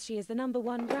says yes, she is the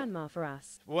 #1 grandma for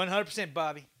us. 100%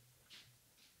 Bobby.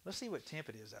 Let's see what temp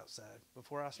it is outside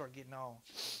before I start getting all.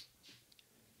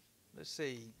 Let's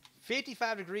see.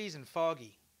 55 degrees and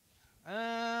foggy.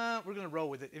 We're gonna roll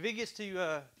with it. If it gets too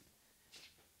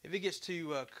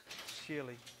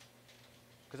chilly,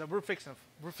 because we're fixing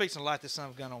to light this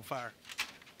son of a gun on fire,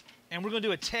 and we're gonna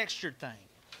do a textured thing.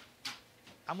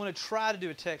 I'm gonna try to do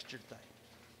a textured thing.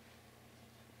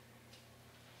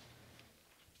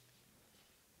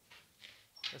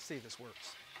 Let's see if this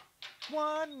works.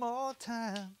 One more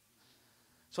time.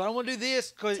 So I don't want to do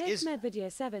this because it's...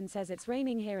 TechMedVideo7 says it's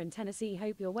raining here in Tennessee.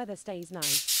 Hope your weather stays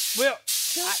nice. Well...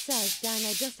 Josh says, dang,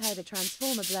 I just heard a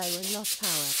transformer blow and lost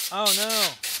power. Oh, no.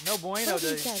 No bueno, Bobby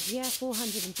dude. says, yeah,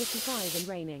 455 and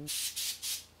raining.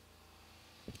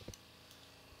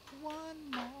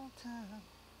 One more time.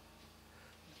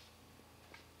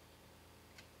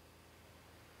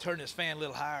 Turn this fan a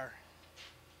little higher.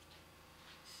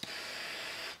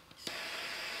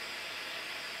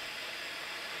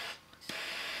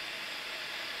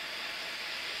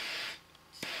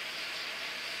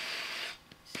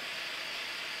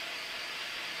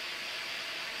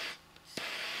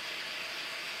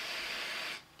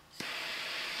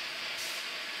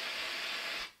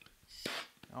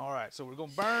 All right, so we're going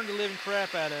to burn the living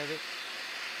crap out of it.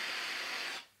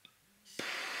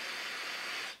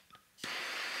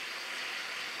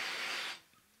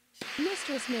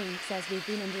 Mistress Mink says we've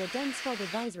been under a dense fog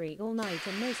advisory all night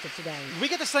and most of today. We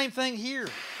got the same thing here,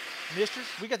 mistress.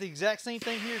 We got the exact same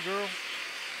thing here, girl.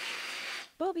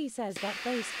 Bobby says that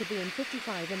base could be in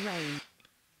 55 and rain.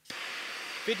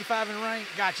 55 in rain.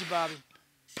 Got you, Bobby.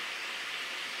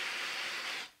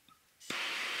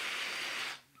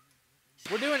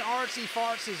 We're doing artsy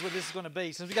fartsies what this is going to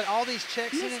be. Since we got all these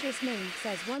checks in it. Mistress Mink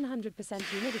says 100%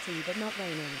 humidity but not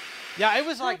raining. Yeah, it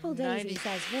was like Purple 90. Daisy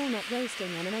says walnut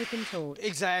roasting on an open torch.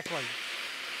 Exactly.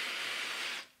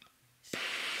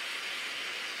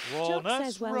 Jock Walnuts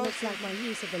says, well, looks like my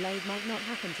use of the lathe might not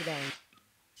happen today.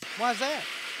 Why's that?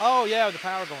 Oh, yeah, with the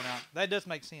power going out. That does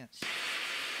make sense.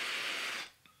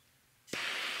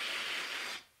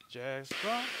 Just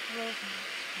rock roasting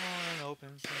on an open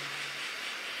torch.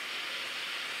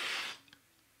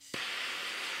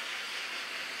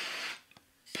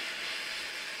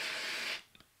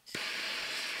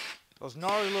 Those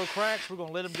gnarly little cracks, we're going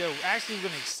to let them go. Actually, we're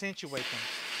going to accentuate them.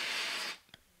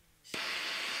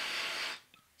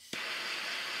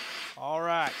 All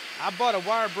right. I bought a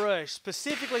wire brush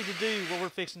specifically to do what we're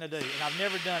fixing to do, and I've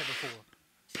never done it before.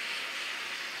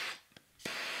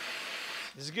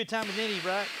 This is a good time as any,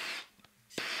 right?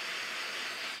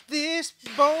 This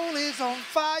bowl is on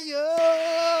fire.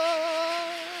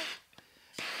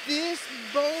 This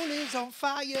bowl is on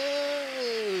fire.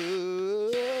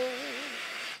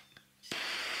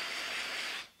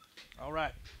 All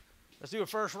right, let's do a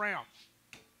first round.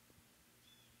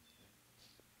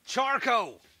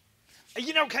 Charcoal.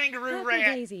 You know kangaroo Purple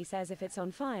rat. Daisy says if it's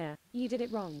on fire, you did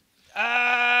it wrong.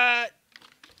 Well,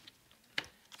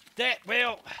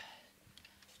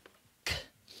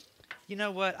 you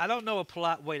know what? I don't know a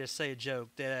polite way to say a joke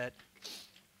that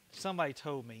somebody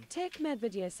told me.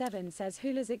 TechMedVideo7 says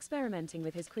Hula's experimenting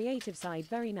with his creative side.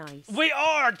 Very nice. We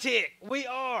are, Tick. We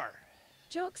are.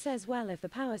 Jock says, well, if the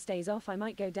power stays off, I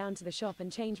might go down to the shop and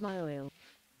change my oil.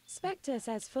 Spectre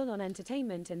says full-on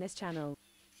entertainment in this channel.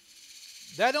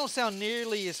 That don't sound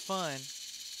nearly as fun.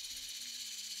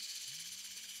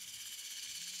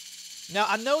 Now,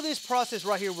 I know this process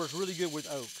right here works really good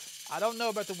with oak. I don't know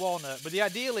about the walnut, but the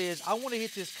ideal is I want to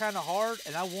hit this kind of hard,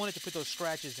 and I want it to put those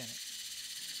scratches in it.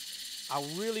 I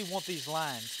really want these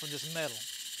lines from this metal.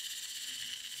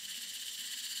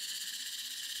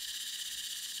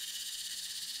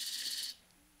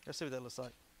 Let's see what that looks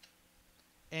like.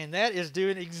 And that is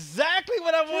doing exactly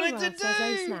what I wanted to Kilroth says,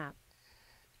 oh do. snap.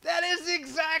 That is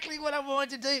exactly what I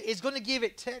wanted to do. It's going to give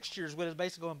it textures, what it's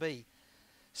basically going to be.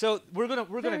 So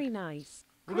Very nice.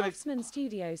 Craftsman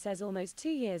Studio says almost 2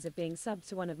 years of being subbed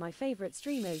to one of my favorite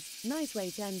streamers. Nice way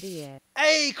to end the year.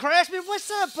 Hey, Craftsman, what's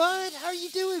up, bud? How you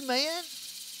doing, man?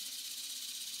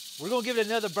 We're going to give it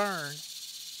another burn.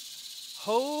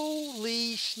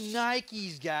 Holy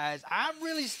shnikes, guys. I'm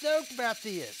really stoked about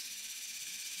this.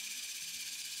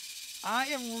 I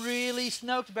am really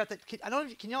stoked about that.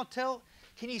 Can y'all tell?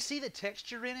 Can you see the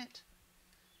texture in it?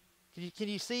 Can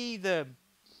you see the...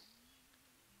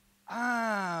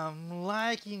 I'm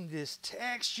liking this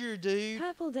texture, dude.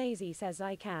 Purple Daisy says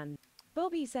I can.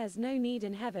 Bobby says no need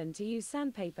in heaven to use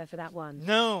sandpaper for that one.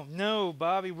 No,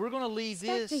 Bobby. We're going to leave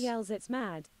Spectre this. yells it's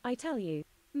mad. I tell you.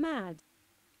 Mad.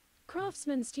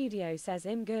 Craftsman Studio says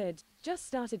I'm good. Just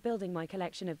started building my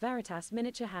collection of Veritas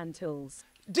miniature hand tools.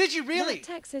 Did you really? That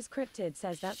Texas Cryptid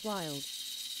says that's wild.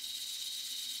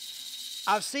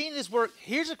 I've seen this work.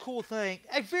 Here's a cool thing.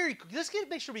 Let's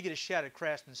make sure we get a shout at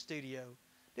Craftsman Studio.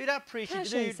 Dude, I appreciate it,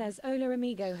 Kershaw dude. says hola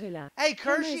amigo hula. Hey,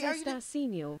 Kershey, how you doing?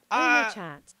 Senor. In the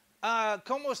chat.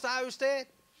 ¿Cómo está usted?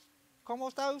 ¿Cómo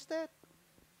está usted?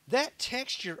 That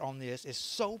texture on this is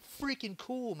so freaking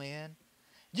cool, man.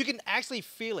 You can actually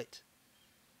feel it.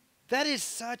 That is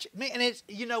such... Man, and it's...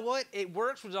 You know what? It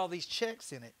works with all these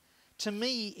checks in it. To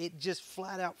me, it just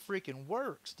flat out freaking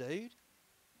works, dude.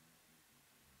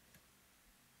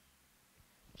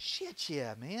 Shit,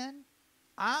 yeah, man.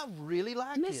 I really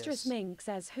like this. Mistress Mink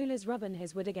says hula's rubbing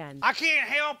his wood again. I can't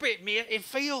help it, man. It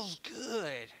feels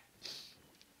good.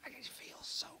 It feels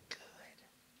so good.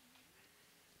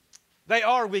 They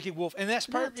are Wicked Wolf, and that's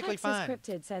perfectly fine.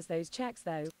 Texas Cryptid says those checks,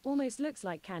 though, almost looks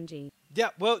like kanji. Yeah,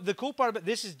 well, the cool part about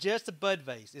this is just a bud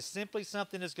vase. It's simply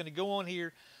something that's going to go on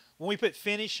here when we put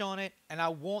finish on it, and I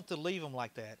want to leave them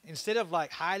like that. Instead of,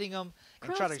 like, hiding them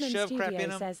and try to shove Studio crap in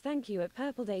them. says thank you at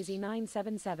Purple Daisy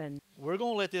 977. We're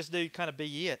going to let this dude kind of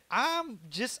be it. I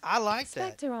like that.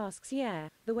 Spectre asks, yeah,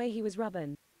 the way he was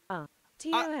rubbing.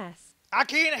 TOS. I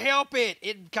can't help it.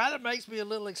 It kind of makes me a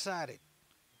little excited.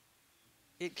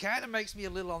 It kind of makes me a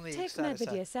little on the excited side.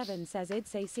 Technovidia 7 says I'd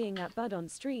say seeing that bud on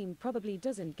stream probably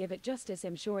doesn't give it justice.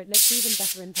 I'm sure it looks even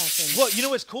better in person. Well, you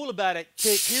know what's cool about it?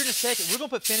 Here in a second, we're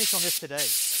going to put finish on this today.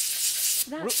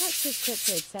 That Texas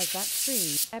Cryptid says that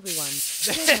stream, everyone.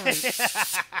 Good night.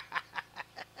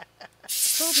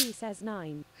 Bobby says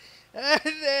 9.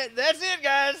 That's it,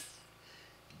 guys.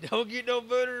 Don't get no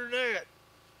better than that.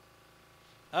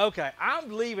 Okay,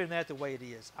 I'm leaving that the way it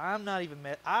is. I'm not even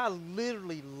mad. I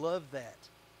literally love that.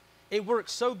 It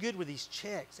works so good with these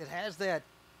checks. It has that.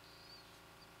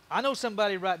 I know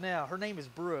somebody right now, her name is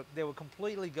Brooke, that will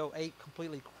completely go ape,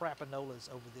 completely crapanolas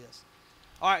over this.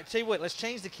 All right, tell you what, let's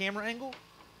change the camera angle.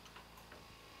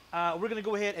 We're going to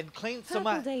go ahead and clean some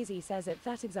Purple Daisy says at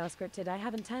that Scripted I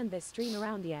haven't turned this stream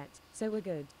around yet, so we're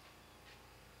good.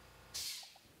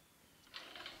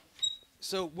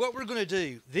 So what we're going to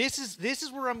do, this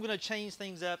is where I'm going to change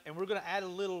things up, and we're going to add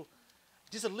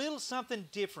just a little something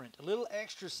different, a little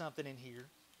extra something in here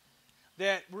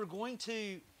that we're going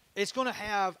to, it's going to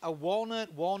have a walnut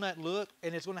look,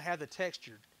 and it's going to have the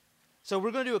textured. So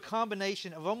we're going to do a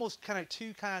combination of almost kind of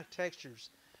two kind of textures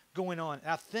going on.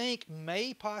 And I think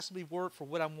may possibly work for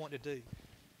what I'm wanting to do.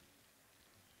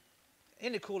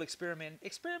 Isn't it cool experimenting?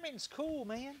 Experimenting's cool,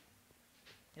 man.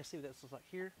 Let's see what that looks like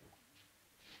here.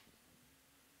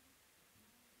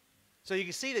 So you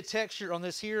can see the texture on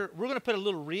this here. We're going to put a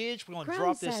little ridge. We're going to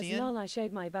drop this in. Lol, I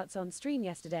showed my butts on stream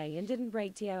yesterday and didn't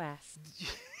break TOS.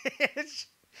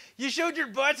 You showed your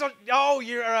butts on,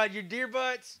 your deer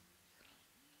butts?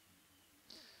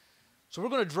 So we're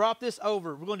going to drop this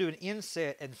over. We're going to do an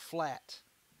inset and flat.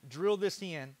 Drill this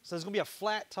in. So there's going to be a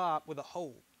flat top with a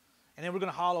hole. And then we're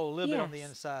going to hollow a little bit on the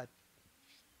inside.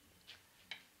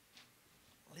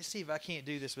 Let's see if I can't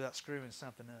do this without screwing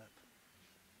something up.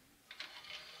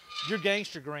 You're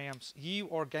gangster, Grams.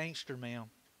 You are gangster, ma'am.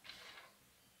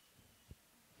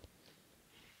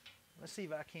 Let's see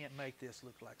if I can't make this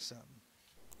look like something.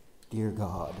 Dear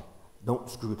God, don't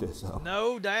screw this up.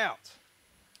 No doubt.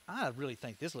 I really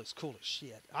think this looks cool as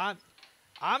shit. I'm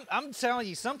telling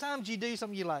you, sometimes you do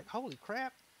something you're like, holy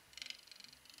crap,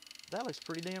 that looks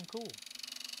pretty damn cool.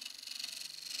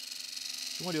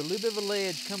 You want to do a little bit of a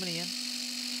ledge coming in.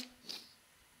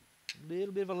 A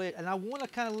little bit of a ledge. And I want to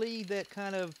kind of leave that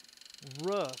kind of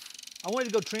rough. I want it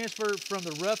to go transfer from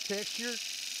the rough texture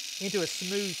into a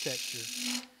smooth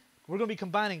texture. We're going to be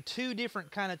combining two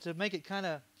different kind of, to make it kind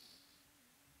of,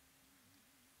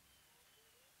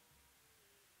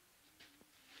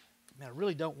 Man, I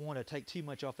really don't want to take too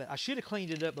much off that. I should have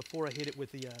cleaned it up before I hit it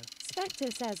with the...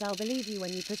 Spectre says, I'll believe you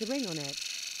when you put a ring on it.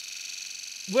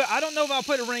 Well, I don't know if I'll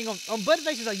put a ring on... On button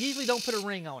faces, I usually don't put a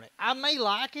ring on it. I may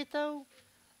like it, though,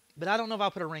 but I don't know if I'll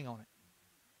put a ring on it.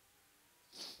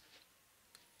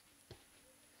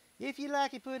 If you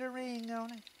like it, put a ring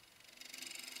on it.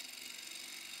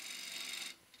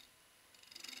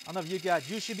 I don't know if you guys,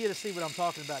 you should be able to see what I'm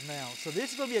talking about now. So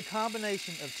this is going to be a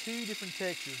combination of two different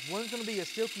textures. One's going to be a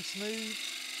silky smooth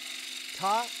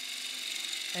top,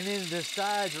 and then the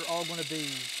sides are all going to be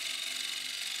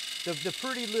the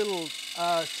pretty little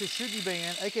Tsushigi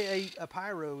band, aka a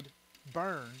Pyroid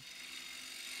burn.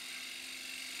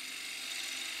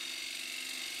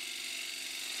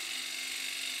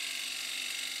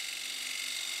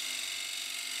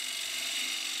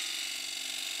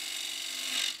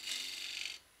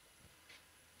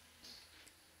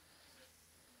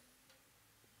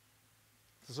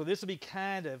 So this will be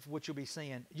kind of what you'll be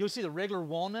seeing. You'll see the regular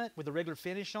walnut with the regular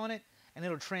finish on it, and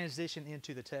it'll transition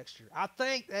into the texture. I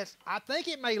think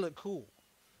it may look cool.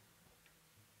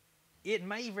 It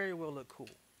may very well look cool.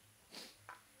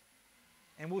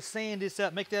 And we'll sand this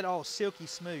up, make that all silky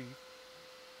smooth.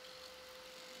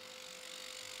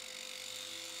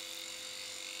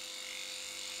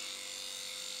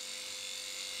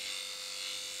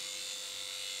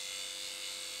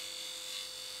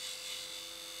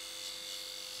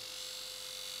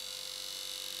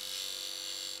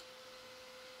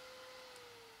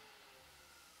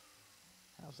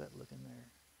 How's that looking there?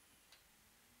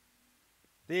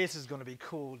 This is going to be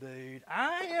cool, dude.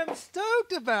 I am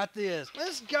stoked about this.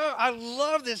 Let's go. I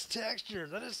love this texture.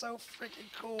 That is so freaking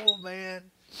cool, man.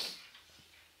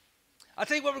 I'll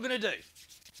tell you what we're going to do.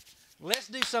 Let's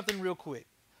do something real quick.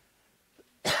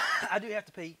 I do have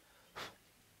to pee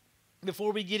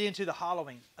before we get into the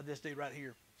hollowing of this dude right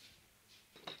here.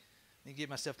 Let me get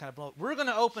myself kind of blown. We're going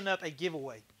to open up a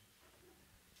giveaway.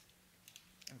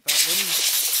 In fact, let me...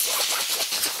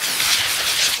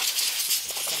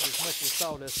 As much as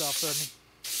sawdust off of me.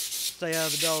 Stay out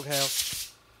of the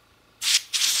doghouse.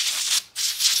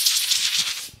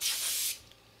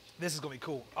 This is going to be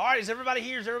cool. All right, is everybody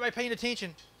here? Is everybody paying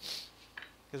attention?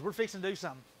 Because we're fixing to do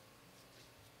something.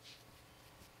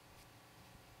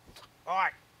 All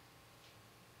right.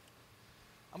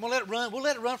 I'm going to let it run. We'll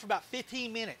let it run for about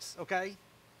 15 minutes, okay?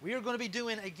 We are going to be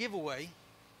doing a giveaway.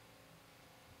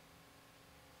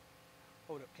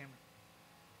 Hold up, camera.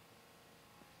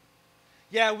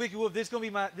 Yeah, Wicked Wolf,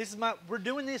 we're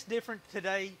doing this different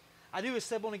today. I do a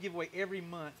sub-only giveaway every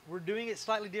month. We're doing it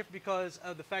slightly different because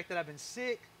of the fact that I've been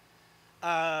sick.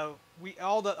 All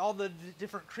the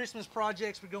different Christmas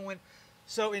projects we're going.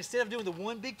 So instead of doing the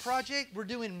one big project, we're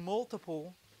doing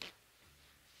multiple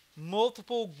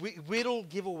whittle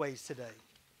giveaways today.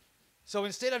 So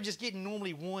instead of just getting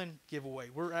normally one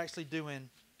giveaway, we're actually doing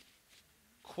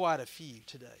quite a few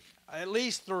today. At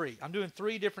least 3. I'm doing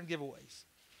 3 different giveaways.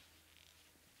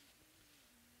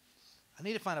 I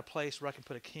need to find a place where I can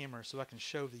put a camera so I can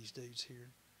show these dudes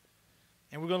here.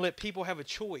 And we're going to let people have a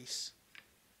choice.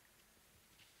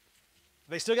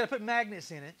 They still got to put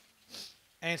magnets in it.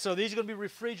 And so these are going to be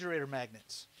refrigerator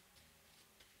magnets.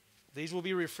 These will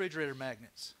be refrigerator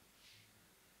magnets.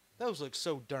 Those look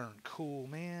so darn cool,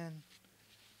 man.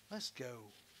 Let's go.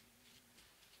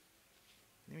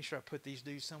 Let me make sure I put these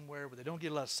dudes somewhere where they don't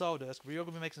get a lot of sawdust. We're going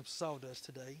to be making some sawdust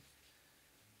today.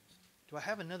 Do I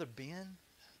have another bin?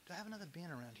 Do I have another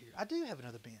bin around here? I do have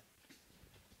another bin.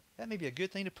 That may be a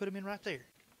good thing to put them in right there.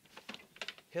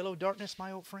 Hello, darkness,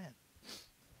 my old friend.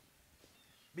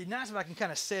 Be nice if I can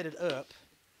kind of set it up.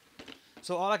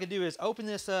 So all I can do is open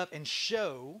this up and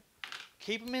show.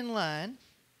 Keep them in line.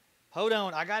 Hold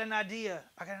on. I got an idea.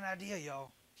 I got an idea,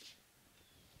 y'all.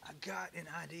 I got an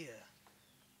idea.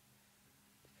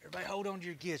 Everybody hold on to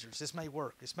your gizzards. This may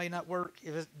work. This may not work.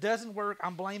 If it doesn't work,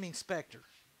 I'm blaming Spectre.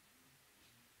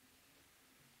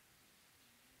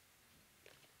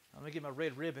 I'm going to get my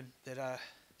red ribbon that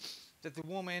the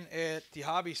woman at the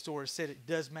hobby store said it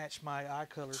does match my eye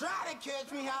color. Try to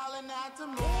catch me howling at the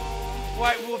moon.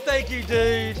 White Wolf, thank you,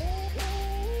 dude.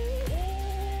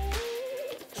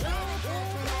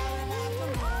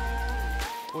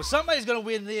 Well, somebody's going to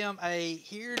win them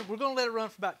we're going to let it run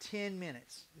for about 10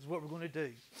 minutes is what we're going to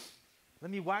do.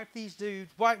 Let me wipe these dudes.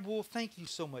 White Wolf, thank you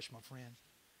so much, my friend.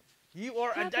 You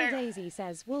are a Purple Daisy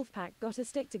says, Wolfpack got to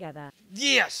stick together.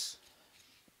 Yes.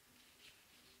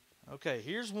 Okay,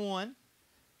 here's one.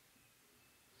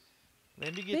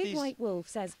 Let me get Big these. White Wolf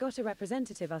says, got a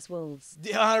representative us wolves.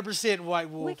 100% White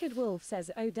Wolf. Wicked Wolf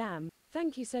says, oh damn,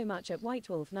 thank you so much at White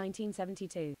Wolf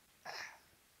 1972.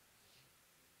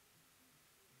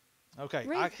 Okay.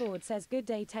 Ray Ford says, good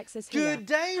day, Texas. Good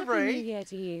day, Happy Ray. New Year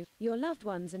to you, your loved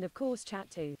ones, and of course, chat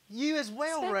too. You as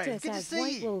well, Spectre Ray. Good to says, see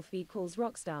White you. Wolf equals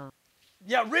Rockstar.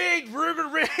 Yeah,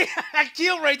 Ruger.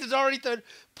 Kill rate is already done.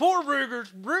 Poor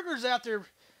Ruger. Ruger's out there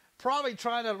probably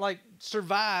trying to, like,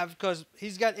 survive because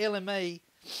he's got LMA.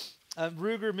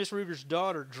 Miss Ruger's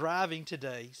daughter, driving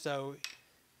today. So,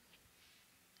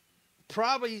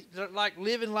 probably, like,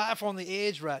 living life on the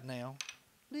edge right now.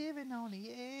 Living on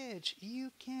the edge. You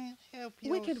can't help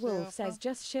yourself. Wicked Wolf says,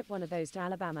 just ship one of those to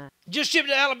Alabama. Just ship it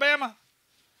to Alabama.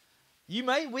 You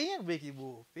may win, Wicked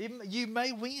Wolf. You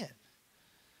may win.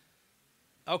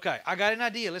 Okay, I got an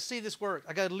idea. Let's see if this works.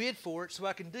 I got a lid for it, so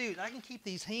I can keep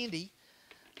these handy.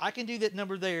 I can do that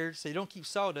number there, so you don't keep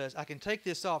sawdust. I can take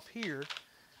this off here.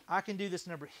 I can do this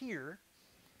number here.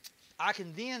 I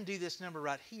can then do this number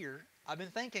right here. I've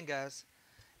been thinking, guys.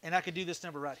 And I could do this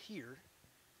number right here.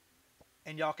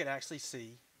 And y'all could actually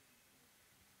see.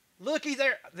 Looky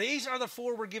there. These are the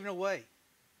 4 we're giving away.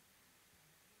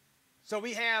 So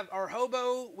we have our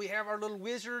hobo. We have our little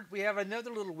wizard. We have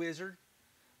another little wizard.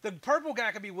 The purple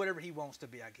guy can be whatever he wants to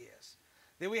be, I guess.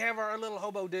 Then we have our little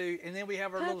hobo dude, and then we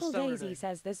have our little Purple stoner Daisy dude.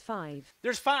 says there's 5.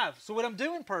 There's 5. So what I'm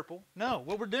doing, Purple,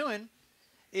 what we're doing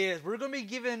is we're going to be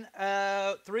giving 3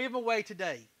 of them away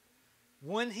today.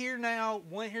 One here now,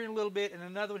 one here in a little bit, and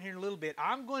another one here in a little bit.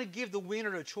 I'm going to give the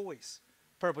winner a choice,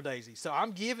 Purple Daisy. So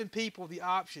I'm giving people the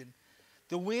option.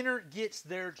 The winner gets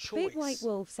their choice. Big White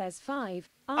Wolf says 5.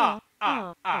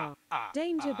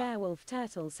 Danger Bear Wolf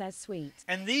Turtle says sweet.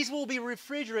 And these will be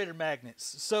refrigerator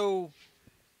magnets. So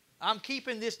I'm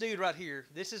keeping this dude right here.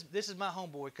 This is my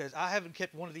homeboy because I haven't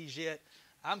kept one of these yet.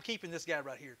 I'm keeping this guy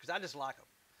right here because I just like them.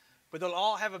 But they'll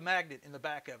all have a magnet in the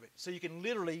back of it. So you can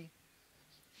literally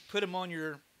put them on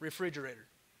your refrigerator.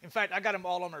 In fact, I got them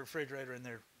all on my refrigerator in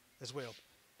there as well.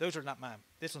 Those are not mine.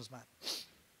 This one's mine.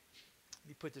 Let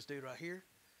me put this dude right here.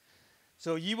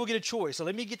 So you will get a choice. So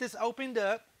let me get this opened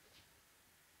up.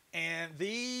 And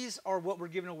these are what we're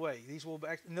giving away.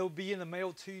 They'll be in the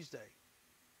mail Tuesday.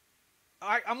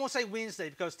 I'm going to say Wednesday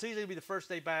because Tuesday will be the first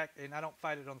day back, and I don't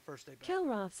fight it on the first day back.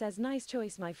 Kilrath says, nice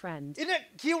choice, my friend. Isn't it,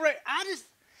 Kilray?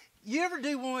 You ever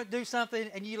do something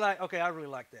and you like, okay, I really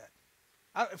like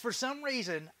that. For some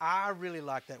reason, I really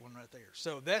like that one right there.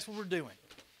 So that's what we're doing.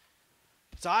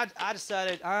 So I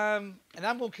decided, and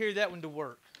I'm going to carry that one to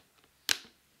work.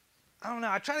 I don't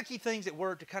know. I try to keep things at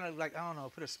work to kind of like, I don't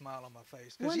know, put a smile on my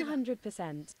face.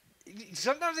 100%.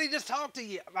 Sometimes they just talk to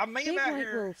you. I mean, Big out White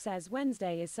here. Wolf says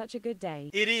Wednesday is such a good day.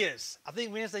 It is. I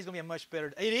think Wednesday's going to be a much better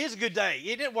day. It is a good day.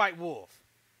 Isn't it, White Wolf?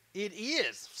 It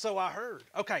is. So I heard.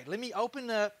 Okay, let me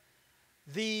open up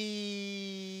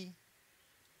the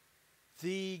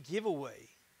giveaway.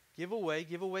 Giveaway.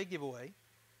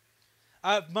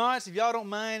 Mods, if y'all don't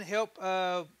mind, help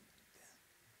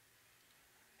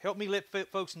me let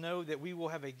folks know that we will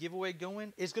have a giveaway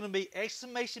going. It's going to be !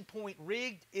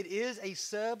 rigged. It is a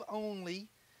sub only.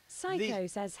 Psycho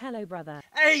says, hello, brother.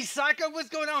 Hey, Psycho, what's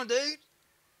going on, dude?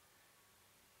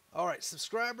 All right,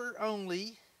 subscriber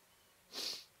only.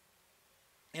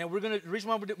 And we're going to, the reason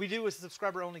why we do is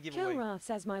subscriber only giveaway. Kilrath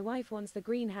says, my wife wants the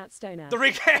green hat stoner. The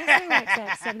ring.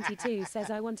 SOXX72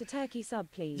 says, I want a turkey sub,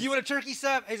 please. You want a turkey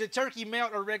sub? Is it turkey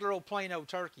melt or regular old plain old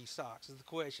turkey socks is the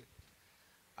question.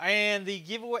 And the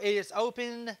giveaway is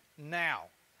open now. !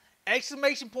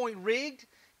 rigged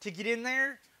to get in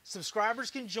there.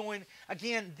 Subscribers can join.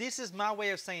 Again, this is my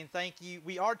way of saying thank you.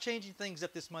 We are changing things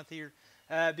up this month here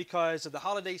because of the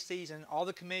holiday season, all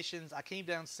the commissions. I came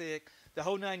down sick, the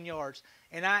whole 9 yards.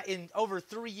 And in over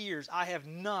 3 years, I have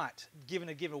not given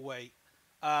a giveaway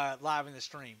live in the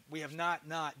stream. We have not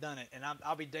done it, and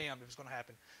I'll be damned if it's going to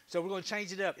happen. So we're going to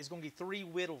change it up. It's going to be 3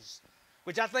 whittles,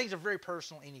 which I think are very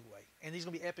personal anyway. And these are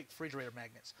going to be epic refrigerator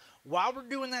magnets. While we're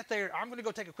doing that there, I'm going to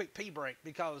go take a quick pee break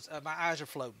because my eyes are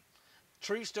floating.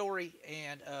 True story,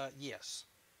 and yes.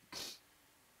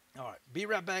 All right, be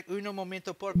right back. Uno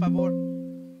momento, por favor.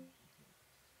 Oh,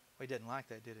 he didn't like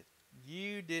that, did it?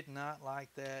 You did not like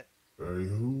that. Hey,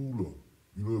 hold up.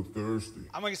 You look thirsty.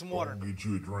 I'm going to get some water. I'll get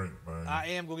you a drink, man. I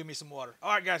am going to get me some water.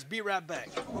 All right, guys, be right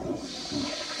back. Danger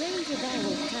Bear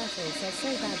Wolf Turtle says,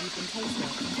 so bad you can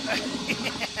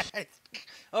taste it.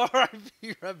 All right,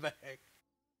 be right back.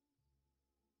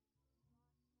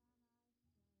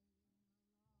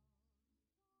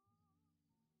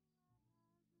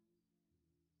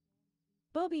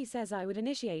 Bobby says I would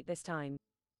initiate this time.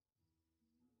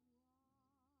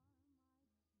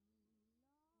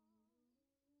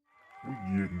 We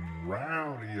getting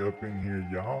rowdy up in here,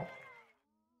 y'all.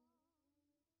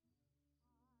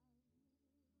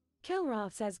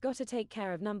 Kilrath says gotta take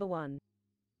care of number 1.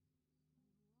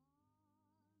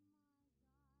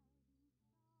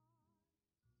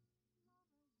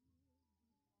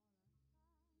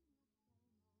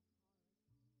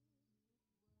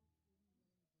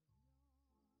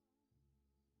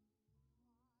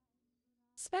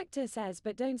 Spectre says,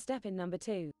 but don't step in number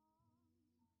 2.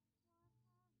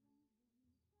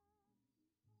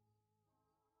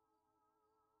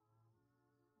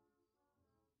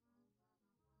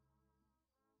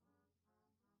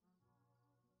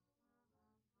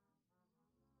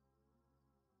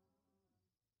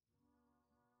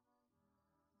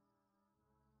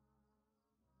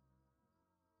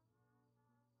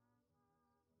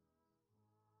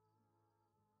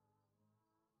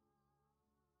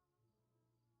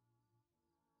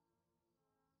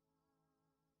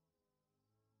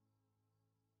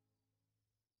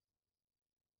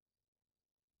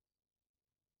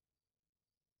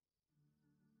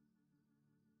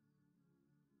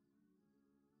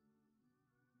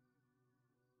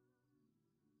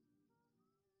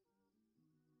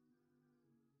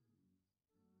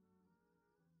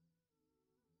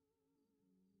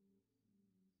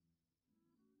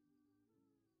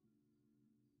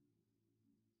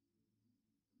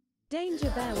 Danger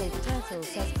Bearwolf Turtle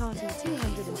says party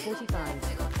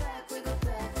 245.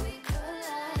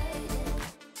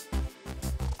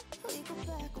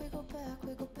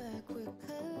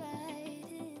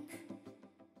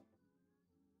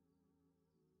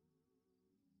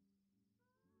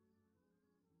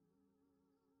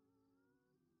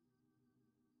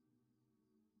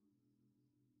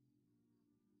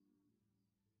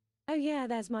 Oh yeah,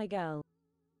 there's my girl.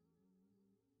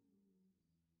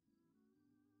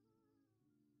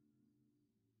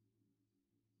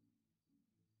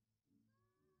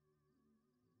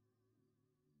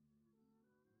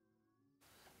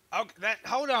 Okay,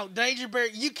 hold on, Danger Bear.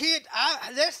 You can't.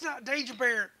 That's not Danger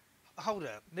Bear. Hold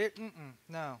up.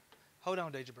 No. Hold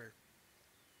on, Danger Bear.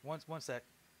 One sec.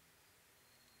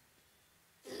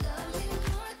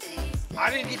 I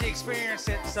didn't get to experience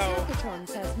it, so. Slackertron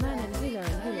says man and hula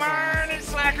and hula. Man and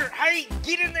Slacker. Hey,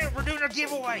 get in there. We're doing a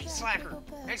giveaway. Slacker.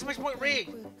 Exclamation point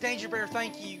rig. Danger Bear,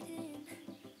 thank you.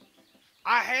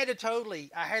 I had to totally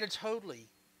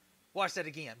watch that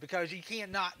again because you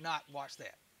can't not watch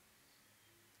that.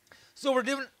 So we're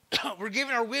doing, we're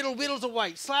giving our whittles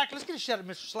away. Slacker, let's get a shout out,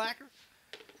 Mr. Slacker.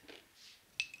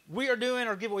 We are doing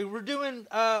our giveaway. We're doing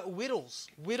whittles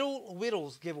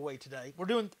giveaway today. We're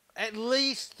doing at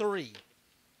least 3.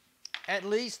 At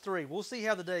least 3. We'll see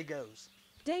how the day goes.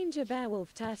 Danger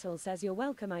Bearwolf Turtle says you're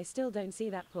welcome. I still don't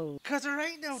see that pool. Cause there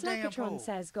ain't no damn pool. Slackertron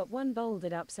says got 1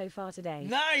 bouldered up so far today.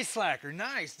 Nice, Slacker.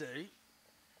 Nice, dude.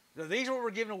 So these are what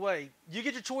we're giving away. You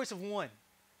get your choice of 1.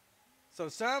 So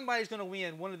somebody's going to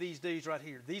win one of these dudes right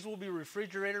here. These will be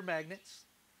refrigerator magnets,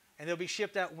 and they'll be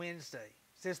shipped out Wednesday,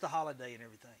 since the holiday and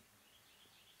everything.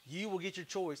 You will get your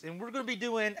choice. And we're going to be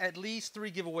doing at least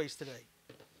 3 giveaways today.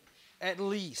 At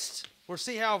least. We'll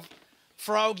see how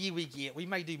froggy we get. We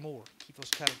may do more. Keep those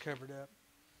kind of covered up.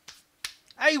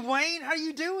 Hey, Wayne, how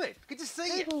you doing? Good to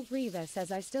see you. Cobalt Reaver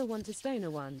says I still want a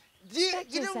stoner one. Yeah,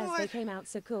 Spectre you know says what? they came out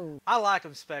so cool. I like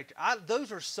them, Spectre.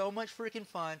 Those are so much freaking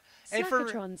fun. And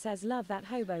Slackertron says love that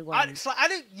hobo one.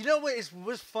 You know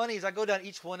what's funny is I go down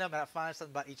each one of them and I find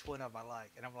something about each one of them I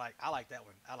like. And I'm like, I like that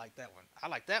one. I like that one. I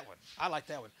like that one. I like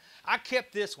that one. I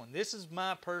kept this one. This is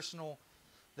my personal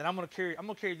that I'm gonna carry. I'm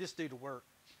gonna carry this dude to work.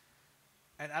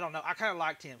 And I don't know. I kind of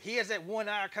liked him. He has that one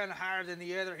eye kind of higher than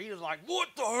the other. He was like, "What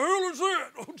the hell is that?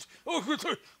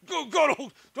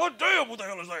 God damn, what the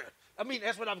hell is that?" I mean,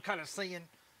 that's what I'm kind of seeing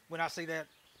when I see that.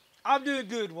 I'm doing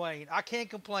good, Wayne. I can't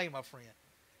complain, my friend.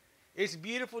 It's a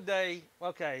beautiful day.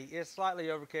 Okay, it's slightly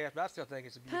overcast, but I still think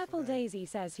it's a beautiful Purple day. Daisy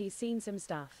says he's seen some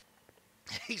stuff.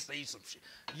 He sees some shit.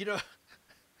 You know,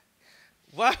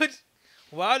 why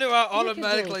do I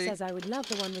automatically... says I would love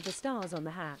the one with the stars on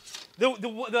the hat. The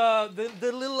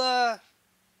little...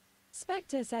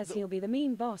 Spectre says he'll be the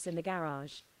mean boss in the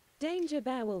garage. Danger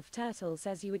Bearwolf Turtle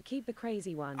says you would keep the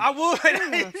crazy one. I would.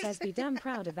 Olaf says be damn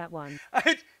proud of that one.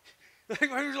 He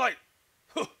was like,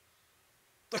 huh,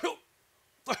 the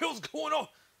hell's going on?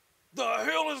 The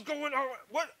hell is going on?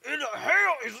 What in the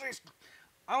hell is this?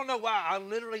 I don't know why. I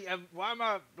literally am. Why am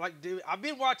I like doing? I've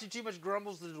been watching too much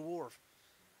Grumbles the Dwarf.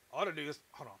 I ought to do this.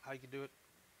 Hold on. How you can do it?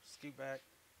 Scoot back.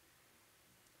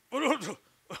 It's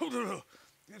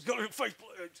got a face.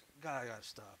 God, I gotta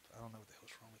stop. I don't know what the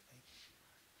hell's wrong with me.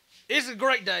 It's a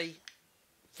great day.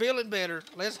 Feeling better.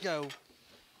 Let's go.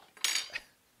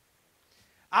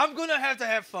 I'm gonna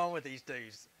have fun with these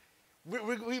dudes.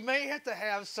 We may have to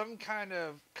have some kind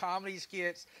of comedy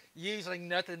skits using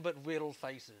nothing but whittled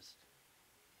faces.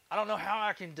 I don't know how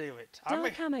I can do it.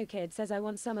 Dark Camo Kid says I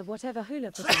want some of whatever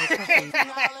Hula put in his coffee.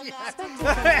 Spectre says one of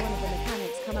the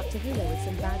mechanics come up to Hula with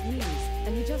some bad news,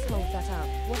 and he just holds that up.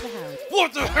 What the hell?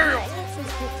 What the hell?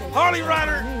 Texas Crypto Harley says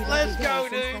Rider, new let's every day go,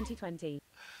 since dude. 2020.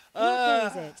 What day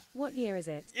is it? What year is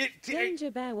it? It- Danger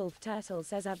Bearwolf Turtle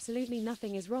says absolutely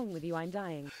nothing is wrong with you, I'm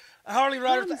dying. Harley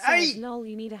Ryder. Graham Hey, says, lol,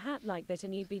 you need a hat like that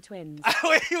and you'd be twins.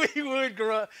 we would,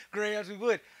 Grams, we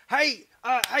would. Hey,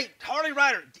 Harley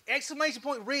Ryder, exclamation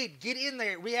point Red, get in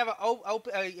there. We have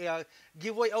a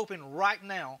giveaway open right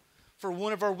now for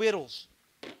one of our whittles.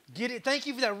 Get it. Thank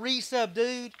you for that resub,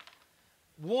 dude.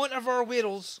 One of our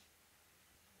whittles.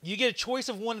 You get a choice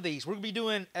of one of these. We're gonna be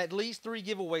doing at least 3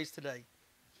 giveaways today.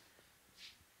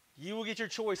 You will get your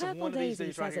choice of Purple one of these Daisy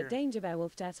dudes right says here. at Danger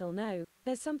Bearwolf Turtle, no,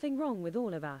 there's something wrong with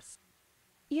all of us.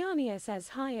 Yarnia says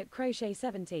hi at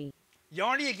Crochet70.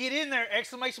 Yarnia, get in there!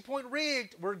 Exclamation point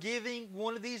rigged. We're giving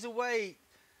one of these away.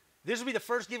 This will be the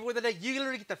first giveaway of the day. You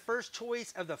literally get the first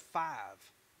choice of the 5.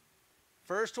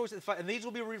 First choice of the 5. And these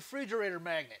will be refrigerator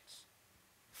magnets.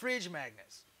 Fridge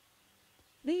magnets.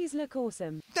 These look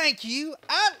awesome. Thank you.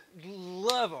 I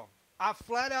love them. I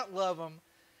flat out love them.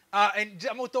 And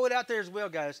I'm going to throw it out there as well,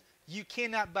 guys. You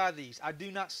cannot buy these. I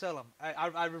do not sell them.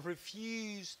 I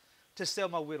refuse to sell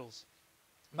my whittles.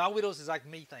 My whittles is like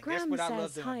me thing. That's Graham what I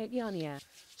love says doing. hi at Yarnia.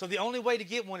 So the only way to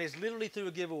get one is literally through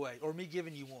a giveaway or me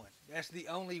giving you one. That's the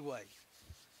only way.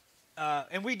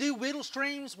 And we do whittle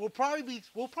streams. We'll probably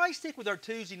stick with our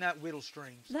Tuesday night whittle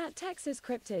streams. That Texas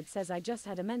Cryptid says I just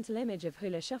had a mental image of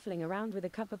Hula shuffling around with a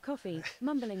cup of coffee,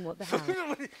 mumbling what the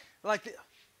hell. Like,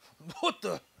 what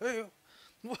the hell?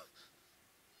 What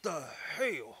the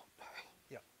hell?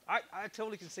 Yeah, I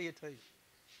totally can see it too.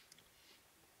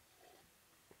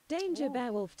 Danger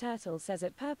Bearwolf Turtle says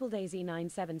at Purple Daisy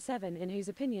 977 in whose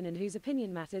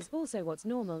opinion matters also what's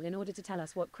normal in order to tell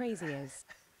us what crazy is.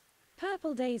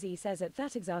 Purple Daisy says at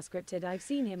that Exascripted I've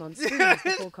seen him on screens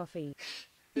before coffee.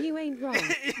 You ain't wrong.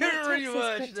 You're That pretty Texas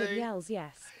much, Cryptid dude. yells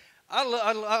yes. I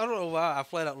don't know why I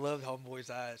flat out love Homeboy's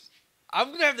eyes.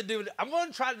 I'm gonna have to do it. I'm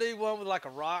gonna try to do one with like a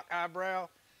rock eyebrow.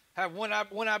 Have one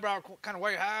eyebrow kind of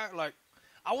way high. Like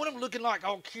I want him looking like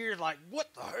all curious, like what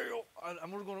the hell?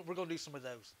 We're gonna do some of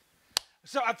those.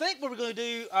 So I think what we're gonna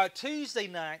do Tuesday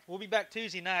night. We'll be back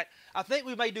Tuesday night. I think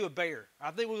we may do a bear.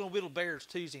 I think we're gonna whittle bears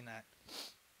Tuesday night.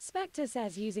 Spectre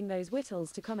says using those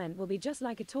whittles to comment will be just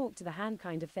like a talk to the hand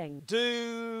kind of thing.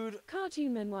 Dude.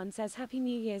 Cartoonman 1 says Happy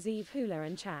New Year's Eve Hula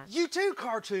and chat. You too,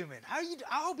 Cartoonman. How you?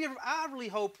 I really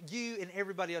hope you and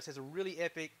everybody else has a really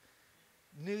epic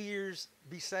New Year's.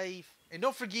 Be safe, and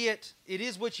don't forget, it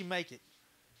is what you make it.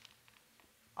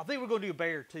 I think we're gonna do a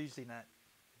bear Tuesday night.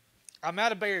 I'm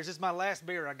out of bears. This is my last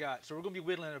bear I got, so we're gonna be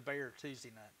whittling a bear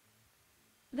Tuesday night.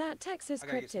 That Texas I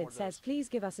gotta get some more Cryptid of says those. please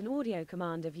give us an audio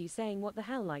command of you saying what the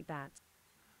hell like that.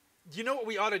 Do you know what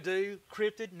we ought to do,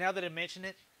 Cryptid? Now that I mention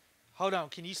it, hold on.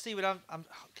 Can you see what I'm?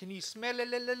 Can you smell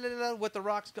it? What the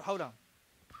rocks? Hold on.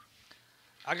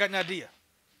 I got an idea.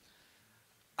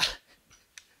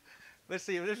 Let's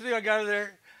see. Let's see what I got over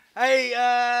there. Hey,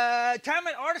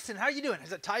 Tiamat Artisan, how you doing?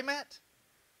 Is it Tiamat?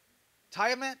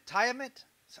 Tiamat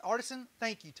Artisan?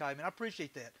 Thank you, Tiamat. I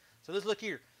appreciate that. So let's look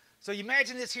here. So you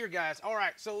imagine this here, guys. All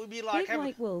right, so it would be like Big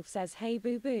White Wolf says hey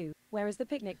boo boo, where is the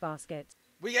picnic basket?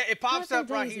 it pops Purple up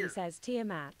right Daisy here. says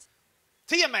Tiamat.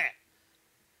 Tiamat.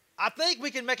 I think we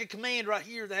can make a command right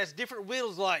here that has different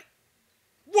whittles like,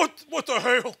 what the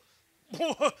hell?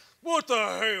 What the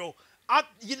hell?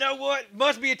 You know what?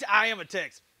 Must be I am a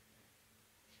text.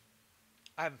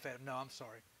 I haven't fed them. No, I'm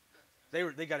sorry.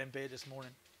 They got in bed this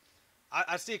morning.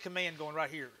 I see a command going right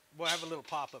here. We'll have a little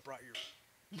pop-up right here.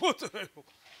 What the hell?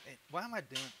 And why am I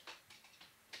doing?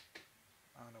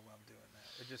 I don't know why I'm doing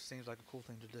that. It just seems like a cool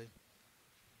thing to do.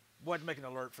 Wanted to make an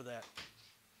alert for that.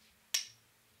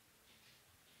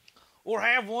 Or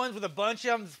have ones with a bunch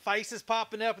of them faces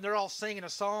popping up and they're all singing a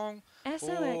song.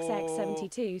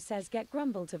 SOXX72 says get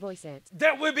Grumble to voice it.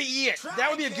 That would be it. That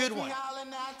would be a good one.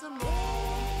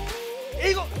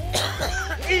 Eagle.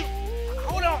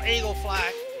 Hold on, Eagle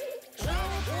Flight.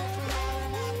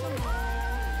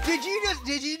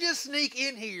 Did you just sneak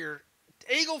in here?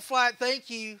 Eagle Flight, thank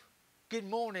you. Good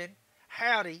morning.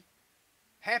 Howdy.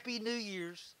 Happy New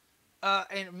Year's.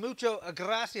 And mucho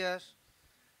gracias.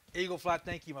 Eagle Flight,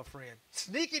 thank you, my friend.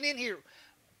 Sneaking in here.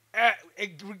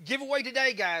 Giveaway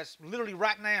today, guys. Literally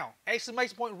right now.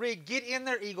 Exclamation point rig. Get in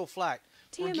there, Eagle Flight.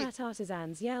 Tiamat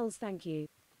Artisans yells thank you.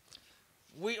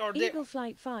 We are Eagle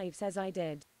Flight 5 says I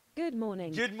did. Good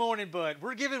morning. Good morning, bud.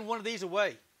 We're giving one of these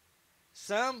away.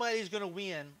 Somebody's going to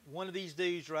win one of these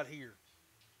dudes right here.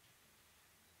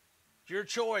 It's your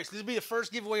choice. This will be the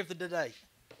first giveaway of the day.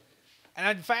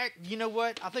 And in fact, you know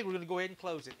what? I think we're going to go ahead and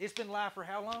close it. It's been live for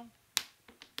how long?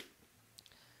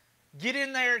 Get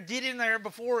in there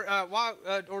before,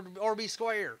 or be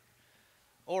square,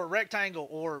 or rectangle,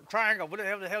 or triangle,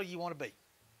 whatever the hell you want to be.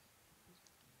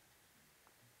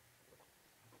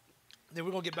 Then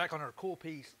we're gonna get back on our cool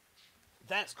piece.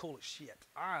 That's cool as shit.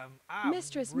 I'm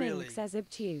Mistress really... Mink says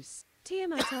obtuse.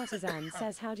 Tiamat Artisan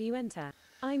says how do you enter?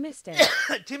 I missed it.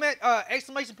 Tiamat,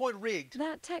 exclamation point rigged.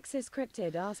 That Texas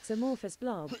Cryptid asks Amorphous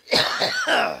Blob.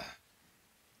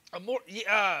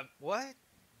 What?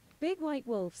 Big White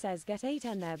Wolf says get 8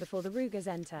 in there before the Rugers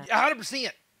enter. 100%.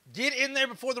 Get in there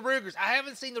before the Rugers. I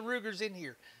haven't seen the Rugers in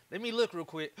here. Let me look real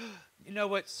quick. You know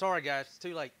what? Sorry, guys. It's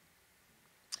too late.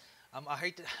 I'm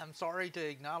sorry to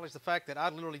acknowledge the fact that I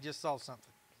literally just saw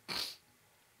something.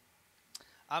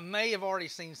 I may have already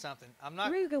seen something. I'm not.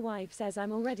 Ruger Wife says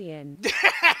I'm already in.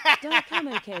 Dark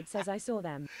Camo Kid says I saw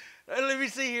them. Let me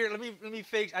see here. Let me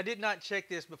fix. I did not check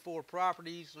this before.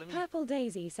 Properties. Purple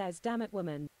Daisy says damn it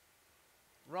woman.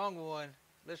 Wrong one.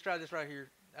 Let's try this right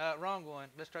here. Wrong one.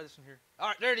 Let's try this one here. All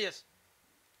right, there it is.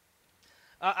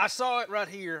 I saw it right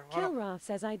here. Kilrath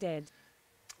says I did.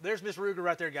 There's Miss Ruger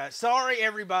right there, guys. Sorry,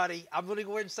 everybody. I'm going to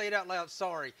go ahead and say it out loud.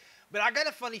 Sorry. But I got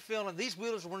a funny feeling these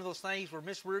wheels are one of those things where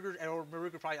Miss Ruger or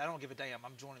Ruger probably, I don't give a damn.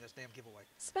 I'm joining this damn giveaway.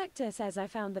 Spectre says I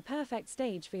found the perfect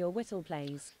stage for your Whittle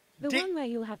plays. The one where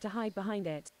you'll have to hide behind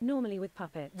it, normally with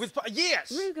puppets.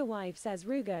 Yes! Ruger Wife says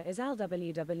Ruger is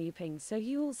LWW ping, so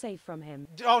you all safe from him.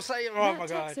 I'll say it. Oh, my God.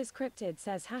 Texas Cryptid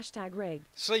says hashtag rigged.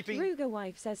 Sleeping. Ruger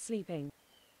Wife says sleeping.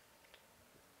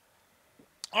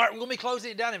 All right, we're going to be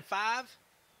closing it down in 5.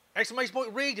 Exclamation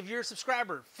point rigged if you're a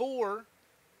subscriber. 4,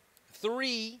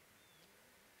 3,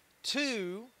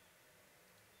 2,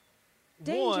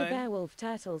 Danger 1. Bearwolf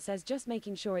Turtle says just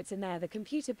making sure it's in there. The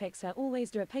computer picks her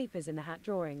always draw papers in the hat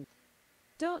drawing.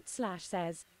 /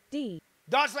 says D.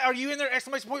 Are you in there?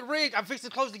 Exclamation point rigged. I'm fixing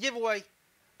to close the giveaway.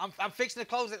 I'm fixing to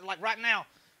close it like right now.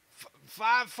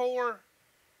 5, 4,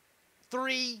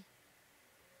 3,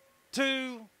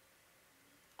 2.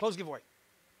 Close giveaway.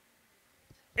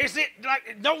 Is it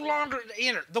like no longer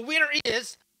enter? The winner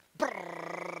is.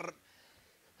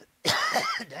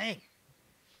 Dang.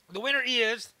 The winner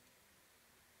is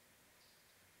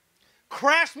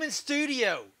Craftsman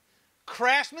Studio.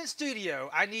 Craftsman Studio.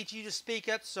 I need you to speak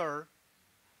up, sir.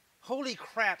 Holy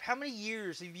crap. How many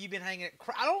years have you been hanging at?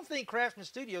 I don't think Craftsman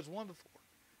Studio's won before.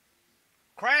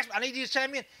 Craftsman, I need you to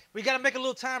chime in. We got to make a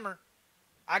little timer.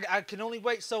 I can only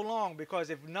wait so long because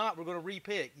if not, we're going to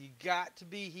repick. You got to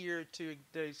be here to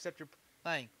accept your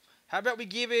thing. How about we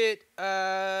give it,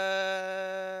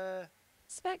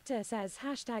 Spectre says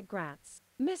hashtag grats.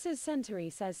 Mrs. Century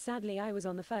says sadly I was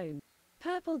on the phone.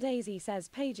 Purple Daisy says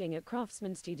paging at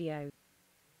Craftsman Studio.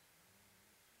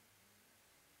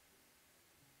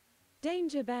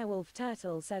 Danger Bearwolf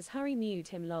Turtle says hurry mute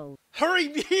him lol. Hurry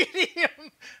mute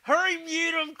him! Hurry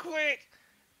mute him quick!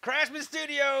 Craftsman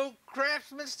Studio,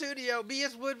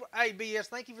 BS Wood. Hey, BS,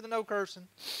 thank you for the no cursing.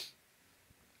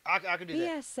 I can do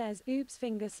that. BS says oops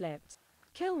finger slipped.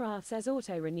 Kilrath says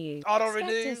auto renew. Auto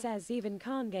renew. Spectre says even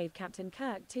Khan gave Captain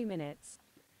Kirk 2 minutes.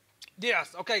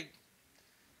 Yes, okay.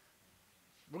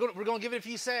 We're gonna give it a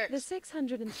few secs. The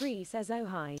 603 says oh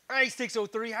hi. Hey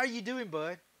 603, how you doing,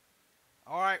 bud?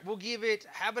 All right, we'll give it.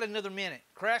 How about another minute?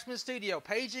 Craftsman Studio,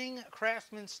 paging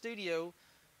Craftsman Studio,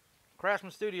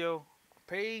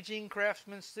 paging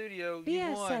Craftsman Studio.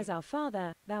 BS says our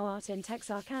father, thou art in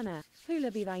Texarkana.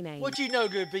 Hula be thy name. What you know,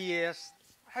 good BS?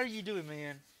 How are you doing,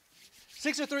 man?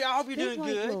 603, I hope you're doing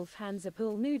White good. Wolf hands a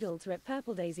pool noodle to Rip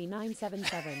Purple Daisy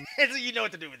 977. So you know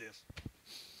what to do with this.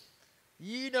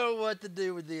 You know what to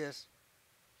do with this.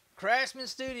 Craftsman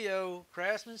Studio.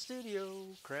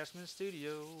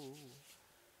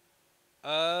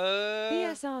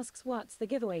 BS asks what's the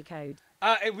giveaway code.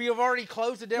 We have already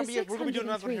closed it down. The We're going to be doing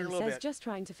another one here in a 603 little says bit. just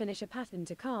trying to finish a pattern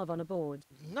to carve on a board.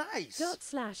 Nice.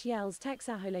 / yells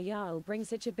Texahola Jarl brings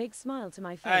such a big smile to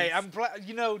my face. Hey,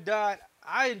 you know, Dot,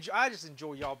 I just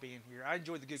enjoy y'all being here. I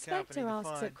enjoy the good company, Spectre the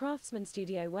asks fun. at Craftsman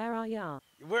Studio, where are ya?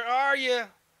 Where are you?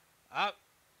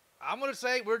 I'm going to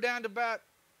say we're down to about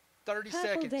 30 Purple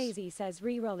seconds. Daisy says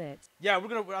re-roll it. Yeah, I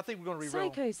think we're going to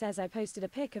re-roll. Psycho says I posted a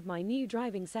pic of my new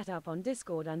driving setup on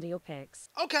Discord under your pics.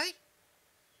 Okay.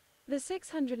 The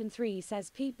 603 says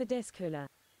peep the disc hula.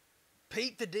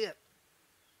 Peep the dip.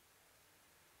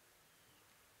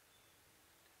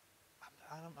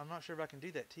 I'm not sure if I can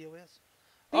do that, TOS.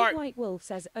 Big White Wolf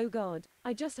says, oh god,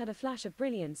 I just had a flash of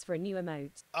brilliance for a new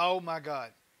emote. Oh my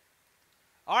god.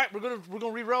 All right, we're gonna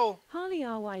re-roll. Harley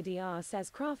RYDR says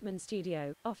Craftsman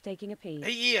Studio, off taking a pee.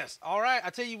 He is. All right,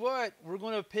 I tell you what, we're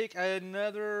gonna pick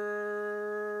another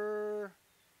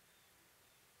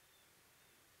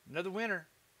winner.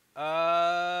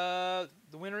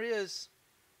 The winner is.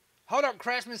 Hold on,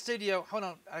 Craftsman Studio. Hold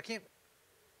on, I can't.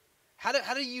 How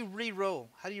do you re-roll?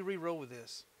 How do you re-roll with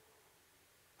this?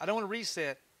 I don't want to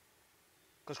reset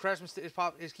because Craftsman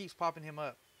it keeps popping him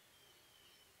up.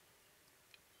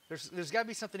 There's got to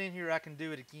be something in here I can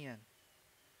do it again.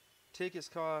 Tickets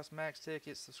cost, max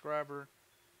tickets, subscriber,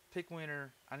 pick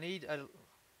winner. I need a...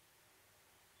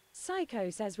 Psycho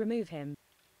says remove him.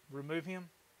 Remove him?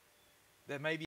 That may be